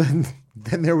right. Well, then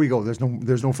there we go. There's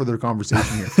no further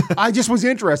conversation here. I just was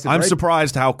interested. I'm right?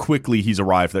 surprised how quickly he's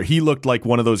arrived there. He looked like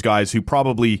one of those guys who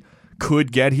probably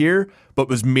could get here, but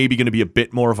was maybe going to be a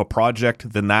bit more of a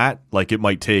project than that. Like it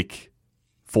might take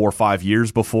 4 or 5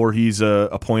 years before he's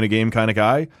a point a game kind of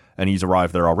guy, and he's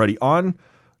arrived there already on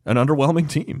an underwhelming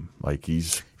team. Like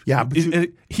Yeah, but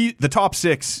the top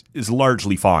 6 is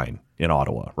largely fine in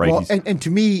Ottawa, right? Well, and to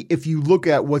me, if you look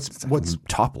at what's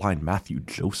top line Matthew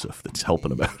Joseph that's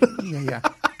helping him out. yeah.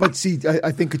 But see,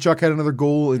 I think Kachuk had another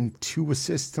goal and 2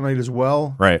 assists tonight as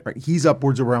well. Right. He's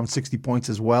upwards of around 60 points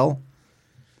as well.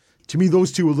 To me,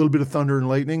 those two, a little bit of thunder and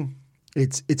lightning.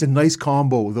 It's a nice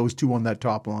combo, those two on that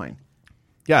top line.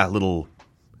 Yeah,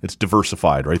 it's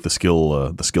diversified, right? The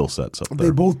skill sets up there.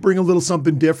 They both bring a little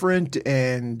something different,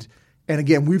 and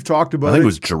again, we've talked about I think it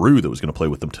was Giroux that was going to play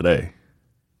with them today.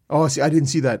 Oh, see, I didn't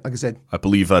see that. Like I said, I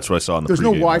believe that's what I saw in the there's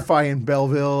no pregame. Wi-Fi in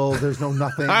Belleville. There's no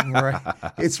nothing. Right?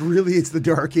 It's the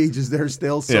dark ages there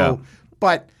still. So, Yeah.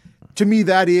 But to me,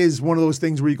 that is one of those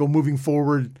things where you go moving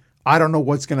forward. I don't know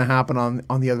what's going to happen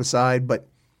on the other side, but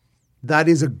that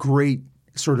is a great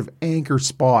sort of anchor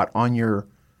spot on your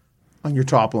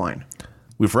top line.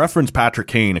 We've referenced Patrick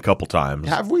Kane a couple times.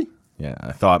 Have we? Yeah,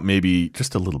 I thought maybe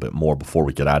just a little bit more before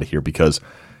we get out of here, because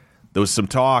there was some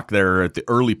talk there at the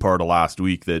early part of last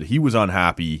week that he was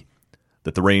unhappy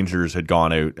that the Rangers had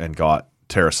gone out and got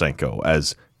Tarasenko,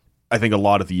 as I think a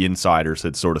lot of the insiders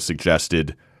had sort of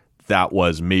suggested that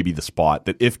was maybe the spot,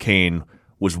 that if Kane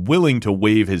was willing to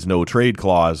waive his no-trade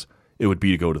clause, it would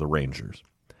be to go to the Rangers.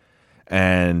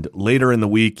 And later in the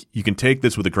week, you can take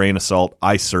this with a grain of salt.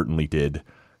 I certainly did.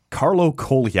 Carlo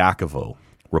Koliakovo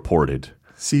reported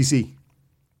CC.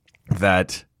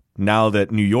 that now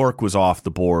that New York was off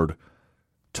the board,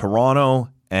 Toronto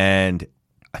and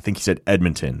I think he said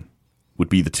Edmonton would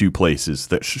be the two places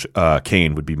that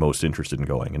Kane would be most interested in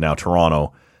going. And now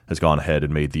Toronto has gone ahead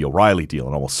and made the O'Reilly deal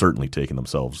and almost certainly taken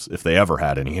themselves, if they ever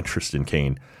had any interest in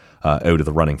Kane, out of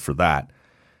the running for that.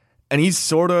 And he's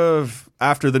sort of,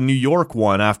 after the New York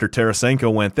one, after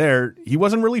Tarasenko went there, he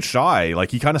wasn't really shy.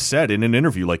 Like he kind of said in an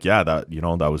interview, like, yeah, that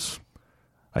was,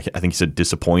 I think he said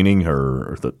disappointing,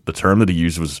 or the term that he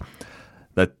used was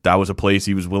that was a place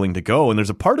he was willing to go. And there's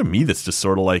a part of me that's just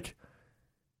sort of like,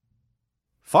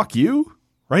 fuck you,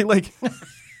 right? Like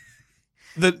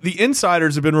the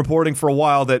insiders have been reporting for a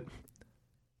while that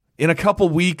in a couple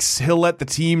weeks he'll let the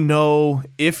team know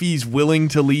if he's willing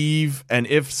to leave, and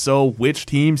if so, which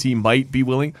teams he might be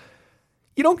willing.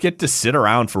 You don't get to sit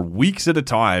around for weeks at a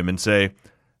time and say,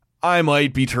 I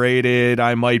might be traded,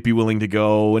 I might be willing to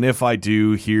go, and if I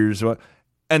do, here's what,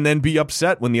 and then be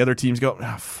upset when the other teams go,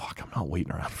 fuck, I'm not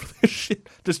waiting around for this shit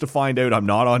just to find out I'm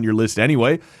not on your list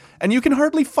anyway. And you can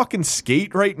hardly fucking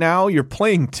skate right now. You're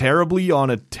playing terribly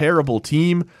on a terrible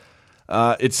team.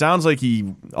 It sounds like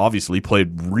he obviously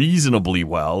played reasonably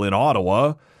well in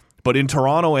Ottawa, but in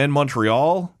Toronto and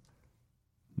Montreal,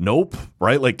 nope,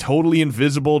 right? Like totally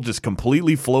invisible, just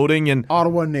completely floating. And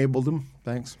Ottawa enabled him.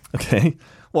 Thanks. okay,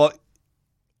 well,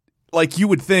 like you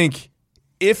would think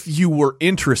if you were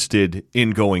interested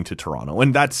in going to Toronto,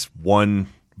 and that's one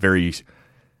very...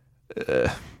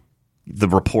 the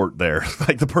report there,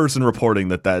 like the person reporting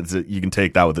that's it, you can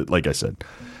take that with it, like I said,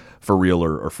 for real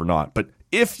or for not. But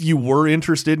if you were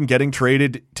interested in getting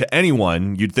traded to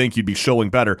anyone, you'd think you'd be showing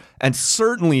better. And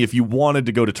certainly if you wanted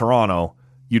to go to Toronto,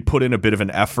 you'd put in a bit of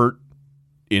an effort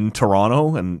in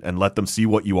Toronto and let them see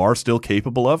what you are still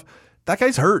capable of. That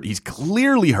guy's hurt. He's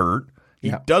clearly hurt.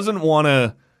 He doesn't want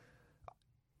to,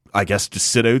 I guess,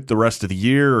 just sit out the rest of the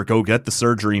year or go get the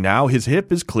surgery now. His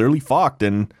hip is clearly fucked,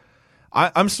 and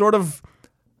I'm sort of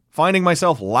finding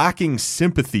myself lacking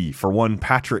sympathy for one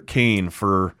Patrick Kane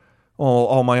for,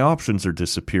 all my options are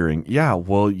disappearing. Yeah,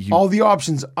 well, all the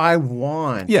options I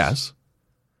want. Yes.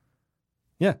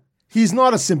 Yeah. He's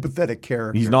not a sympathetic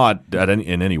character. He's not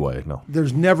in any way, no.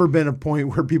 There's never been a point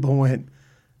where people went,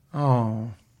 oh.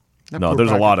 No,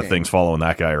 there's a lot of things following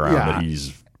that guy around that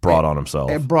he's brought on himself.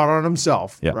 And brought on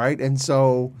himself, right? And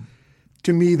so,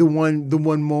 to me, the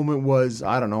one moment was,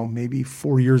 I don't know, maybe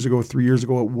 3 years ago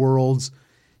at Worlds,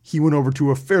 he went over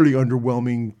to a fairly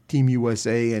underwhelming Team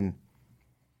USA and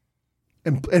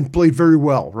played very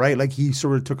well, right? Like he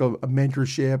sort of took a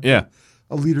mentorship,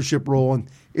 a leadership role, and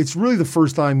it's really the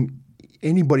first time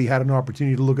anybody had an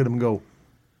opportunity to look at him and go,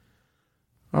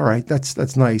 all right,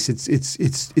 that's nice. It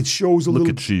shows a look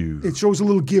little. At you. It shows a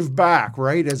little give back,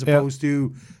 right, as opposed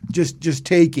to just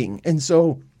taking. And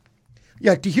so,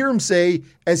 to hear him say,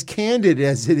 as candid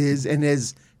as it is and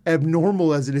as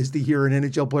abnormal as it is to hear an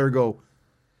NHL player go,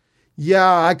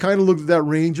 yeah, I kind of looked at that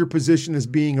Ranger position as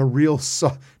being a real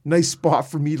nice spot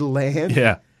for me to land.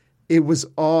 Yeah. It was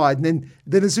odd. And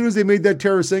then as soon as they made that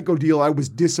Tarasenko deal, I was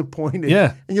disappointed.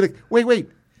 Yeah. And you're like, wait.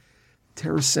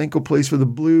 Tarasenko plays for the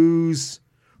Blues.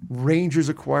 Rangers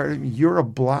acquired him. You're a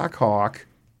Blackhawk.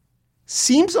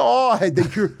 Seems odd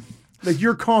that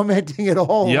you're commenting at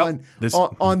all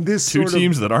on this two sort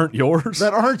teams of, that aren't yours.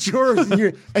 That aren't yours.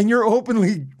 and you're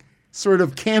openly sort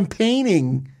of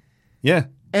campaigning. Yeah.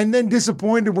 And then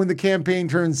disappointed when the campaign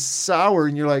turns sour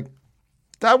and you're like,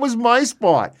 that was my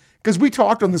spot. Because we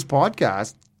talked on this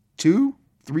podcast 2-3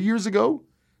 years ago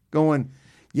going,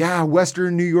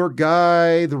 Western New York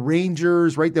guy, the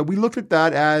Rangers, right? That we looked at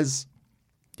that as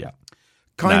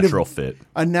kind natural of fit.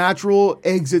 A natural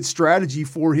exit strategy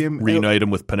for him. Reunite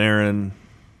him with Panarin.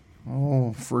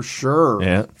 Oh, for sure.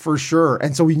 Yeah. For sure.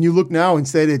 And so when you look now,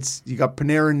 instead you got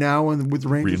Panarin now and with the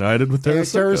Rangers. Reunited with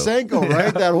Tarasenko,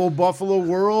 right? That whole Buffalo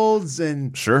Worlds.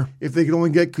 And sure. If they could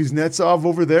only get Kuznetsov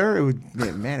over there, it would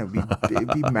be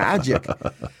magic.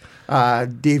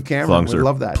 Dave Cameron would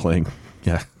love that. Playing.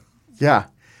 Yeah. Yeah.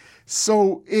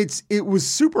 So it was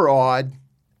super odd.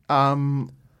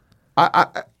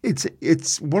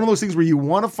 It's one of those things where you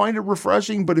want to find it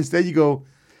refreshing, but instead you go,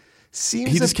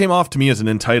 he just came off to me as an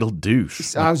entitled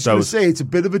douche. I was going to say, it's a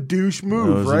bit of a douche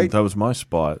move, right? That was my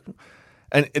spot.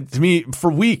 And to me, for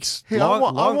weeks. Hey, I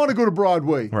want to go to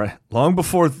Broadway. Right. Long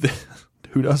before,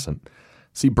 who doesn't?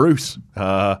 See Bruce.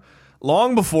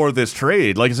 Long before this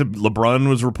trade, like I said, LeBron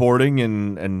was reporting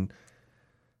and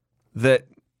that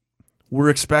we're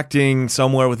expecting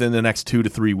somewhere within the next 2 to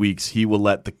 3 weeks, he will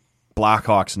let the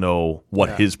Blackhawks know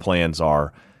what his plans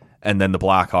are. And then the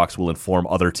Blackhawks will inform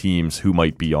other teams who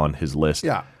might be on his list.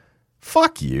 Yeah.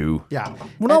 Fuck you. Yeah.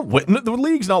 We're not the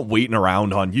league's not waiting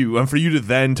around on you. And for you to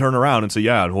then turn around and say,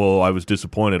 I was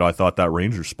disappointed. I thought that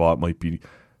Rangers spot might be,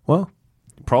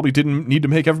 probably didn't need to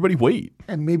make everybody wait.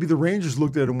 And maybe the Rangers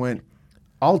looked at it and went,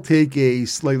 I'll take a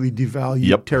slightly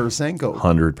devalued Tarasenko.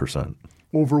 100%.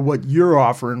 Over what you're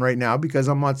offering right now because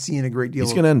I'm not seeing a great deal.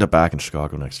 He's going to end up back in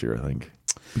Chicago next year, I think.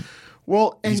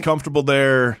 Well, he's comfortable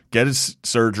there, get his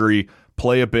surgery,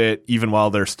 play a bit, even while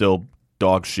they're still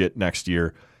dog shit next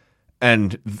year.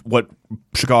 And what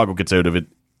Chicago gets out of it,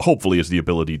 hopefully, is the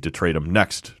ability to trade him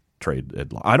next trade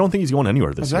deadline. I don't think he's going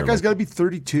anywhere this year. That guy's got to be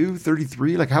 32,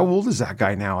 33. Like, how old is that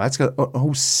guy now? That's got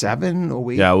 07,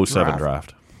 08 Yeah, 07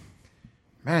 draft.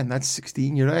 Man, that's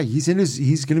 16 years.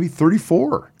 He's going to be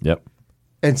 34. Yep.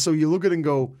 And so you look at it and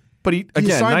go, but he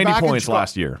 90 points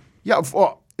last year. Yeah,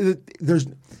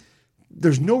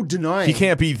 there's no denying. He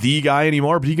can't be the guy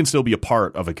anymore, but he can still be a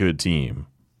part of a good team.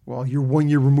 Well, you're 1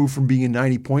 year removed from being a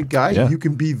 90-point guy. Yeah. You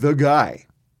can be the guy.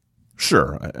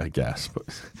 Sure, I guess. But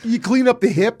you clean up the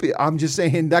hip. I'm just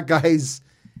saying that guy's,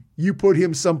 you put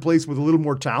him someplace with a little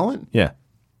more talent. Yeah.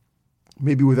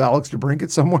 Maybe with Alex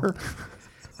DeBrincat somewhere.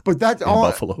 But that's all.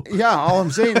 Buffalo. Yeah, all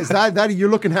I'm saying is that you're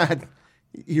looking at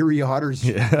Erie Otters.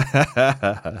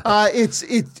 Yeah.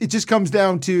 It just comes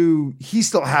down to he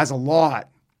still has a lot.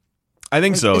 I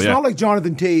think so. It's not like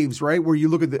Jonathan Taves, right? Where you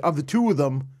look at of the two of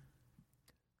them,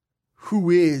 who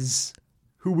is?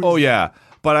 Oh yeah,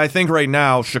 but I think right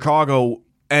now Chicago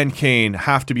and Kane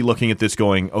have to be looking at this,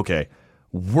 going, okay,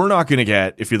 we're not going to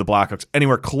get, if you're the Blackhawks,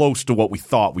 anywhere close to what we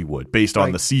thought we would, based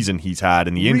on the season he's had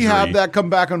and the injury. Rehab that, come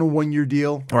back on a 1 year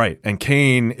deal. Right, and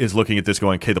Kane is looking at this,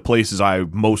 going, okay, the places I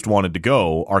most wanted to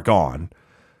go are gone.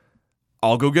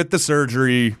 I'll go get the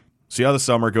surgery, see how the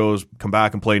summer goes, come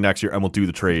back and play next year, and we'll do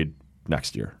the trade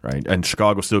next year, right? And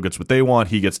Chicago still gets what they want.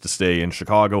 He gets to stay in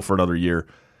Chicago for another year.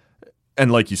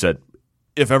 And like you said,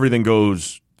 if everything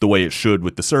goes the way it should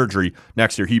with the surgery,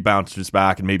 next year he bounces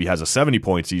back and maybe has a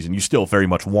 70-point season. You still very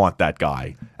much want that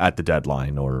guy at the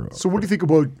deadline. So what do you think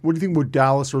about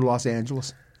Dallas or Los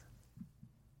Angeles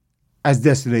as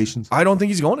destinations? I don't think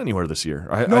he's going anywhere this year.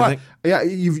 I think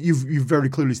you've very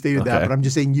clearly stated that, but I'm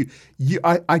just saying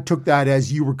I took that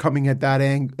as you were coming at that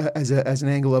as an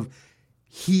angle of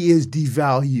he is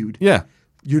devalued. Yeah,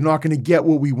 you're not going to get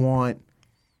what we want.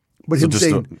 But him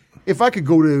saying, if I could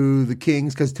go to the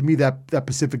Kings, because to me that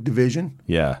Pacific Division,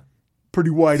 pretty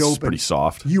wide open, pretty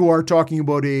soft. You are talking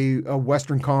about a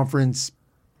Western Conference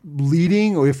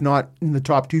leading, or if not in the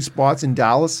top 2 spots in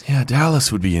Dallas. Yeah,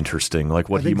 Dallas would be interesting. Like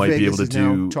what he might Vegas be able to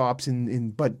do. Tops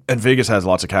but Vegas has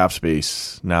lots of cap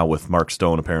space now with Mark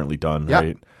Stone apparently done. Yeah.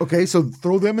 Right? Okay, so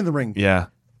throw them in the ring. Yeah.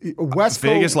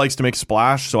 Vegas likes to make a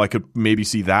splash, so I could maybe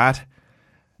see that.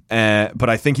 But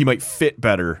I think he might fit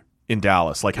better in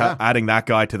Dallas, like adding that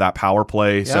guy to that power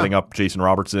play, setting up Jason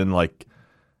Robertson. Like,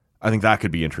 I think that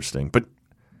could be interesting. But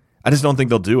I just don't think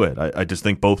they'll do it. I just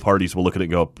think both parties will look at it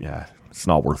and go, yeah, it's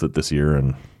not worth it this year.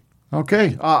 And okay,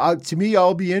 to me,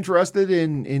 I'll be interested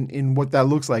in what that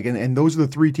looks like. And those are the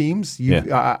 3 teams.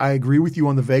 I agree with you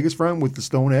on the Vegas front with the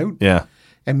Stone out. Yeah.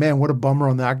 And man, what a bummer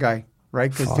on that guy,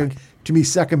 right? Because to me,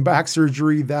 second back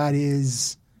surgery, that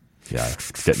is... Yeah,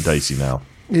 it's getting dicey now.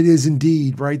 It is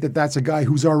indeed, right? That's a guy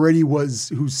whose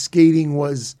skating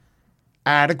was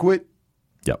adequate.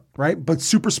 Yep. Right? But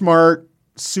super smart.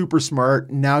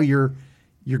 Now you're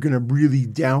going to really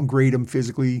downgrade him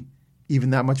physically even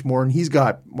that much more. And he's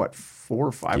got, 4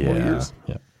 or 5 more years?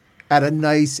 Yeah. At a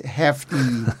nice, hefty...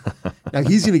 Now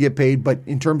he's going to get paid, but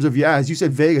in terms of, as you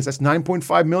said, Vegas, that's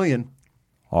 $9.5 million.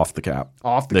 Off the cap.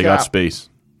 They got space.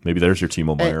 Maybe there's your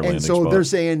Timo Meier landing and so spot. they're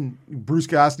saying, Bruce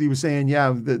Cassidy was saying,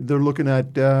 they're looking at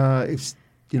if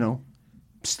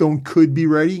Stone could be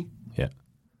ready. Yeah.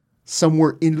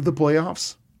 Somewhere into the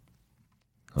playoffs.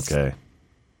 Okay.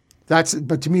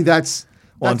 But to me, that's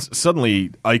and suddenly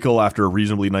Eichel, after a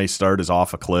reasonably nice start, is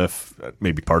off a cliff.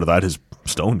 Maybe part of that is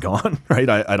Stone gone, right?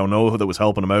 I don't know that was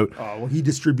helping him out. Oh, well, he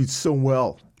distributes so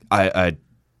well.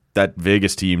 That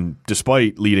Vegas team,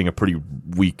 despite leading a pretty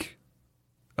weak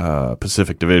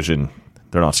Pacific Division,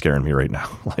 they're not scaring me right now.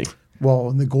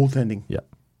 In the goaltending. Yeah.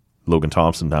 Logan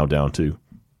Thompson now down too.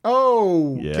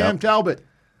 Oh, yeah. Cam Talbot.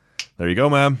 There you go,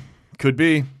 man. Could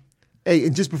be. Hey,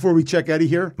 and just before we check out of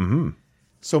here,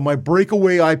 so my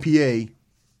breakaway IPA,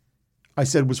 I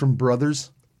said was from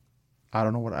Brothers. I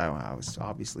don't know what I was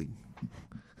obviously.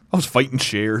 I was fighting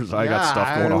chairs. I got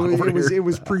stuff going on over here. It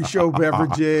was pre-show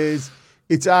beverages.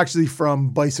 It's actually from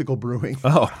Bicycle Brewing.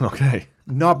 Oh, okay.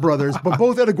 Not Brothers, but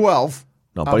both out of Guelph.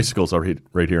 No, Bicycles are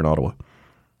right here in Ottawa.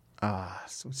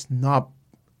 So it's not.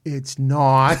 It's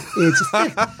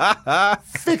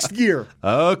Fixed Gear.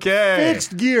 Okay.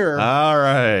 Fixed Gear. All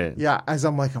right. Yeah, as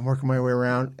I'm working my way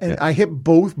around. And I hit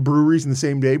both breweries in the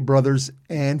same day, Brothers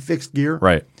and Fixed Gear.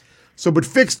 Right. So, but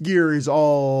Fixed Gear is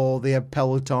all, they have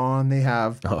Peloton, they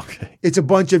have, okay. It's a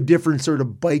bunch of different sort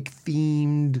of bike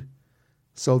themed.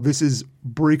 So this is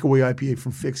breakaway IPA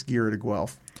from Fixed Gear at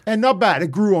Guelph. And not bad.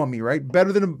 It grew on me, right?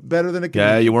 Better than a Canadian.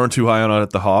 Yeah, you weren't too high on it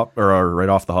at the hop or right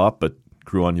off the hop, but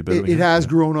grew on you a bit. It has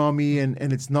grown on me, and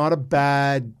it's not a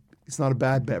bad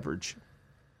beverage.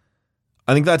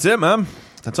 I think that's it, man.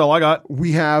 That's all I got.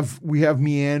 We have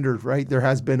meandered, right? There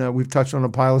has been we've touched on a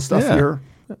pile of stuff here.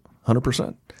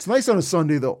 100%. It's nice on a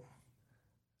Sunday though.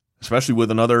 Especially with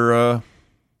another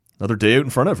day out in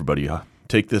front of everybody.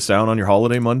 Take this out on your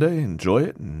holiday Monday, enjoy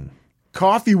it, and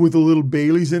coffee with a little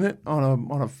Baileys in it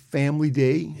on a family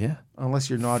day. Yeah. Unless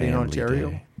you're not in Ontario.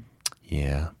 Day.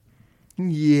 Yeah.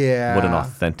 Yeah. What an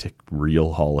authentic,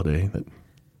 real holiday.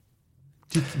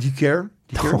 Do you care?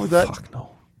 Do you care with that? Fuck no.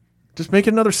 Just make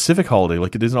it another civic holiday.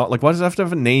 Like it is not. Like why does it have to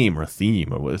have a name or a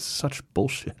theme? Or it's such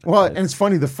bullshit. Well, and it's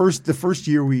funny. The first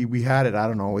year we had it. I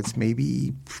don't know. It's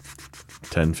maybe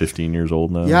 10, 15 years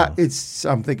old now. Yeah,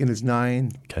 I'm thinking it's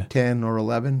 9, 10, or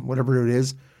 11, whatever it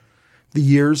is. The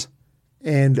years,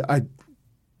 and I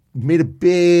made a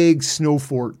big snow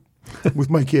fort with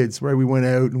my kids. Right, we went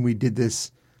out and we did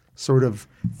this sort of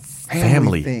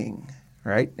family thing,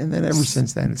 right? And then ever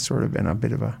since then, it's sort of been a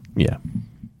bit of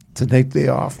it's a day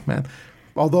off, man.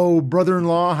 Although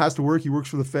brother-in-law has to work, he works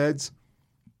for the feds.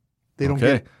 They don't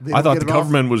get. I thought the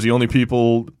government was the only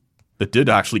people that did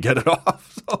actually get it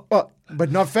off. So. But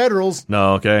not federals.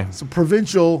 No, okay. So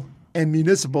provincial and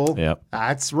municipal. Yeah,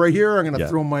 that's right here. I'm going to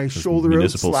throw my shoulder out,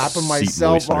 slapping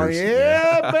myself on.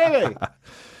 Yeah, baby.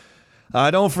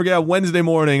 Don't forget, Wednesday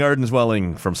morning, Arden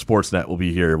Zwelling from Sportsnet will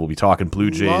be here. We'll be talking Blue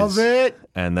Jays. Love it.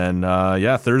 And then,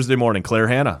 Thursday morning, Claire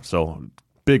Hanna. So,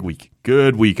 big week.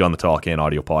 Good week on the Talk and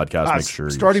Audio podcast. Make sure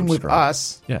starting you're with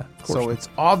us. Yeah, of course. So it's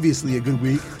obviously a good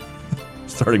week.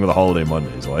 Starting with a holiday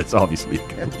Monday, so it's obviously a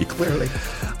good week. Clearly.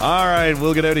 All right,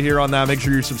 we'll get out of here on that. Make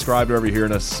sure you're subscribed wherever you're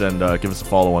hearing us, and give us a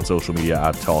follow on social media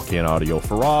at Talk and Audio.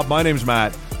 For Rob, my name's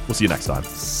Matt. We'll see you next time.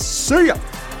 See ya.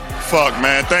 Fuck,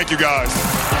 man. Thank you, guys.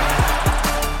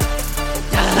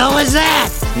 The hell was that?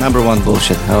 Number one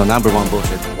bullshit. Oh, number one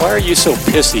bullshit. Why are you so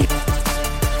pissy?